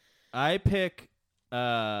 I pick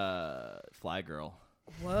Fly Girl.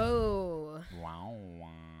 Whoa. Wow.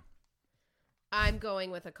 I'm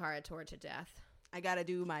going with a car, a torch of death. I gotta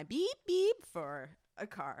do my beep beep for a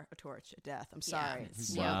car, a torch of death. I'm sorry.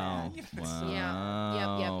 It's so Wow. bad.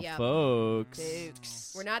 Wow. Yep. Folks.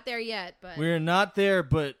 Folks. We're not there yet, but We're not there,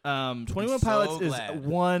 but 21 so Pilots is glad.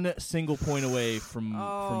 one single point away from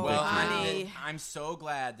Oh, Well, victory. honey. I'm so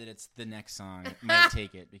glad that it's the next song might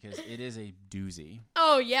take it because it is a doozy.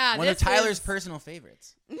 oh yeah, One of this Tyler's is- personal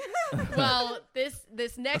favorites. Well,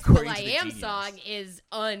 this next According Will to I the Am genius. song is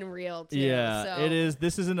unreal too. Yeah, so it is.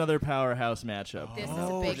 This is another powerhouse matchup. This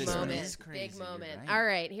Oh, is a big this one moment. is crazy, Big you're moment. right. All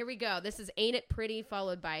right, here we go. This is Ain't It Pretty,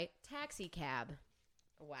 followed by Taxi Cab.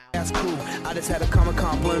 Wow. That's cool. I just had to come and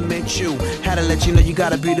compliment you. Had to let you know you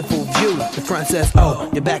got a beautiful view. The front says, oh,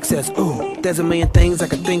 your back says, ooh. There's a million things I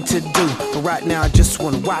could think to do. But right now I just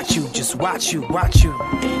wanna watch you, just watch you, watch you.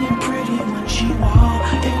 Ain't it pretty when she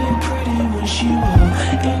walk? Ain't it pretty when she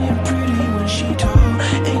walk? Ain't it pretty when she talk?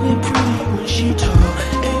 Ain't it pretty when she talk?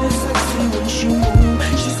 Ain't it sexy when she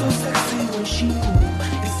move? She's so sexy when she move.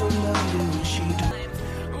 It's so lovely when she do.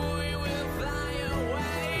 We will fly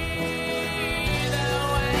away, the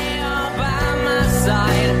way all by my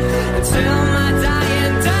side until my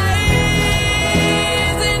dying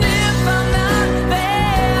days. And if I'm not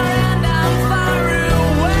there and I'm far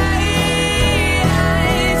away,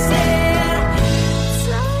 I said,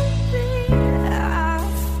 don't be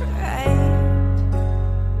afraid.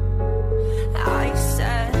 I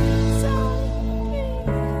said, don't be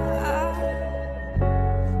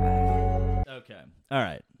afraid. Okay. All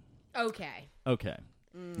right. Okay. Okay.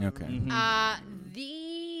 Okay.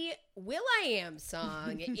 The Will I Am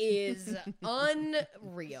song is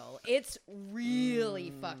unreal. It's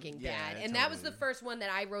really fucking bad. And that was the first one that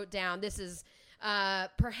I wrote down. This is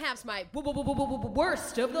perhaps my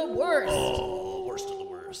worst of the worst. Oh, worst of the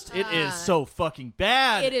worst. It is so fucking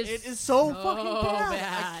bad. it is It is so so fucking bad. I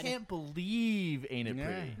bad. can't believe Ain't It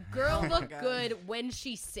Pretty. Girl looked good when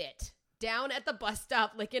she sit down at the bus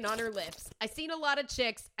stop licking on her lips. I seen a lot of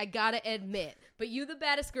chicks, I gotta admit. But you the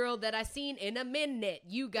baddest girl that I seen in a minute.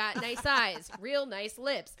 You got nice eyes, real nice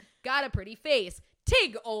lips, got a pretty face.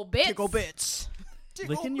 Tig, old bitch. Tickle bits.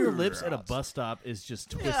 Licking your lips at a bus stop is just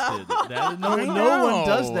twisted. That, no I one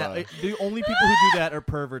does know. that. The only people who do that are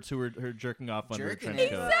perverts who are jerking off under a Jerking trench it.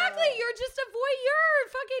 coat. Exactly, you're just a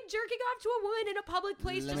voyeur, fucking jerking off to a woman in a public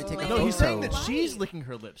place. Let me just take a living No, he's photo. saying that life. she's licking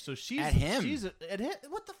her lips, so she's At him. She's at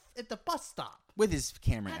the bus stop. With his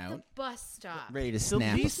camera at out, the bus stop. ready to The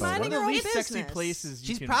snap a least, photo. Minding one of her the own least sexy business. places. She's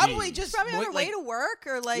you can probably be. just Probably on her like, way to work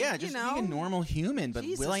or like, yeah, just being a normal human. But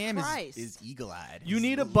Jesus Will.i.am Christ. is eagle-eyed. You He's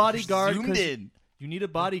need a bodyguard. zoomed 'cause- in. You need a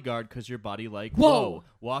bodyguard because your body like Whoa. whoa.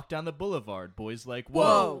 Walk down the boulevard, boys like whoa.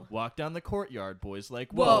 Whoa. Walk down the courtyard, boys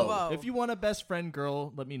like whoa. Whoa. Whoa. If you want a best friend,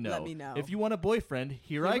 girl, let me know. Let me know. If you want a boyfriend,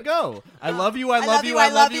 here I go. I love you. I I love you. I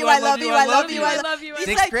love you. I love you. I love you. I love you. He's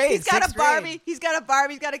Sixth like, grade, he's got sixth a Barbie. grade. He's got a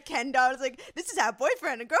Barbie. He's got a Ken doll. It's like, this is how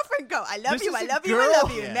boyfriend and girlfriend go. I love This you. is I a love you. I girl-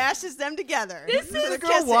 love you. Yeah. Mashes them together. This is The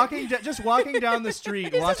girl just walking down the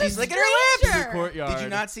street, watching is a Look at her lips. the courtyard. Did you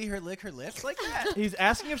not see her lick her lips like that? He's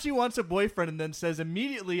asking if she wants a boyfriend, and then says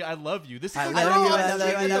immediately, "I love you." This is I a love girl you. on I the love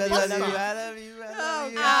street you. at I the love bus you. stop. I love you. I love you.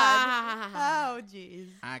 Oh, God. Oh, jeez.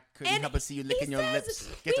 I couldn't help but see you licking your lips.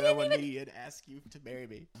 Get to know me and ask you to marry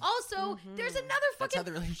me. Also, there's another That's how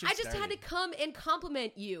fucking. the relationship I just had started. to come and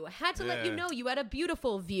compliment you. Had to let you Yeah. know you had a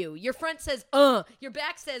beautiful view. Your front says, Your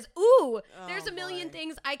back says, ooh. There's a million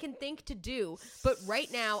things I can think to do. But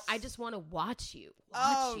right now, I just want to watch you.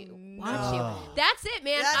 Watch you. That's it,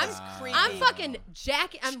 man. I'm fucking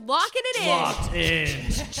I'm locking it in. Locked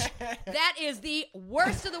in. That is the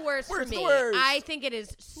worst of the worst for me. I think it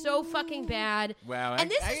is so fucking bad. Wow. And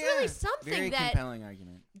this is really something very that compelling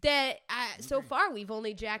argument. so far we've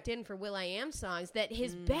only jacked in for Will.i.am songs that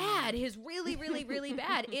his really, really, really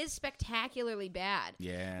bad is spectacularly bad.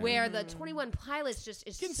 Yeah. Where the 21 Pilots just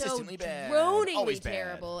is so Consistently bad. droningly Always bad.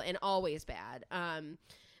 terrible and always bad.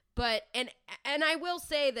 But and I will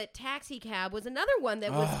say that Taxi Cab was another one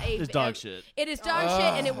that was It's dog shit. It is dog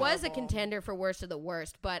shit, and it was a contender for worst of the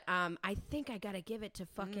worst. But I think I gotta give it to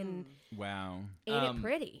fucking Wow. Ain't It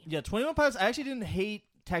Pretty. Yeah, 21 Pilots. I actually didn't hate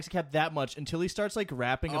Taxi Cab that much until he starts like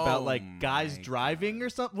rapping about like guys driving or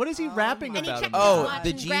something. What is he rapping And he about? checked him? his Oh, watch the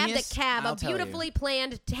and grabbed genius? a cab, I'll a tell you. beautifully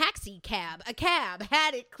planned taxi cab. A cab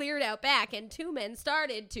had it cleared out back, and two men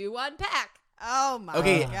started to unpack. Oh, my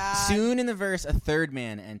Okay, God. soon in the verse, a third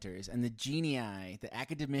man enters, and the genii, the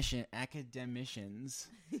academicians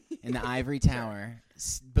in the ivory tower,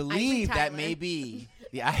 believe that Tyler. may be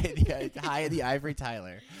the ivory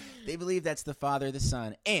Tyler. They believe that's the Father, the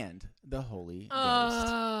Son, and the Holy Ghost.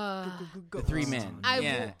 The three men.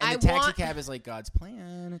 And the taxi cab is like God's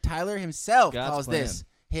plan. Tyler himself God's calls plan. this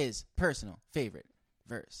his personal favorite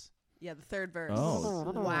verse. Yeah, the third verse.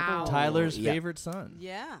 Oh, Wow. Tyler's Yeah. favorite son.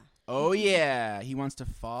 Yeah. Oh yeah, he wants to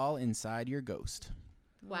fall inside your ghost.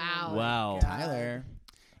 Wow. Wow. Tyler.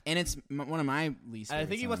 And it's one of my least I favorite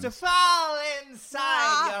think he wants to songs. fall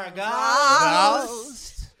inside your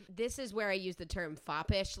ghost. This is where I use the term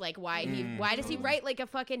foppish. Like, why does he write like a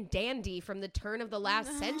fucking dandy from the turn of the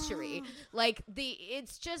last century? Like,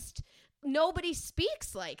 it's just nobody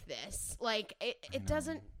speaks like this. Like, it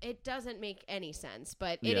doesn't make any sense.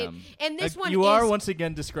 But and this one you is, are once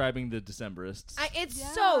again describing the Decemberists.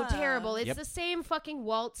 It's so terrible. It's the same fucking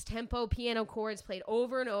waltz tempo, piano chords played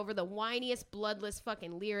over and over, the whiniest, bloodless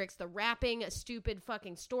fucking lyrics, the rapping, a stupid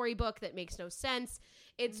fucking storybook that makes no sense.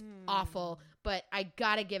 It's awful, but I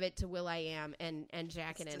gotta give it to Will.i.am and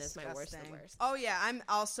Jack It In as my worst of the worst. Oh, yeah, I'm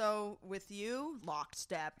also with you,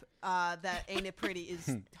 lockstep. That Ain't It Pretty is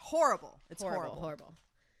horrible. It's horrible.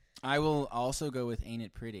 I will also go with Ain't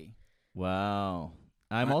It Pretty. Wow.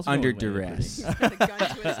 I'm also under going with duress.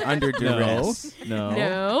 Under Under duress.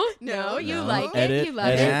 No. No, you No. like Edit, it. You love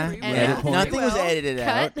edit, it. Yeah, Free yeah. will. Nothing was Free will. edited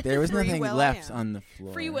out. Cut. There was Free nothing will left I am. on the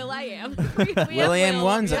floor. Free Will.i.am. Will.i.am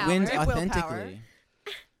wins. It wins Willpower. authentically.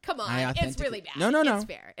 Come on, I it's authentically- really bad. No. It's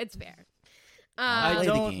fair. It's fair. I Play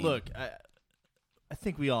the don't game. look. I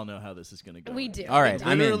think we all know how this is going to go. We do. All right,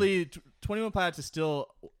 I'm in. Literally, 21 Pilots is still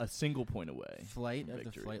a single point away. Flight from of the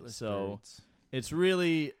victory. flightless So birds. it's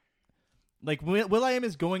really like Will.i.am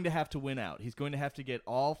is going to have to win out. He's going to have to get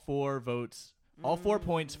all 4 votes, all 4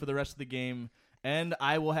 points for the rest of the game, and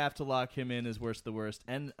I will have to lock him in as worst of the worst,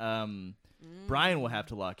 and Brian will have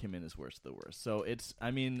to lock him in as worst of the worst. So it's, I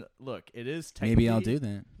mean, look, it is technically... Maybe I'll do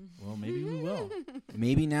that. Well, maybe we will.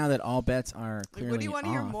 Maybe now that all bets are clearly What do you want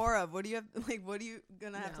to hear off. more of? What do you have? Like, what are you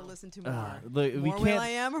gonna have to listen to more? Look, we More can't.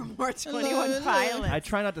 Will.i.am or more 21 Pilots? I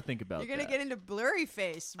try not to think about You're gonna that. get into blurry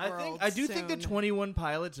face. I do think that 21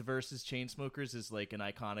 Pilots versus Chainsmokers is like an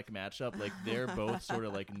iconic matchup. Like they're both sort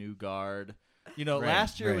of like new guard. You know, Right,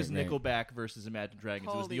 last year right, was right. Nickelback versus Imagine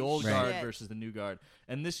Dragons. It was the Holy old shit. guard versus the new guard.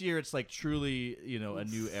 And this year it's like truly, you know, a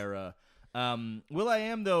new era.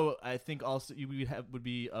 Will.i.am though, I think also would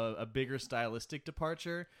be a bigger stylistic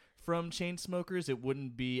departure from Chainsmokers. It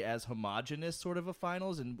wouldn't be as homogenous sort of a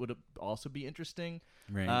finals and would also be interesting.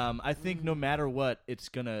 Right. I think no matter what, it's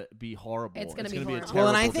gonna be horrible. It's gonna be a horrible. terrible Well,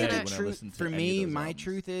 and I think day the when I truth listen to for any me, of those my albums.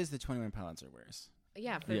 truth is the 21 Pilots are worse.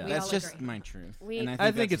 Yeah, Yeah. we That's all just agree. my truth. We- And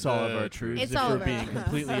I think that's it's all of the our truths. It's if all we're of our being truths.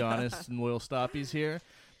 completely honest and loyal stoppies here.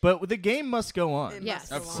 But the game must go on. It Yes.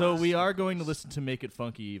 must go So on. we are going to listen to Make It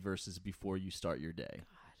Funky versus Before You Start Your Day.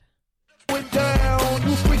 Went down,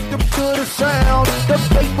 you freaked them to the sound. The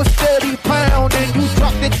bass was steady pound, and you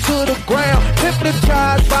dropped it to the ground.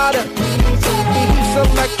 Hypnotized by the music, he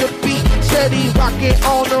select the beat, steady rocking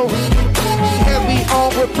on the heavy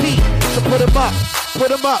on repeat. So put 'em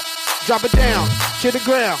up, drop it down to the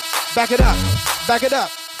ground, back it up,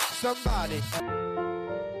 somebody.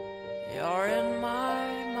 You're in my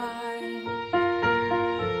mind.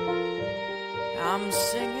 I'm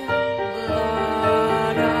singing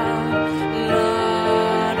la da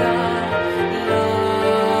la da la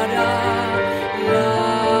da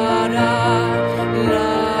la da la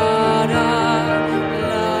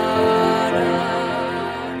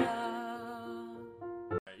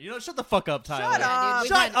shut the fuck up, Tyler. Shut up.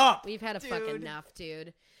 Shut up. We've had a fuck Dude. enough,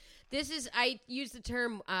 dude. I use the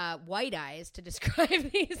term white eyes to describe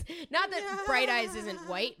these. Not that bright eyes isn't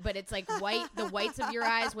white, but it's like the whites of your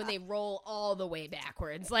eyes when they roll all the way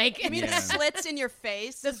backwards. Like, I mean, the slits in your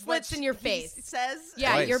face. The slits in your face. Says.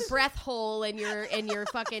 Yeah, Twice. your breath hole and your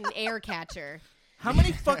fucking air catcher. How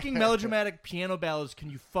many fucking melodramatic piano ballads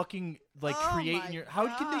can you fucking Oh create my in your?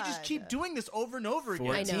 How can they just God. keep doing this over and over again?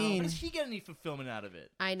 I know. 14. How does he get any fulfillment out of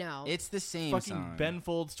it? I know. It's the same Fucking song. Ben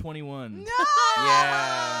Folds 21. No. Yeah.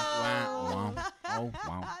 Wow. Wow. Oh,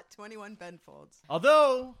 wow. 21 Ben Folds.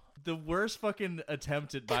 Although the worst fucking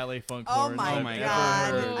attempt at ballet funk Oh horns my I've my ever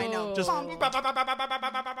God. heard. I know. Just the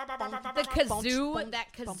kazoo,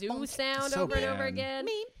 that kazoo sound So over and over bad. again.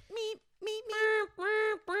 Me.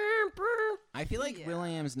 I feel like Yeah.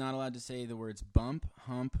 Will.i.am's not allowed to say the words bump,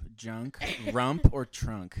 hump, junk, rump, or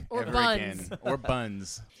trunk Or ever buns. again. Or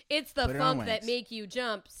buns. It's the Put it on funk that wax. make you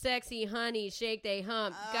jump. Sexy honey, shake they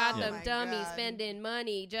hump. Got Oh them my dummies God. spending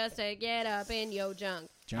money just to get up in yo junk.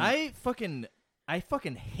 Junk. I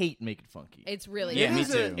fucking hate Make It Funky. It's really Yeah, It me is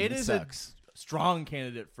too. It It is sucks. a strong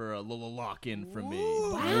candidate for a little lock-in from me.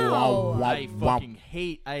 Wow. I fucking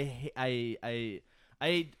hate.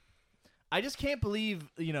 I just can't believe,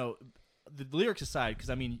 the lyrics aside, because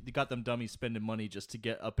I mean, you got them dummies spending money just to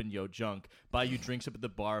get up in yo junk, buy you drinks up at the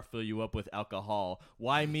bar, fill you up with alcohol.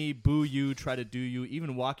 Why me? Boo you? Try to do you?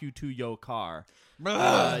 Even walk you to yo car.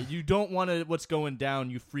 You don't want to. What's going down?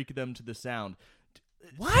 You freak them to the sound.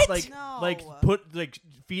 What? Like, No. like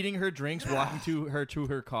feeding her drinks, walking to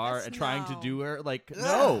her car, That's and trying to no. do her like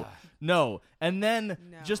no. And then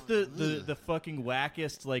just the fucking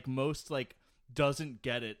wackest, like most like doesn't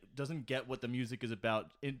get what the music is about.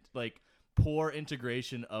 Poor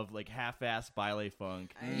integration of like half-ass ballet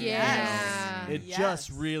funk. Yeah. It just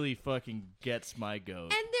really fucking gets my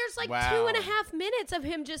goat. And there's like Wow. 2.5 minutes of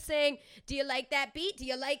him just saying, "Do you like that beat? Do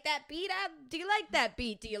you like that beat? Do you like that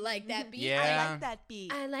beat? Do you like that beat? Yeah. I like that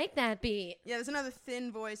beat. I like that beat." Yeah, there's another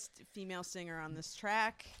thin-voiced female singer on this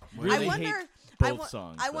track. Really I wonder. hate I both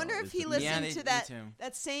songs, I though, wonder if is he the- listened Yeah, to me that too.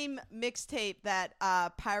 that same mixtape that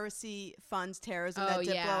piracy funds terrorism. Oh, that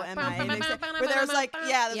Diplo yeah. MIA mixtape, where there was like, there's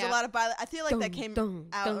Yeah. a lot of I feel like that came Dun,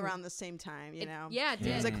 out dun. around the same time. You know. Yeah, it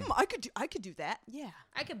He was did. like, I could do that. Yeah.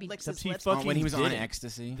 I could be. Licks Except his he lips. fucking when he was on did it.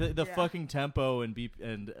 ecstasy. The Yeah. fucking tempo and beat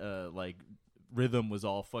and like rhythm was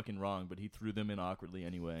all fucking wrong, but he threw them in awkwardly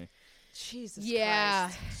anyway. Jesus Yeah.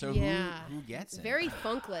 Christ. So yeah. who gets it? Very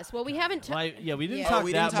funkless. Well, we haven't. Well, we didn't Yeah. talk Oh,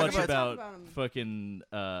 we that didn't talk much about- about, him. fucking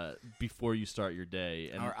before you start your day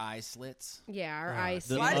and Our eye slits. Yeah, our eyes.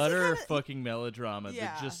 the Why does he utter kinda- fucking melodrama.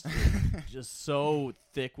 Yeah. That just so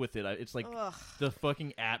thick with it. It's like Ugh. the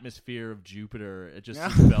fucking atmosphere of Jupiter. It just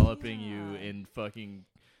enveloping you in fucking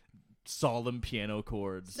solemn piano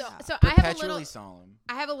chords. So I have a Perpetually little. solemn.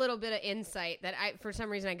 I have a little bit of insight that for some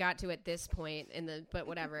reason I got to at this point but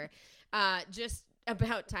whatever. Just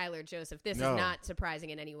about Tyler Joseph. This No. is not surprising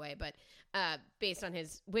in any way, but based on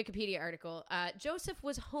his Wikipedia article, Joseph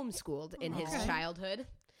was homeschooled in his childhood.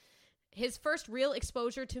 His first real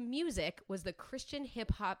exposure to music was the Christian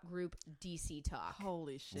hip hop group DC Talk.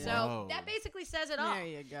 Holy shit. So Whoa. that basically says it all. There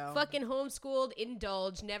you go. Fucking homeschooled,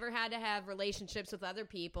 indulged, never had to have relationships with other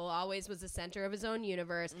people, always was the center of his own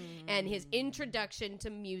universe. And his introduction to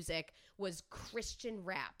music was Christian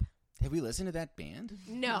rap. Have we listened to that band?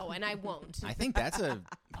 No, and I won't. I think that's a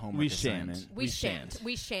homework We assignment. shan't. We shan't.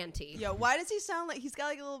 We shanty. Yo, why does he sound like he's got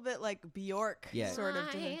like a little bit like Bjork Yeah. sort of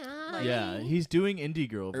to him? Like, Yeah, he's doing indie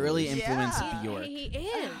girl. Early voice. influence Yeah. Bjork. He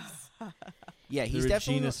is. Yeah, he's the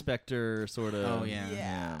definitely. Regina Spektor sort of. Oh, yeah.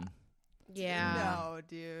 Yeah. Yeah. No,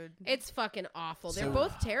 dude. It's fucking awful. They're So-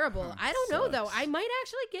 both terrible. I don't know, though. Sucks. I might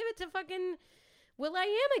actually give it to fucking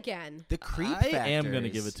Will.i.am again. The creep I factor am going to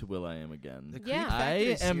is- give it to Will.i.am again. The creep Yeah. factor I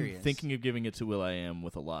is am serious. thinking of giving it to Will.i.am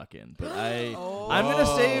with a lock-in, but Oh. I'm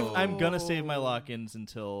gonna save my lock-ins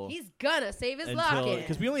until He's gonna save his lock-in.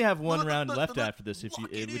 because we only have one round left after this, which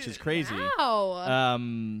is crazy. Wow.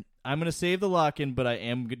 I'm gonna save the lock-in, but I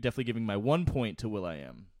am definitely giving my 1 point to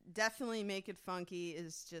Will.i.am. Definitely Make It Funky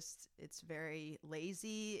is just, it's very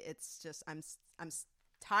lazy. It's just, I'm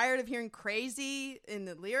tired of hearing crazy in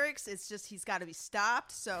the lyrics. It's just, he's got to be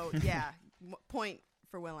stopped. So yeah, point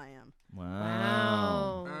for Will.i.am.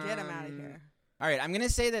 Wow. Get him out of here. All right, I'm gonna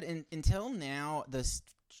say that until now, the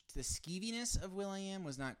skeeviness of Will.i.am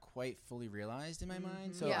was not quite fully realized in my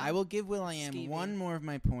mind. So Yeah. I will give Will.i.am Skeevy. one more of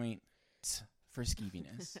my points for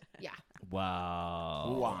skeeviness. Yeah.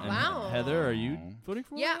 Wow. Wow. And Wow. Heather, are you voting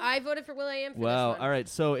for? Yeah, Will.i.am? I voted for Will.i.am for Wow. this one. All right.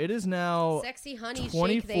 So it is now Sexy honey, shake, they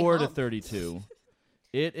 24 to hump. 32.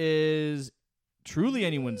 It is truly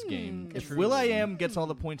anyone's game. If Truly. Will.i.am gets all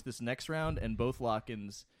the points this next round and both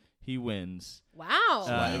lock-ins he wins.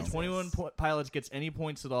 Wow. If 21 Pilots gets any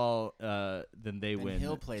points at all, then they win.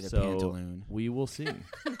 He'll play the so Pantaloon. We will see.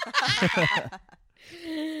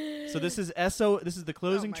 So this is the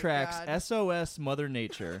closing tracks. God. SOS Mother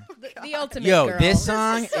Nature. The ultimate Yo, girl. this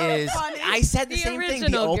song so is. funny. I said the The same thing. The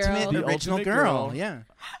original ultimate girl. original The girl. ultimate girl. Yeah.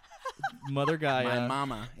 Mother Gaia. My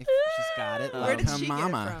mama. If she's got it. Where Like did her she get it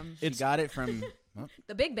mama. from? She got it from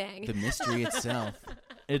The Big Bang. the mystery itself.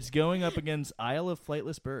 It's going up against Isle of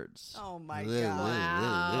Flightless Birds. Oh my Ugh, god.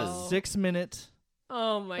 Wow. 6 minute.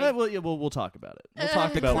 Oh my. We'll talk about it. We'll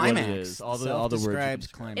talk The about what climax. it is. All the words. you can Self-described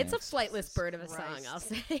describe. climax. It's a flightless bird of a song, I'll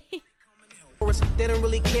say. They don't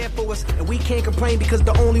really care for us, and we can't complain because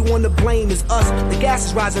the only one to blame is us. The gas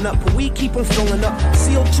is rising up, but we keep on filling up.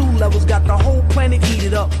 CO2 levels got the whole planet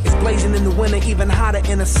heated up. It's blazing in the winter, even hotter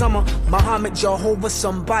in the summer. Muhammad, Jehovah,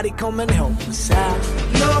 somebody come and help us out.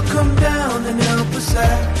 Lord, come down and help us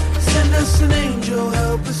out. Send us an angel,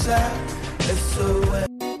 help us out. SOS.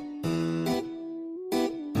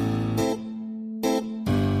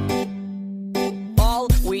 All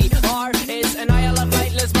we are is an isle of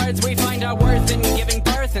flightless birds. We find our worth in giving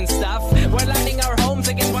birth and stuff. We're landing our homes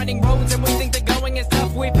against winding roads, and we think the going is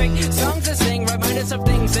tough. We pick songs to sing, remind us of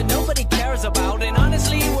things that nobody cares about. And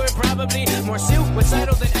honestly, we're probably more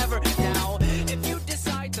suicidal than ever now. If you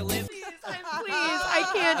decide to live. Please, I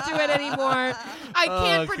can't do it anymore. I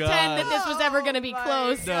can't pretend God. that this was ever going to be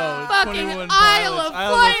close. No, Fucking 21 Isle Pilots. of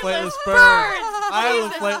Isle of Flightless Flightless Birds. Isle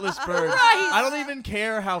of Jesus Flightless Birds. Christ. I don't even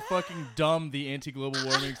care how fucking dumb the anti-global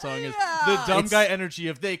warming song is. The dumb guy energy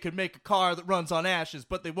of they could make a car that runs on ashes,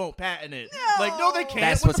 but they won't patent it. Like, no, they can't.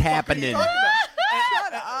 That's What what's the fuck are you happening. talking about?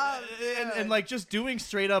 Shut up. And like just doing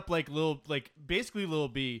straight up like basically Lil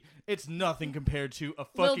B, it's nothing compared to a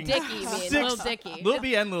fucking Lil Dicky, man. Lil Dicky. Lil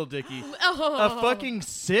B and Lil Dicky. Oh. A fucking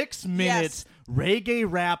 6 minute reggae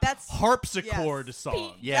rap harpsichord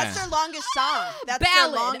song. Yeah. That's their longest song. That's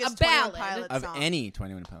Ballad, their longest a ballad. 21 Pilots Of song. any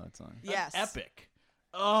 21 Pilots song. Yes. Epic.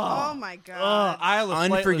 Oh my god. Isle of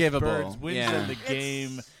Unforgivable. Flightless Birds wins Yeah. the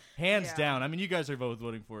game. Hands down. I mean, you guys are both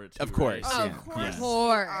voting for it too. Of course. Right? Of Yeah.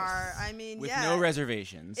 course. I mean, With yeah. no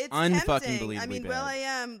reservations. It's Unfucking tempting. believably I mean, bad.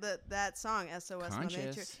 Will.i.am, that song, SOS Mother Nature.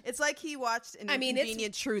 Conscious. It's like he watched an I mean, it's-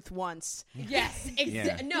 Inconvenient Truth once. Yes.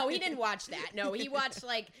 Yeah. No, he didn't watch that. No, he watched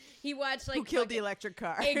like Who killed the electric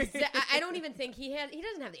car? I don't even think he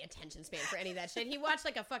doesn't have the attention span for any of that shit. He watched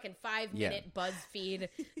like a fucking 5-minute BuzzFeed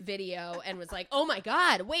video and was like, "Oh my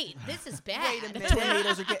god, wait, this is bad." Wait a minute.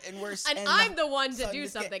 Tornadoes are getting worse. And I'm the one to do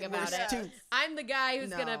something about it. too. I'm the guy who's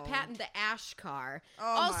gonna No. patent the ash car. Oh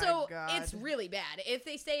also, my God. it's really bad. If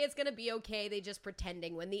they say it's gonna be okay, they just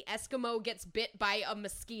pretending. When the Eskimo gets bit by a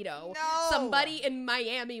mosquito, No. somebody in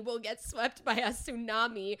Miami will get swept by a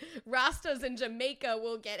tsunami. Rastas in Jamaica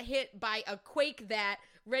will get hit by a quake that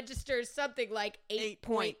registers something like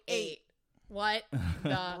 8.8. What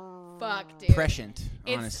the fuck, dude? Prescient,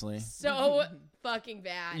 It's honestly. so fucking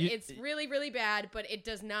bad. You- It's really, really bad, but it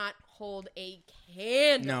does not hold a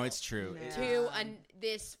candle. No, it's true. To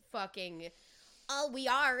this fucking. All we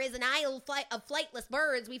are is an isle of flightless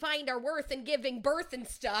birds. We find our worth in giving birth and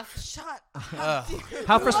stuff. Shut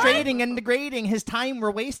How frustrating and degrading. His time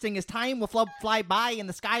we're wasting. His time will fly by, and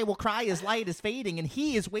the sky will cry as light is fading, and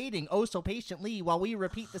he is waiting oh so patiently while we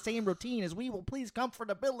repeat the same routine as we will please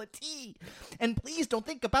comfortability. And please don't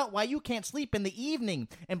think about why you can't sleep in the evening.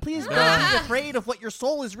 And please don't be afraid of what your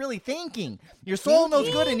soul is really thinking. Your soul knows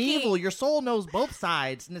good and evil. Your soul knows both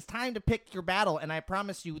sides, and it's time to pick your battle, and I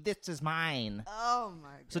promise you this is mine. Oh my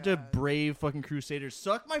god. Such a brave fucking crusader.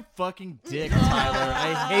 Suck my fucking dick, Tyler.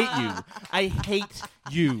 I hate you. I hate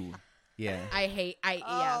you. Yeah.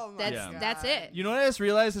 Oh my God. That's it. You know what I just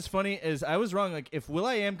realized is funny is I was wrong. Like if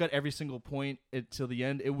Will.i.am got every single point till the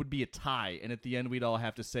end, it would be a tie, and at the end we'd all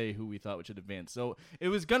have to say who we thought should advance. So it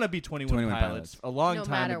was gonna be 21 Pilots a long No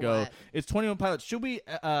time matter ago. what. It's 21 Pilots. Should we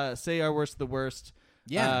say our worst of the worst?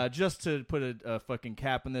 Yeah. Just to put a fucking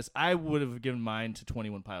cap on this, I would have given mine to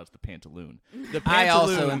 21 Pilots, the Pantaloon. The I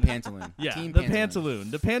also Pantaloon- am Pantaloon. Yeah, Team the Pantaloon.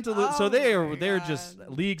 The Pantaloon. Oh so they're my just God.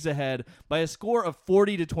 leagues ahead by a score of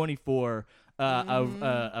 40-24.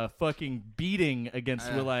 A fucking beating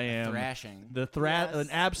against Will.i.am. Thrashing. An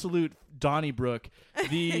absolute Donnybrook.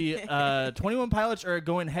 The 21 Pilots are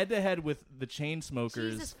going head to head with the Chainsmokers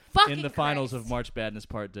Jesus fucking in the finals Christ. of March Madness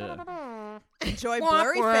Part 2. Enjoy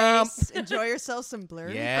Blurry Face. Enjoy yourself some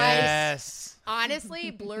Blurry Yes.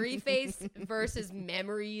 Honestly, Blurry Face versus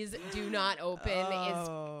Memories Do Not Open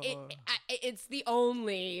it's the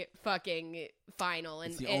only fucking final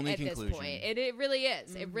It's and the only at this conclusion. point. It really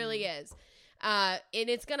is. It really is. And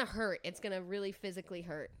it's gonna hurt. It's gonna really physically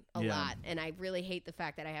hurt. a lot, and I really hate the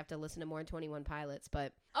fact that I have to listen to more 21 Pilots.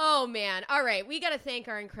 But oh man, all right, we got to thank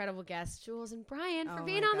our incredible guests, Jules and Brian, for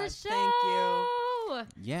being on the show. Thank you.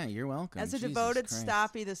 Yeah, you're welcome. As a Jesus devoted Christ.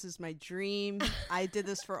 Stoppie, this is my dream. I did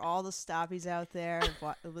this for all the Stoppies out there.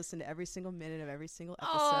 I've listened to every single minute of every single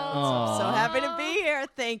episode. So I'm so happy to be here.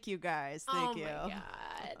 Thank you, guys. Thank you. Oh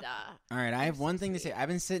my God. All right, I have one thing to say. I've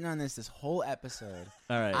been sitting on this whole episode.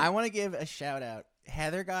 All right. I want to give a shout out.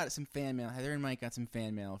 Heather got some fan mail. Heather and Mike got some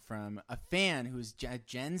fan mail from a fan who's a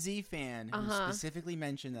Gen Z fan who specifically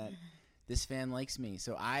mentioned that this fan likes me.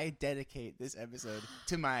 So I dedicate this episode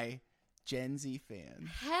to my Gen Z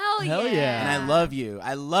fan. Hell yeah. And I love you.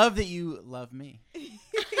 I love that you love me.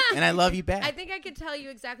 And I love you back. I think I could tell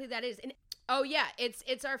you exactly that is. And, oh yeah,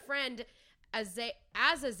 it's our friend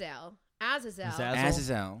Azazel. Azazel.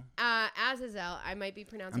 Azazel. I might be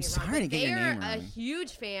pronouncing I'm it wrong. sorry to but get your They are name a wrong.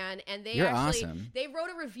 huge fan, and they You're actually awesome. they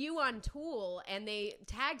wrote a review on Tool, and they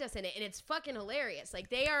tagged us in it, and it's fucking hilarious.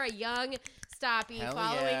 Like they are a young Stoppie Hell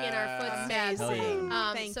following in our footsteps. Amazing.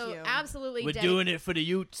 Thank Thank you. you. Absolutely, We're doing it for the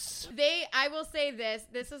Utes. I will say this.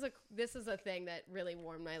 This is a thing that really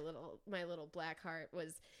warmed my little black heart.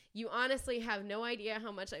 Was you honestly have no idea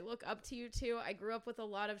how much I look up to you two. I grew up with a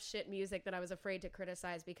lot of shit music that I was afraid to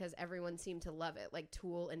criticize because everyone seemed to love it, like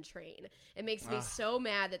Tool and Train. It makes me so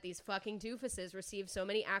mad that these fucking doofuses receive so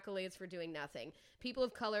many accolades for doing nothing. People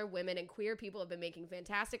of color, women, and queer people have been making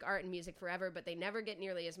fantastic art and music forever, but they never get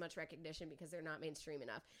nearly as much recognition because they're not mainstream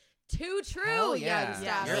enough. Too true, Hell young yeah.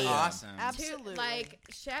 stuff. You're awesome. Absolutely. Like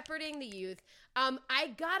shepherding the youth.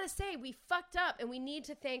 I gotta say, we fucked up, and we need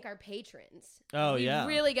to thank our patrons. Oh, we yeah.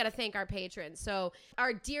 really gotta thank our patrons. So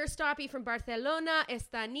our dear Stoppie from Barcelona,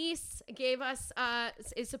 Estanis,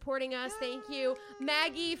 is supporting us. Thank you.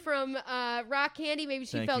 Maggie from Rock Candy, maybe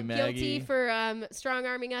she Thank felt you, guilty Maggie. for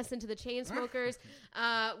strong-arming us into the Chainsmokers.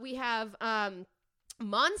 We have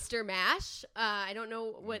Monster Mash. I don't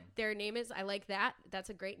know what their name is. I like that. That's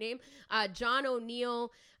a great name. John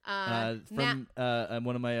O'Neill. From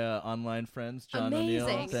one of my online friends, John O'Neill.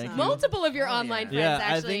 Amazing. Thank you. Multiple of your online friends, Yeah,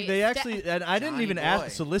 actually. I think they actually, and I didn't Johnny even boy.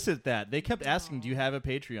 solicit that. They kept asking, "Do you have a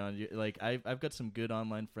Patreon?" Like, I've got some good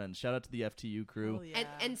online friends. Shout out to the FTU crew. Oh, yeah.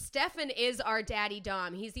 And Stefan is our daddy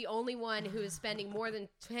Dom. He's the only one who is spending more than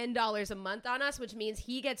 $10 a month on us, which means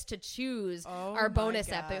he gets to choose our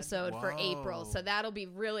bonus episode for April. So that'll be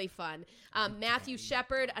really fun. Matthew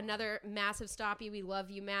Shepard, another massive Stoppie. We love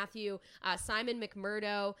you, Matthew. Simon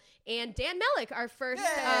McMurdo and Dan Mellick, our first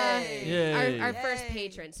our first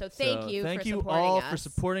patron. So thank you for you supporting all us. for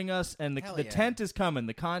supporting us. And the tent is coming.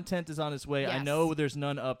 The content is on its way. I Yes. know there's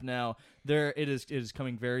none up now. It is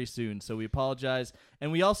coming very soon. So we apologize.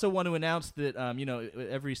 And we also want to announce that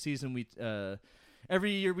every season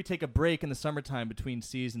every year we take a break in the summertime between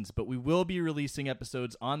seasons, but we will be releasing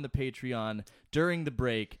episodes on the Patreon during the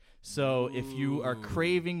break. So if you are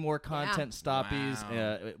craving more content stoppies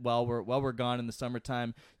while we're gone in the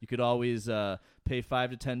summertime, you could always pay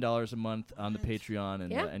 $5 to $10 a month on the Patreon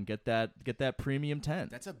and get that premium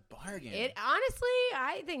tent. That's a bargain. Honestly,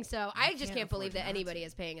 I think so. I just can't believe that anybody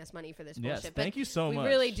is paying us money for this bullshit. Yes, but thank you so we much. We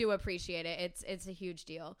really do appreciate it. It's a huge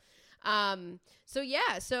deal.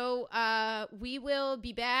 So we will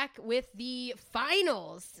be back with the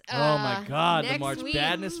finals. Oh my God, the next March week.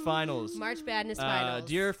 Badness finals. March Badness finals.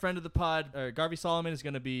 Dear friend of the pod, Garvey Solomon is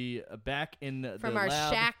going to be back in from the our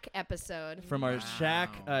lab. Shack episode. From our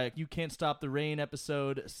Shack, You Can't Stop the Rain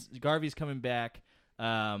episode. Garvey's coming back,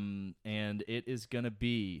 and it is going to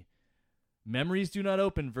be Memories Do Not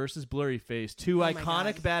Open versus Blurry Face, two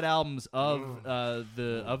iconic bad albums of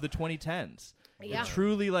the 2010s. Yeah.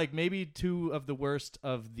 Truly, like, maybe two of the worst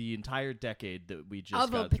of the entire decade that we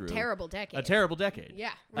just got through. Terrible decade. A terrible decade.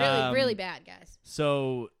 Yeah, really, really bad, guys.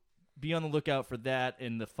 So be on the lookout for that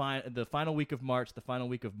in the final week of March, the final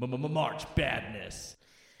week of March Badness.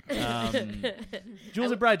 Jules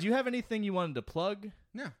and Bride, do you have anything you wanted to plug?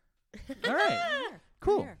 No. All right.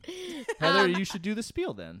 Cool. Heather, you should do the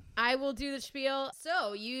spiel then. I will do the spiel.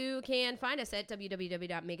 So you can find us at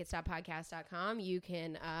www.makeitstoppodcast.com. You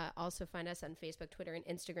can also find us on Facebook, Twitter, and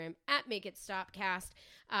Instagram at Make It Stop Cast.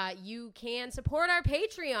 You can support our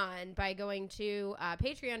Patreon by going to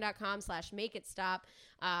patreon.com/makeitstop.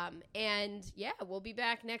 And yeah, we'll be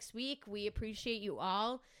back next week. We appreciate you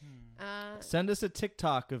all. Send us a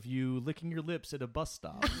TikTok of you licking your lips at a bus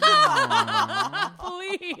stop.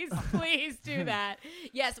 Please do that.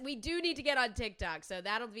 Yes, we do need to get on TikTok, so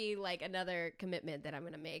that'll be like another commitment that I'm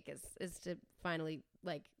going to make is to finally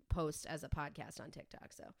like post as a podcast on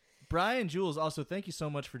TikTok. So Brian, Jules, also thank you so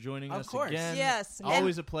much for joining us again. Yes.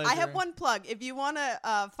 Always And a pleasure. I have one plug. If you want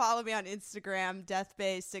to follow me on Instagram,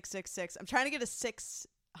 deathbay666. I'm trying to get a 600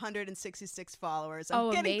 166 followers.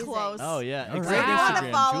 I'm getting amazing. close. Oh yeah, If great you want to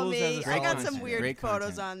Instagram. follow Jules me, has a I got solid some Instagram. weird Great photos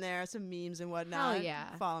content. on there, some memes and whatnot. Hell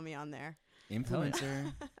yeah. Follow me on there.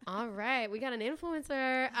 Influencer. All right, we got an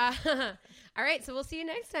influencer. All right, so we'll see you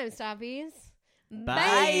next time, Stoppies.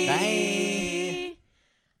 Bye. Bye.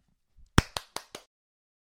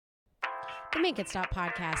 The Make It Stop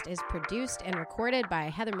podcast is produced and recorded by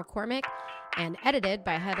Heather McCormick and edited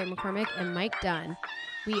by Heather McCormick and Mike Dunn.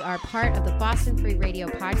 We are part of the Boston Free Radio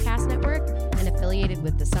Podcast Network and affiliated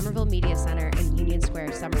with the Somerville Media Center in Union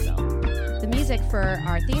Square, Somerville. The music for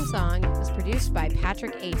our theme song was produced by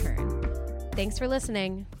Patrick Ahern. Thanks for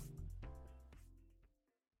listening.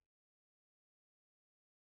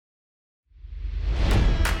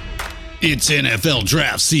 It's NFL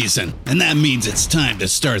draft season, and that means it's time to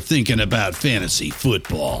start thinking about fantasy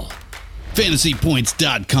football.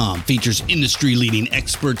 FantasyPoints.com features industry-leading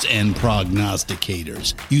experts and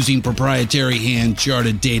prognosticators using proprietary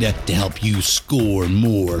hand-charted data to help you score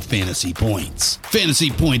more fantasy points.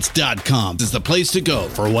 FantasyPoints.com is the place to go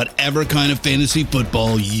for whatever kind of fantasy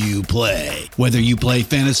football you play. Whether you play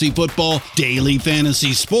fantasy football, daily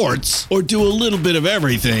fantasy sports, or do a little bit of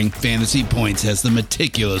everything, Fantasy Points has the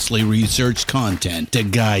meticulously researched content to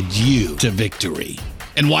guide you to victory.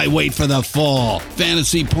 And why wait for the fall?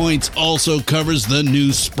 Fantasy Points also covers the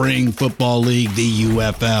new spring football league, the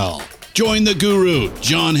UFL. Join the guru,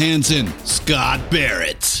 John Hansen, Scott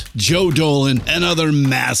Barrett, Joe Dolan, and other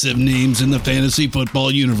massive names in the fantasy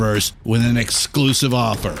football universe with an exclusive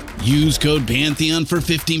offer. Use code Pantheon for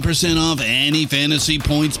 15% off any Fantasy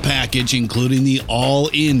Points package, including the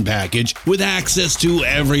all-in package, with access to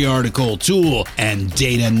every article, tool, and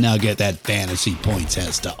data nugget that Fantasy Points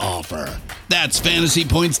has to offer. That's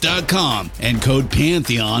FantasyPoints.com and code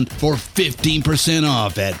Pantheon for 15%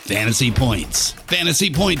 off at Fantasy Points.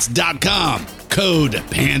 FantasyPoints.com, code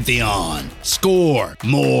Pantheon. Score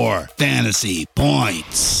more fantasy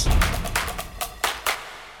points.